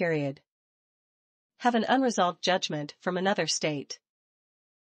 7-year period. Have an unresolved judgment from another state.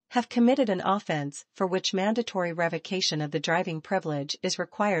 Have committed an offense for which mandatory revocation of the driving privilege is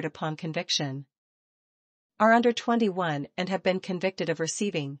required upon conviction. Are under 21 and have been convicted of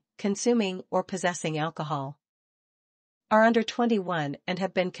receiving, consuming, or possessing alcohol. Are under 21 and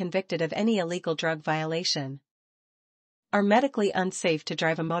have been convicted of any illegal drug violation. Are medically unsafe to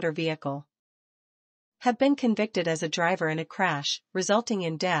drive a motor vehicle. Have been convicted as a driver in a crash, resulting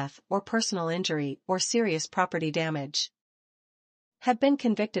in death or personal injury or serious property damage. Have been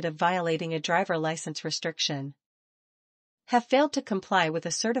convicted of violating a driver license restriction. Have failed to comply with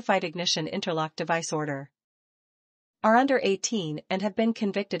a certified ignition interlock device order. Are under 18 and have been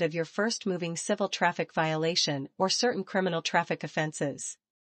convicted of your first moving civil traffic violation or certain criminal traffic offenses.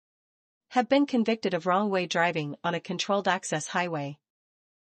 Have been convicted of wrong-way driving on a controlled access highway.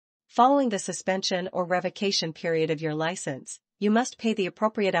 Following the suspension or revocation period of your license, you must pay the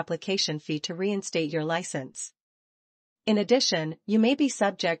appropriate application fee to reinstate your license. In addition, you may be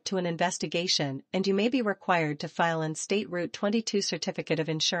subject to an investigation and you may be required to file an State Route 22 certificate of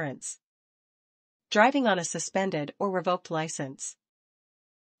insurance. Driving on a suspended or revoked license.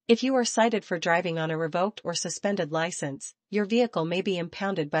 If you are cited for driving on a revoked or suspended license, your vehicle may be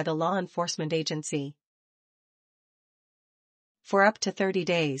impounded by the law enforcement agency for up to 30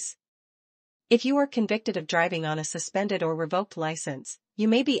 days. If you are convicted of driving on a suspended or revoked license, you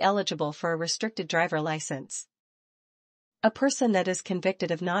may be eligible for a restricted driver license. A person that is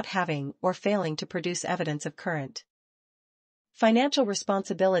convicted of not having or failing to produce evidence of current financial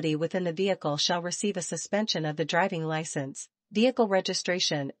responsibility within the vehicle shall receive a suspension of the driving license, vehicle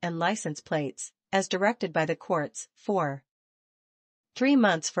registration and license plates, as directed by the courts, for 3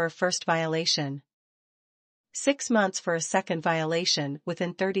 months for a first violation, 6 months for a second violation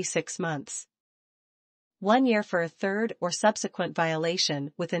within 36 months, 1 year for a third or subsequent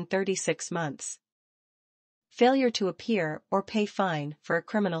violation within 36 months. Failure to appear or pay fine for a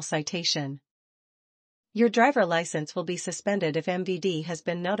criminal citation. Your driver license will be suspended if MVD has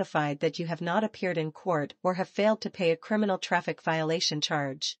been notified that you have not appeared in court or have failed to pay a criminal traffic violation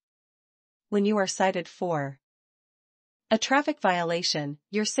charge. When you are cited for a traffic violation,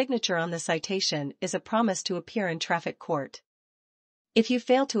 your signature on the citation is a promise to appear in traffic court. If you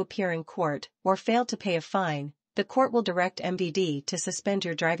fail to appear in court or fail to pay a fine, the court will direct MVD to suspend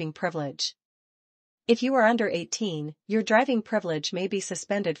your driving privilege. If you are under 18, your driving privilege may be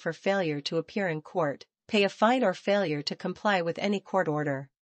suspended for failure to appear in court, pay a fine or failure to comply with any court order.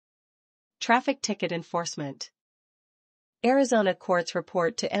 Traffic ticket enforcement. Arizona courts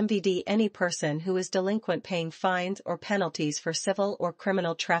report to MVD any person who is delinquent paying fines or penalties for civil or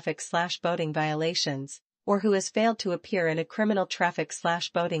criminal traffic/boating violations, or who has failed to appear in a criminal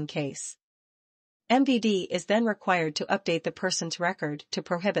traffic/boating case. MVD is then required to update the person's record to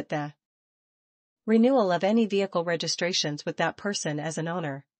prohibit the renewal of any vehicle registrations with that person as an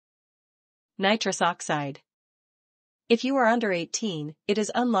owner. Nitrous oxide. If you are under 18, it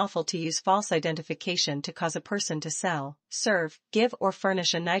is unlawful to use false identification to cause a person to sell, serve, give or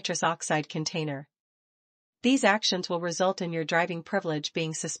furnish a nitrous oxide container. These actions will result in your driving privilege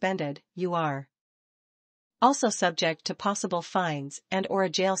being suspended. You are also subject to possible fines and/or a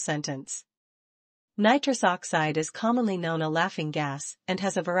jail sentence. Nitrous oxide is commonly known as a laughing gas and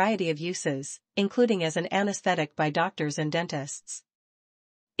has a variety of uses, including as an anesthetic by doctors and dentists.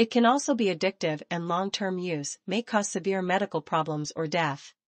 It can also be addictive, and long-term use may cause severe medical problems or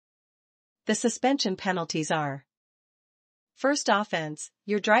death. The suspension penalties are: first offense,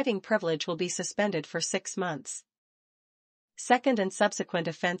 your driving privilege will be suspended for 6 months. Second and subsequent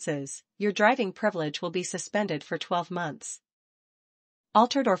offenses, your driving privilege will be suspended for 12 months.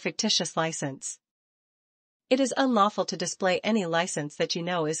 Altered or fictitious license. It is unlawful to display any license that you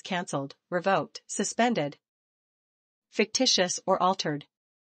know is cancelled, revoked, suspended, fictitious or altered.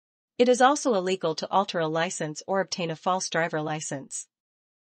 It is also illegal to alter a license or obtain a false driver license.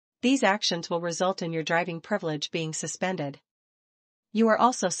 These actions will result in your driving privilege being suspended. You are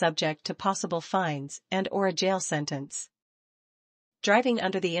also subject to possible fines and/or a jail sentence. Driving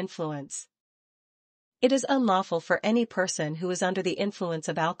under the influence. It is unlawful for any person who is under the influence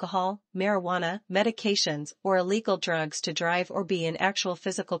of alcohol, marijuana, medications, or illegal drugs to drive or be in actual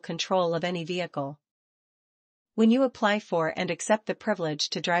physical control of any vehicle. When you apply for and accept the privilege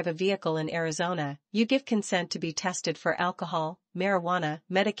to drive a vehicle in Arizona, you give consent to be tested for alcohol, marijuana,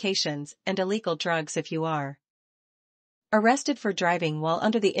 medications, and illegal drugs if you are arrested for driving while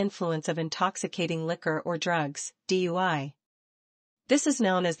under the influence of intoxicating liquor or drugs, DUI. This is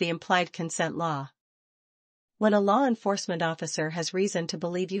known as the implied consent law. When a law enforcement officer has reason to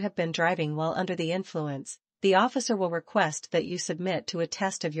believe you have been driving while under the influence, the officer will request that you submit to a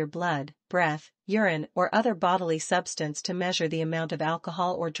test of your blood, breath, urine, or other bodily substance to measure the amount of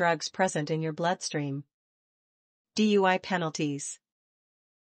alcohol or drugs present in your bloodstream. DUI penalties.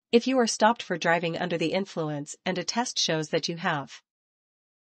 If you are stopped for driving under the influence and a test shows that you have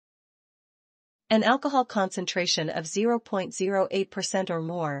an alcohol concentration of 0.08% or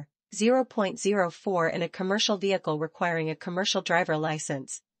more, 0.04 in a commercial vehicle requiring a commercial driver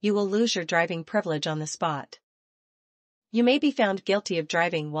license, you will lose your driving privilege on the spot. You may be found guilty of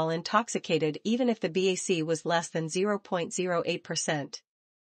driving while intoxicated even if the BAC was less than 0.08%.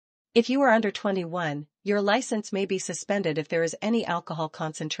 If you are under 21, your license may be suspended if there is any alcohol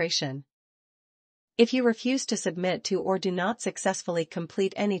concentration. If you refuse to submit to or do not successfully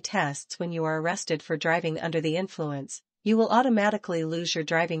complete any tests when you are arrested for driving under the influence, you will automatically lose your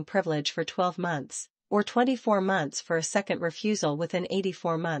driving privilege for 12 months, or 24 months for a second refusal within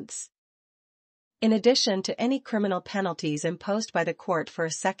 84 months. In addition to any criminal penalties imposed by the court for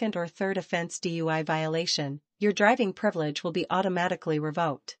a second or third offense DUI violation, your driving privilege will be automatically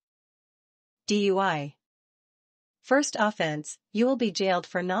revoked. DUI. First offense, you will be jailed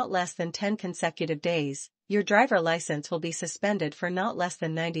for not less than 10 consecutive days, your driver license will be suspended for not less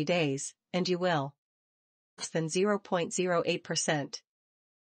than 90 days, and you will less than 0.08%.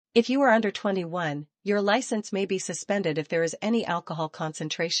 If you are under 21, your license may be suspended if there is any alcohol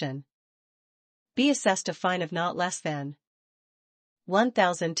concentration. Be assessed a fine of not less than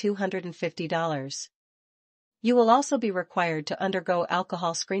 $1,250. You will also be required to undergo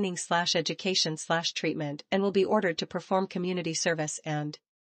alcohol screening/education/treatment and will be ordered to perform community service and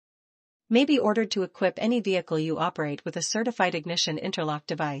may be ordered to equip any vehicle you operate with a certified ignition interlock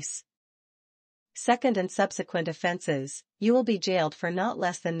device. Second and subsequent offenses, you will be jailed for not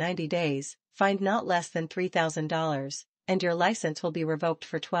less than 90 days, fined not less than $3,000, and your license will be revoked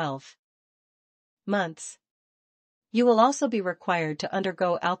for 12 months. You will also be required to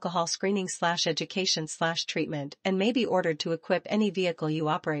undergo alcohol screening/education/treatment and may be ordered to equip any vehicle you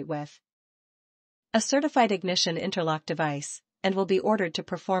operate with a certified ignition interlock device, and will be ordered to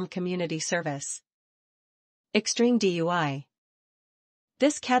perform community service. Extreme DUI.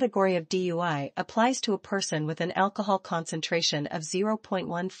 This category of DUI applies to a person with an alcohol concentration of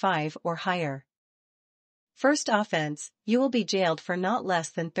 0.15 or higher. First offense, you will be jailed for not less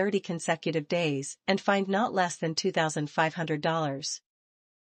than 30 consecutive days and fined not less than $2,500.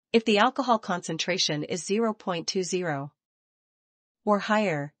 If the alcohol concentration is 0.20 or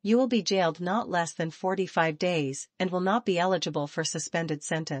higher, you will be jailed not less than 45 days and will not be eligible for suspended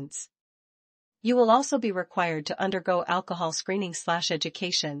sentence. You will also be required to undergo alcohol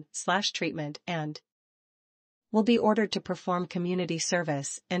screening/education/treatment and will be ordered to perform community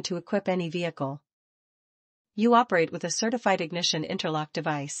service and to equip any vehicle you operate with a certified ignition interlock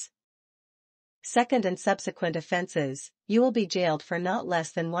device. Second and subsequent offenses, you will be jailed for not less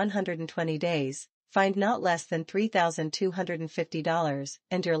than 120 days, fined not less than $3,250,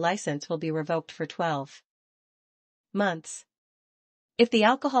 and your license will be revoked for 12 months. If the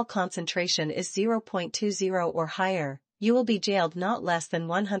alcohol concentration is 0.20 or higher, you will be jailed not less than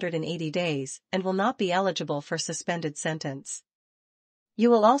 180 days and will not be eligible for suspended sentence. You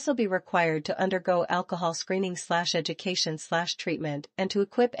will also be required to undergo alcohol screening/education/treatment and to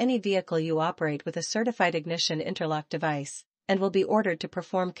equip any vehicle you operate with a certified ignition interlock device, and will be ordered to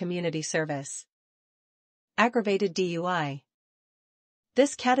perform community service. Aggravated DUI.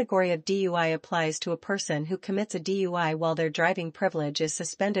 This category of DUI applies to a person who commits a DUI while their driving privilege is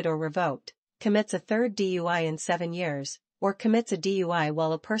suspended or revoked, commits a third DUI in 7 years, or commits a DUI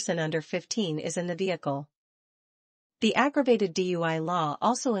while a person under 15 is in the vehicle. The aggravated DUI law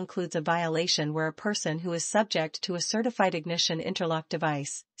also includes a violation where a person who is subject to a certified ignition interlock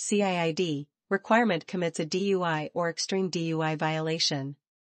device (CIID) requirement commits a DUI or extreme DUI violation.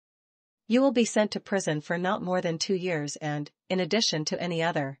 You will be sent to prison for not more than 2 years and, in addition to any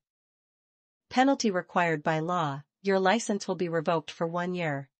other penalty required by law, your license will be revoked for 1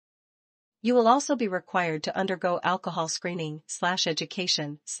 year. You will also be required to undergo alcohol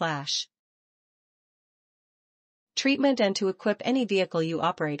screening/education/treatment and to equip any vehicle you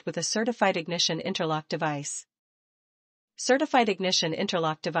operate with a certified ignition interlock device. Certified ignition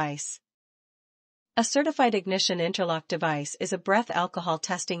interlock device. A certified ignition interlock device is a breath alcohol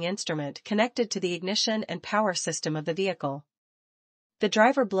testing instrument connected to the ignition and power system of the vehicle. The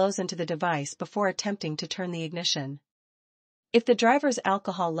driver blows into the device before attempting to turn the ignition. If the driver's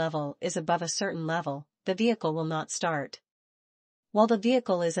alcohol level is above a certain level, the vehicle will not start. While the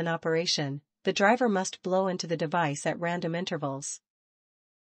vehicle is in operation, the driver must blow into the device at random intervals.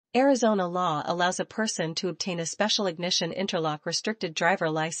 Arizona law allows a person to obtain a special ignition interlock restricted driver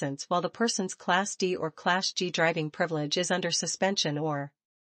license while the person's Class D or Class G driving privilege is under suspension or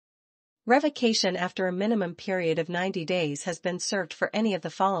revocation after a minimum period of 90 days has been served for any of the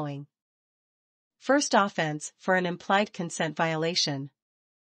following. First offense, for an implied consent violation.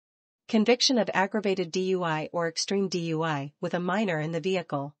 Conviction of aggravated DUI or extreme DUI with a minor in the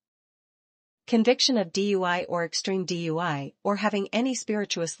vehicle. Conviction of DUI or extreme DUI, or having any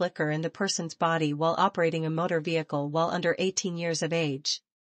spirituous liquor in the person's body while operating a motor vehicle while under 18 years of age.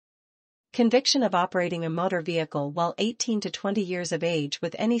 Conviction of operating a motor vehicle while 18 to 20 years of age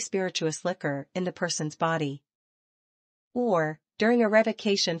with any spirituous liquor in the person's body. Or, during a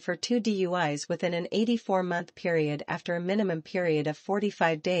revocation for 2 DUIs within an 84-month period after a minimum period of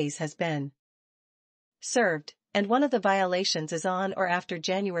 45 days has been served, and one of the violations is on or after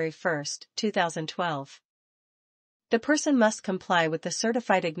January 1, 2012. The person must comply with the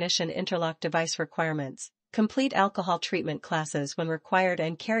certified ignition interlock device requirements, complete alcohol treatment classes when required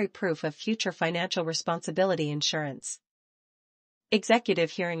and carry proof of future financial responsibility insurance.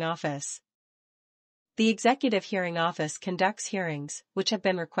 Executive Hearing Office. The Executive Hearing Office conducts hearings, which have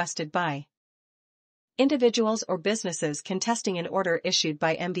been requested by individuals or businesses contesting an order issued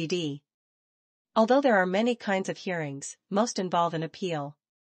by MVD. Although there are many kinds of hearings, most involve an appeal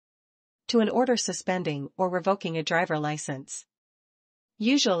to an order suspending or revoking a driver license.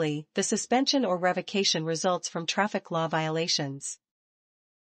 Usually, the suspension or revocation results from traffic law violations.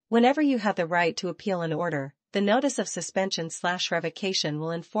 Whenever you have the right to appeal an order, the notice of suspension/revocation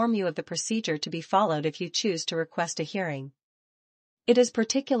will inform you of the procedure to be followed if you choose to request a hearing. It is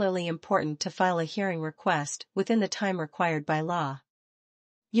particularly important to file a hearing request within the time required by law.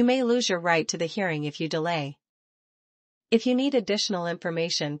 You may lose your right to the hearing if you delay. If you need additional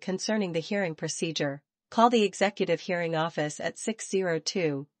information concerning the hearing procedure, call the Executive Hearing Office at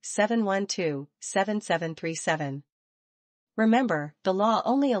 602-712-7737. Remember, the law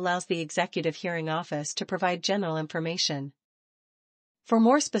only allows the Executive Hearing Office to provide general information. For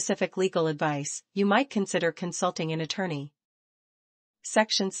more specific legal advice, you might consider consulting an attorney.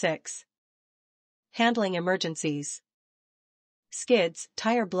 Section 6. Handling emergencies. Skids,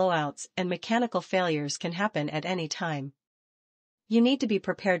 tire blowouts, and mechanical failures can happen at any time. You need to be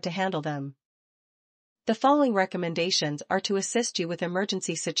prepared to handle them. The following recommendations are to assist you with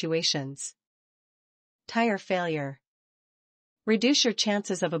emergency situations. Tire failure. Reduce your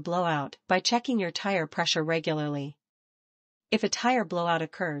chances of a blowout by checking your tire pressure regularly. If a tire blowout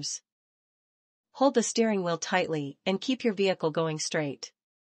occurs, hold the steering wheel tightly and keep your vehicle going straight.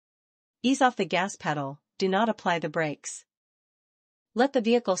 Ease off the gas pedal, do not apply the brakes. Let the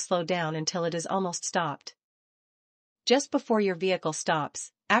vehicle slow down until it is almost stopped. Just before your vehicle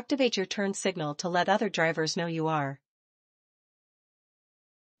stops, activate your turn signal to let other drivers know you are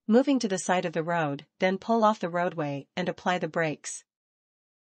moving to the side of the road, then pull off the roadway and apply the brakes.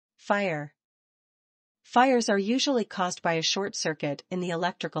 Fire. Fires are usually caused by a short circuit in the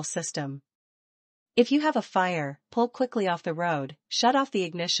electrical system. If you have a fire, pull quickly off the road, shut off the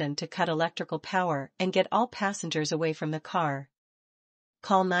ignition to cut electrical power and get all passengers away from the car.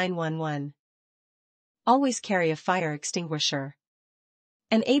 Call 911. Always carry a fire extinguisher.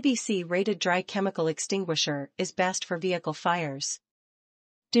 An ABC-rated dry chemical extinguisher is best for vehicle fires.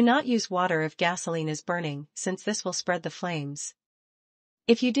 Do not use water if gasoline is burning, since this will spread the flames.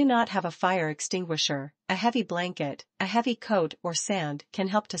 If you do not have a fire extinguisher, a heavy blanket, a heavy coat or sand can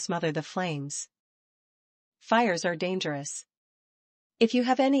help to smother the flames. Fires are dangerous. If you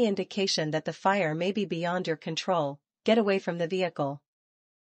have any indication that the fire may be beyond your control, get away from the vehicle.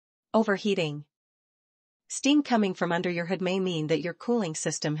 Overheating. Steam coming from under your hood may mean that your cooling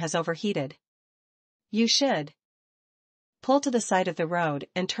system has overheated. You should pull to the side of the road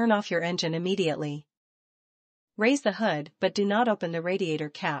and turn off your engine immediately. Raise the hood but do not open the radiator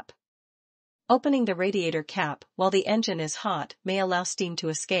cap. Opening the radiator cap while the engine is hot may allow steam to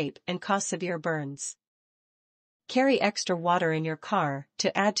escape and cause severe burns. Carry extra water in your car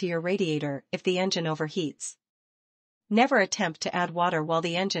to add to your radiator if the engine overheats. Never attempt to add water while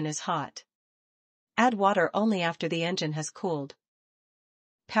the engine is hot. Add water only after the engine has cooled.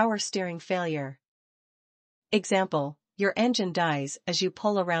 Power steering failure. Example, your engine dies as you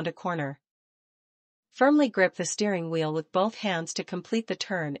pull around a corner. Firmly grip the steering wheel with both hands to complete the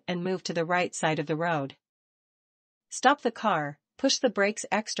turn and move to the right side of the road. Stop the car, push the brakes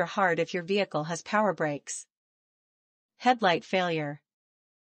extra hard if your vehicle has power brakes. Headlight failure.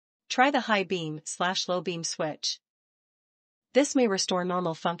 Try the high beam/low beam switch. This may restore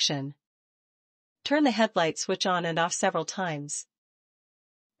normal function. Turn the headlight switch on and off several times.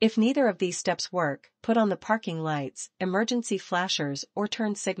 If neither of these steps work, put on the parking lights, emergency flashers or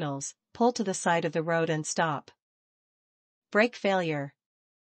turn signals, pull to the side of the road and stop. Brake failure.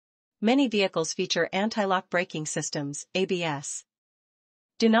 Many vehicles feature anti-lock braking systems, ABS.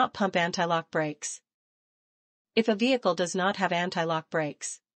 Do not pump anti-lock brakes. If a vehicle does not have anti-lock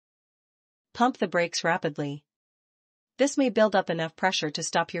brakes, pump the brakes rapidly. This may build up enough pressure to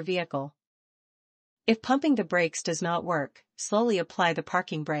stop your vehicle. If pumping the brakes does not work, slowly apply the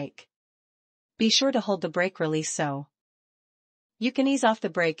parking brake. Be sure to hold the brake release so you can ease off the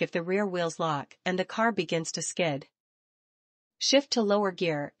brake if the rear wheels lock and the car begins to skid. Shift to lower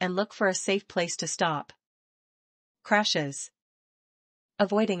gear and look for a safe place to stop. Crashes.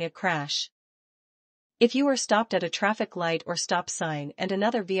 Avoiding a crash. If you are stopped at a traffic light or stop sign and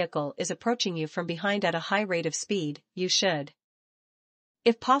another vehicle is approaching you from behind at a high rate of speed, you should,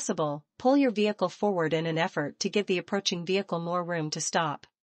 if possible, pull your vehicle forward in an effort to give the approaching vehicle more room to stop.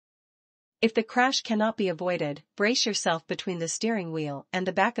 If the crash cannot be avoided, brace yourself between the steering wheel and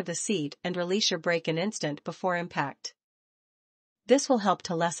the back of the seat and release your brake an instant before impact. This will help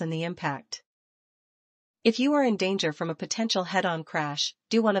to lessen the impact. If you are in danger from a potential head-on crash,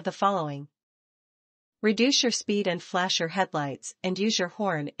 do one of the following. Reduce your speed and flash your headlights and use your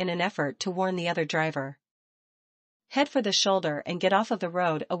horn in an effort to warn the other driver. Head for the shoulder and get off of the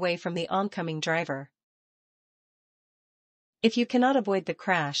road away from the oncoming driver. If you cannot avoid the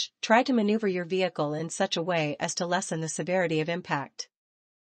crash, try to maneuver your vehicle in such a way as to lessen the severity of impact.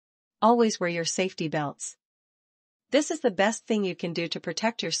 Always wear your safety belts. This is the best thing you can do to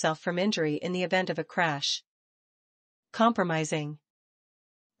protect yourself from injury in the event of a crash. Compromising.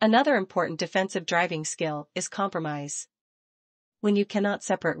 Another important defensive driving skill is compromise. When you cannot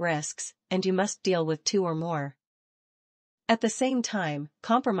separate risks, and you must deal with two or more at the same time,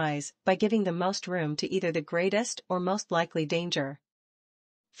 compromise by giving the most room to either the greatest or most likely danger.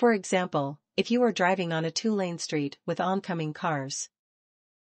 For example, if you are driving on a two-lane street with oncoming cars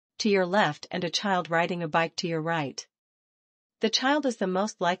to your left and a child riding a bike to your right, The child is the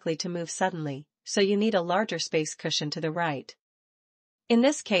most likely to move suddenly, so you need a larger space cushion to the right. In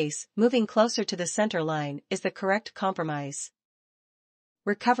this case, moving closer to the center line is the correct compromise.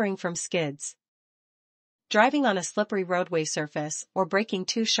 Recovering from skids. Driving on a slippery roadway surface or braking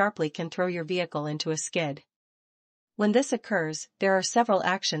too sharply can throw your vehicle into a skid. When this occurs, there are several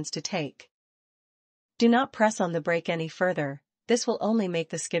actions to take. Do not press on the brake any further, this will only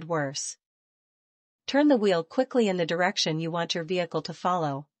make the skid worse. Turn the wheel quickly in the direction you want your vehicle to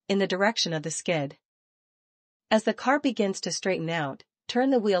follow, in the direction of the skid. As the car begins to straighten out, turn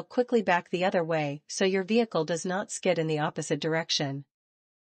the wheel quickly back the other way so your vehicle does not skid in the opposite direction.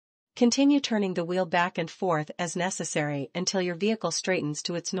 Continue turning the wheel back and forth as necessary until your vehicle straightens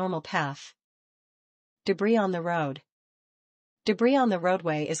to its normal path. Debris on the road. Debris on the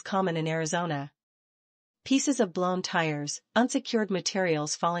roadway is common in Arizona. Pieces of blown tires, unsecured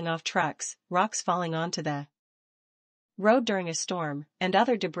materials falling off trucks, rocks falling onto the road during a storm, and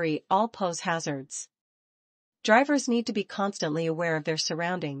other debris all pose hazards. Drivers need to be constantly aware of their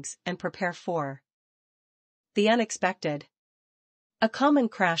surroundings and prepare for the unexpected. A common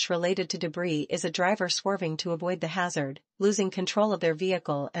crash related to debris is a driver swerving to avoid the hazard, losing control of their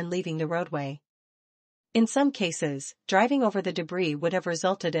vehicle and leaving the roadway. In some cases, driving over the debris would have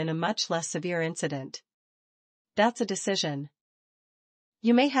resulted in a much less severe incident. That's a decision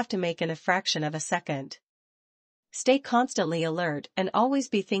you may have to make in a fraction of a second. Stay constantly alert and always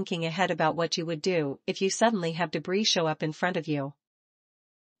be thinking ahead about what you would do if you suddenly have debris show up in front of you.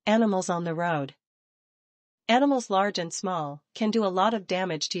 Animals on the road. Animals large and small can do a lot of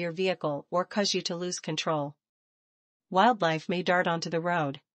damage to your vehicle or cause you to lose control. Wildlife may dart onto the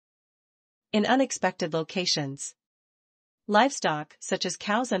road in unexpected locations. Livestock, such as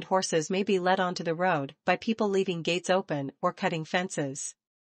cows and horses, may be led onto the road by people leaving gates open or cutting fences.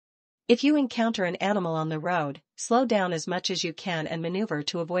 If you encounter an animal on the road, slow down as much as you can and maneuver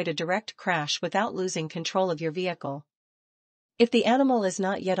to avoid a direct crash without losing control of your vehicle. If the animal is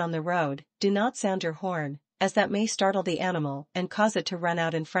not yet on the road, do not sound your horn, as that may startle the animal and cause it to run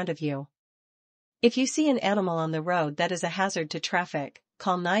out in front of you. If you see an animal on the road that is a hazard to traffic,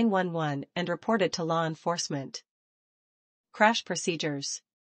 call 911 and report it to law enforcement. Crash procedures.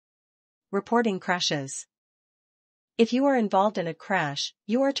 Reporting crashes. If you are involved in a crash,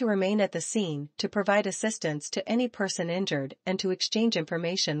 you are to remain at the scene to provide assistance to any person injured and to exchange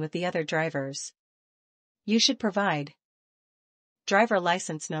information with the other drivers. You should provide driver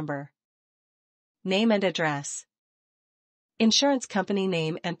license number, name and address, insurance company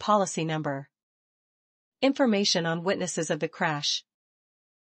name and policy number, information on witnesses of the crash,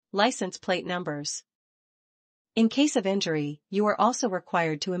 license plate numbers. In case of injury, you are also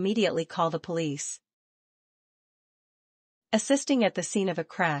required to immediately call the police. Assisting at the scene of a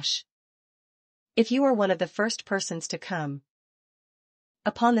crash. If you are one of the first persons to come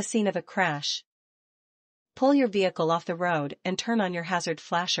upon the scene of a crash, pull your vehicle off the road and turn on your hazard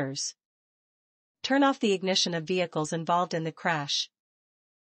flashers. Turn off the ignition of vehicles involved in the crash.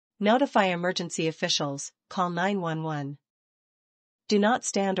 Notify emergency officials, call 911. Do not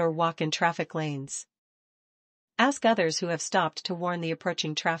stand or walk in traffic lanes. Ask others who have stopped to warn the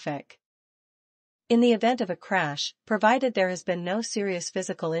approaching traffic. In the event of a crash, provided there has been no serious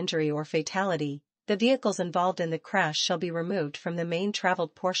physical injury or fatality, the vehicles involved in the crash shall be removed from the main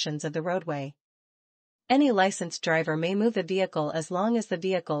traveled portions of the roadway. Any licensed driver may move the vehicle as long as the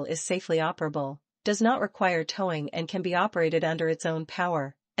vehicle is safely operable, does not require towing and can be operated under its own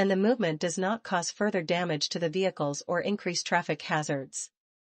power, and the movement does not cause further damage to the vehicles or increase traffic hazards.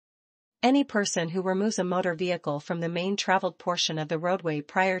 Any person who removes a motor vehicle from the main traveled portion of the roadway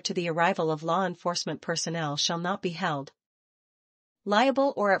prior to the arrival of law enforcement personnel shall not be held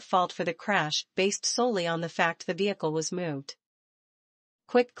liable or at fault for the crash based solely on the fact the vehicle was moved.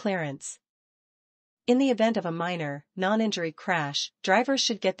 Quick clearance. In the event of a minor, non-injury crash, drivers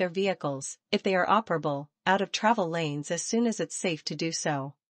should get their vehicles, if they are operable, out of travel lanes as soon as it's safe to do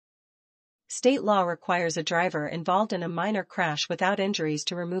so. State law requires a driver involved in a minor crash without injuries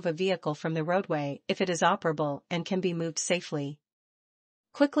to remove a vehicle from the roadway if it is operable and can be moved safely.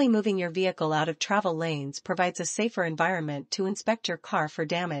 Quickly moving your vehicle out of travel lanes provides a safer environment to inspect your car for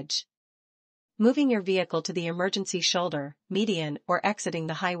damage. Moving your vehicle to the emergency shoulder, median, or exiting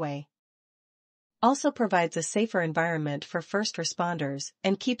the highway also provides a safer environment for first responders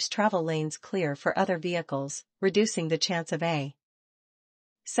and keeps travel lanes clear for other vehicles, reducing the chance of a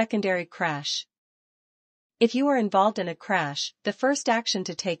secondary crash. If you are involved in a crash, the first action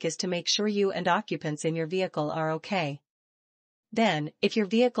to take is to make sure you and occupants in your vehicle are okay. Then, if your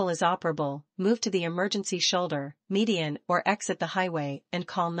vehicle is operable, move to the emergency shoulder, median, or exit the highway and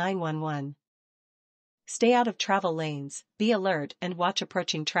call 911. stay out of travel lanes, be alert and watch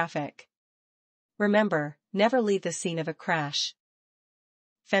approaching traffic. Remember, never leave the scene of a crash.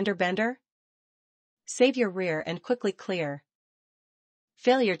 Fender bender? Save your rear and quickly clear.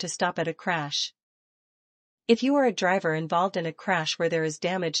 Failure to stop at a crash. If you are a driver involved in a crash where there is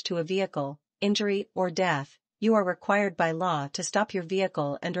damage to a vehicle, injury, or death, you are required by law to stop your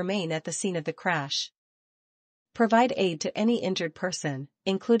vehicle and remain at the scene of the crash. Provide aid to any injured person,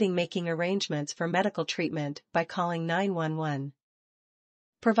 including making arrangements for medical treatment by calling 911.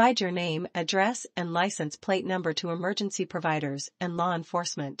 Provide your name, address, and license plate number to emergency providers and law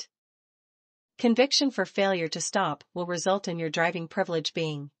enforcement. Conviction for failure to stop will result in your driving privilege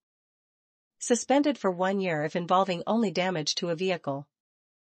being suspended for 1 year if involving only damage to a vehicle.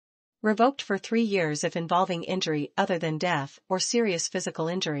 Revoked for 3 years if involving injury other than death or serious physical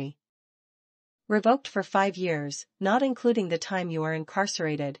injury. Revoked for 5 years, not including the time you are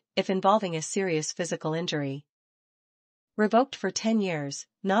incarcerated, if involving a serious physical injury. Revoked for 10 years,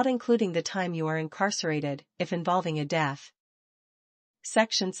 not including the time you are incarcerated, if involving a death.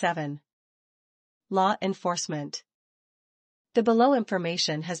 Section 7. Law Enforcement. The below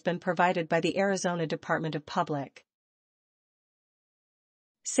information has been provided by the Arizona Department of Public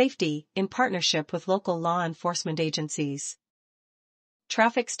Safety, in partnership with local law enforcement agencies.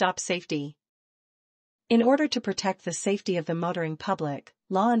 Traffic stop safety. In order to protect the safety of the motoring public,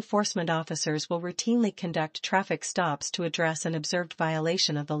 law enforcement officers will routinely conduct traffic stops to address an observed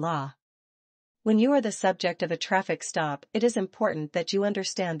violation of the law. When you are the subject of a traffic stop, it is important that you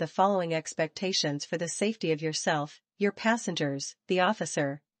understand the following expectations for the safety of yourself, your passengers, the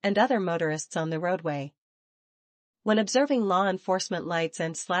officer, and other motorists on the roadway. When observing law enforcement lights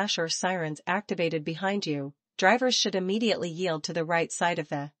and or sirens activated behind you, drivers should immediately yield to the right side of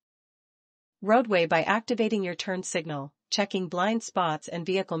the roadway by activating your turn signal, checking blind spots and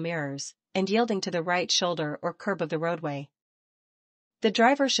vehicle mirrors, and yielding to the right shoulder or curb of the roadway. The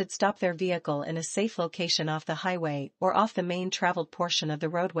driver should stop their vehicle in a safe location off the highway or off the main traveled portion of the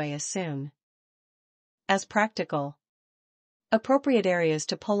roadway as soon as practical. Appropriate areas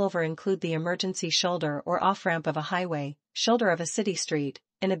to pull over include the emergency shoulder or off-ramp of a highway, shoulder of a city street,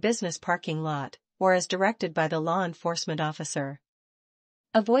 in a business parking lot, or as directed by the law enforcement officer.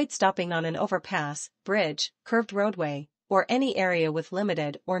 Avoid stopping on an overpass, bridge, curved roadway, or any area with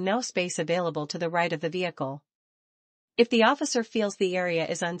limited or no space available to the right of the vehicle. If the officer feels the area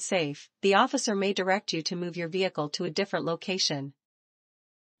is unsafe, the officer may direct you to move your vehicle to a different location.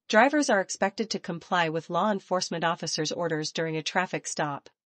 Drivers are expected to comply with law enforcement officers' orders during a traffic stop.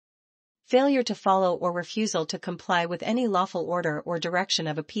 Failure to follow or refusal to comply with any lawful order or direction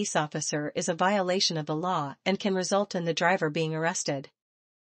of a peace officer is a violation of the law and can result in the driver being arrested.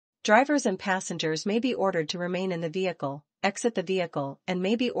 Drivers and passengers may be ordered to remain in the vehicle, exit the vehicle, and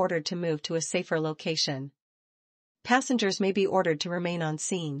may be ordered to move to a safer location. Passengers may be ordered to remain on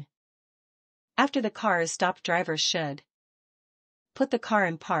scene. After the car is stopped, drivers should put the car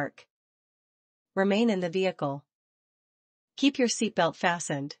in park. Remain in the vehicle. Keep your seatbelt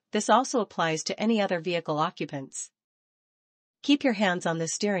fastened. This also applies to any other vehicle occupants. Keep your hands on the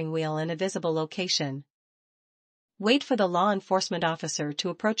steering wheel in a visible location. Wait for the law enforcement officer to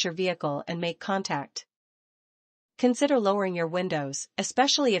approach your vehicle and make contact. Consider lowering your windows,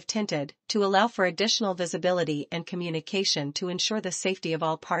 especially if tinted, to allow for additional visibility and communication to ensure the safety of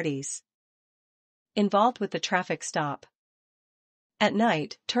all parties involved with the traffic stop. At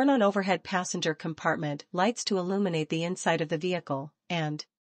night, turn on overhead passenger compartment lights to illuminate the inside of the vehicle, and,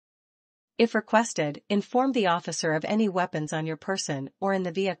 if requested, inform the officer of any weapons on your person or in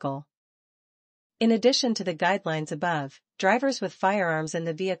the vehicle. In addition to the guidelines above, drivers with firearms in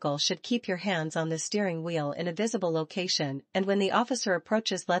the vehicle should keep your hands on the steering wheel in a visible location, and when the officer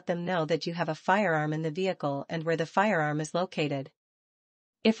approaches, let them know that you have a firearm in the vehicle and where the firearm is located.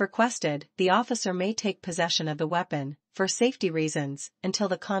 If requested, the officer may take possession of the weapon, for safety reasons, until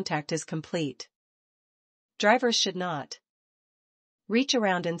the contact is complete. Drivers should not reach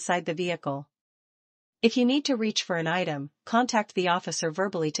around inside the vehicle. If you need to reach for an item, contact the officer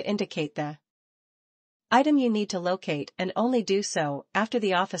verbally to indicate the item you need to locate, and only do so after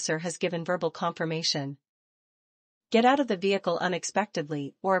the officer has given verbal confirmation. Get out of the vehicle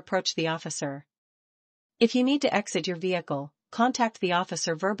unexpectedly or approach the officer. If you need to exit your vehicle, contact the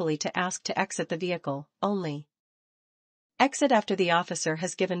officer verbally to ask to exit the vehicle, only. Exit after the officer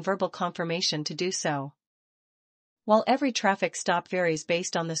has given verbal confirmation to do so. While every traffic stop varies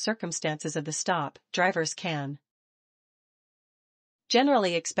based on the circumstances of the stop, drivers can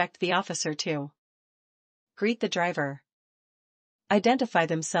generally expect the officer to greet the driver, identify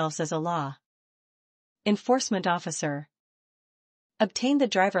themselves as a law enforcement officer, Obtain the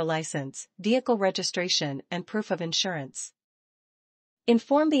driver license, vehicle registration, and proof of insurance.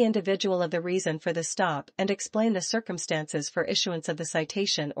 Inform the individual of the reason for the stop and explain the circumstances for issuance of the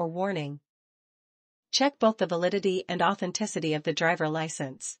citation or warning. Check both the validity and authenticity of the driver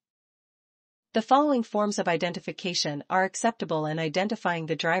license. The following forms of identification are acceptable in identifying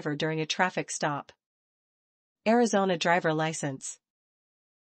the driver during a traffic stop. Arizona driver license.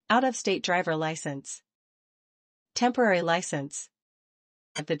 Out-of-state driver license. Temporary license.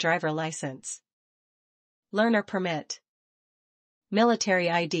 The driver license. Learner permit. Military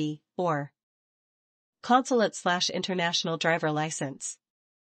ID, or consulate/international driver license.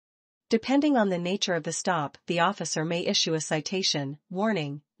 Depending on the nature of the stop, the officer may issue a citation,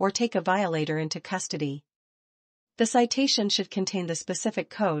 warning, or take a violator into custody. The citation should contain the specific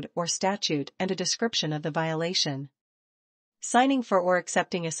code or statute and a description of the violation. Signing for or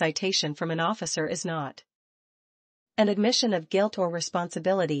accepting a citation from an officer is not an admission of guilt or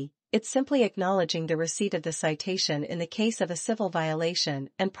responsibility. It's simply acknowledging the receipt of the citation in the case of a civil violation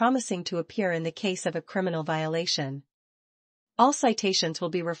and promising to appear in the case of a criminal violation. All citations will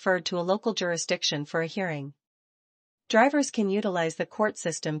be referred to a local jurisdiction for a hearing. Drivers can utilize the court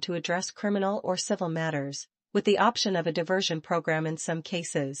system to address criminal or civil matters, with the option of a diversion program in some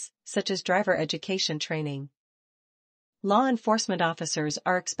cases, such as driver education training. Law enforcement officers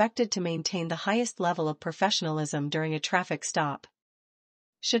are expected to maintain the highest level of professionalism during a traffic stop.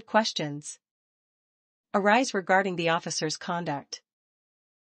 Should questions arise regarding the officer's conduct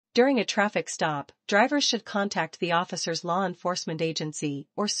during a traffic stop, drivers should contact the officer's law enforcement agency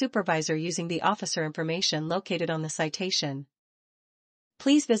or supervisor using the officer information located on the citation.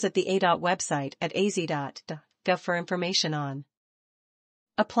 Please visit the ADOT website at az.gov for information on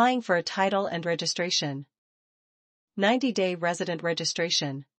applying for a title and registration, 90-day resident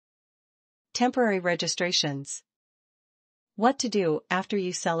registration, temporary registrations, what to do after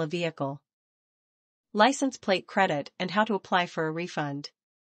you sell a vehicle, license plate credit and how to apply for a refund,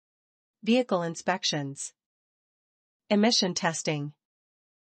 vehicle inspections, emission testing,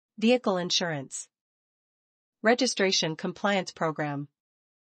 vehicle insurance, registration compliance program,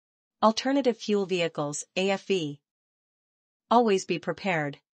 alternative fuel vehicles, AFV. Always be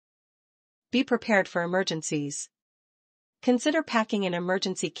prepared. Be prepared for emergencies. Consider packing an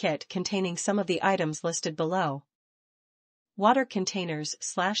emergency kit containing some of the items listed below. Water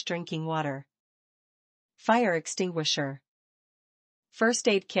containers/drinking water, fire extinguisher, first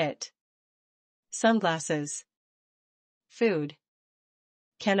aid kit, sunglasses, food,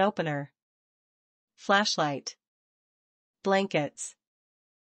 can opener, flashlight, blankets,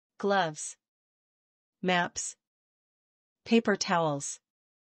 gloves, maps, paper towels,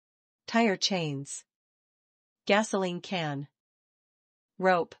 tire chains, gasoline can,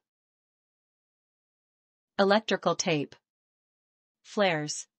 rope, electrical tape,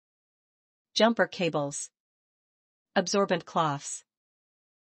 flares, jumper cables, absorbent cloths,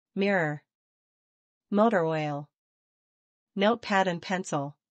 mirror, motor oil, notepad and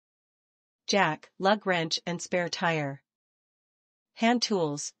pencil, jack, lug wrench and spare tire, hand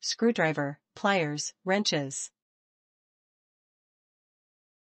tools, screwdriver, pliers, wrenches.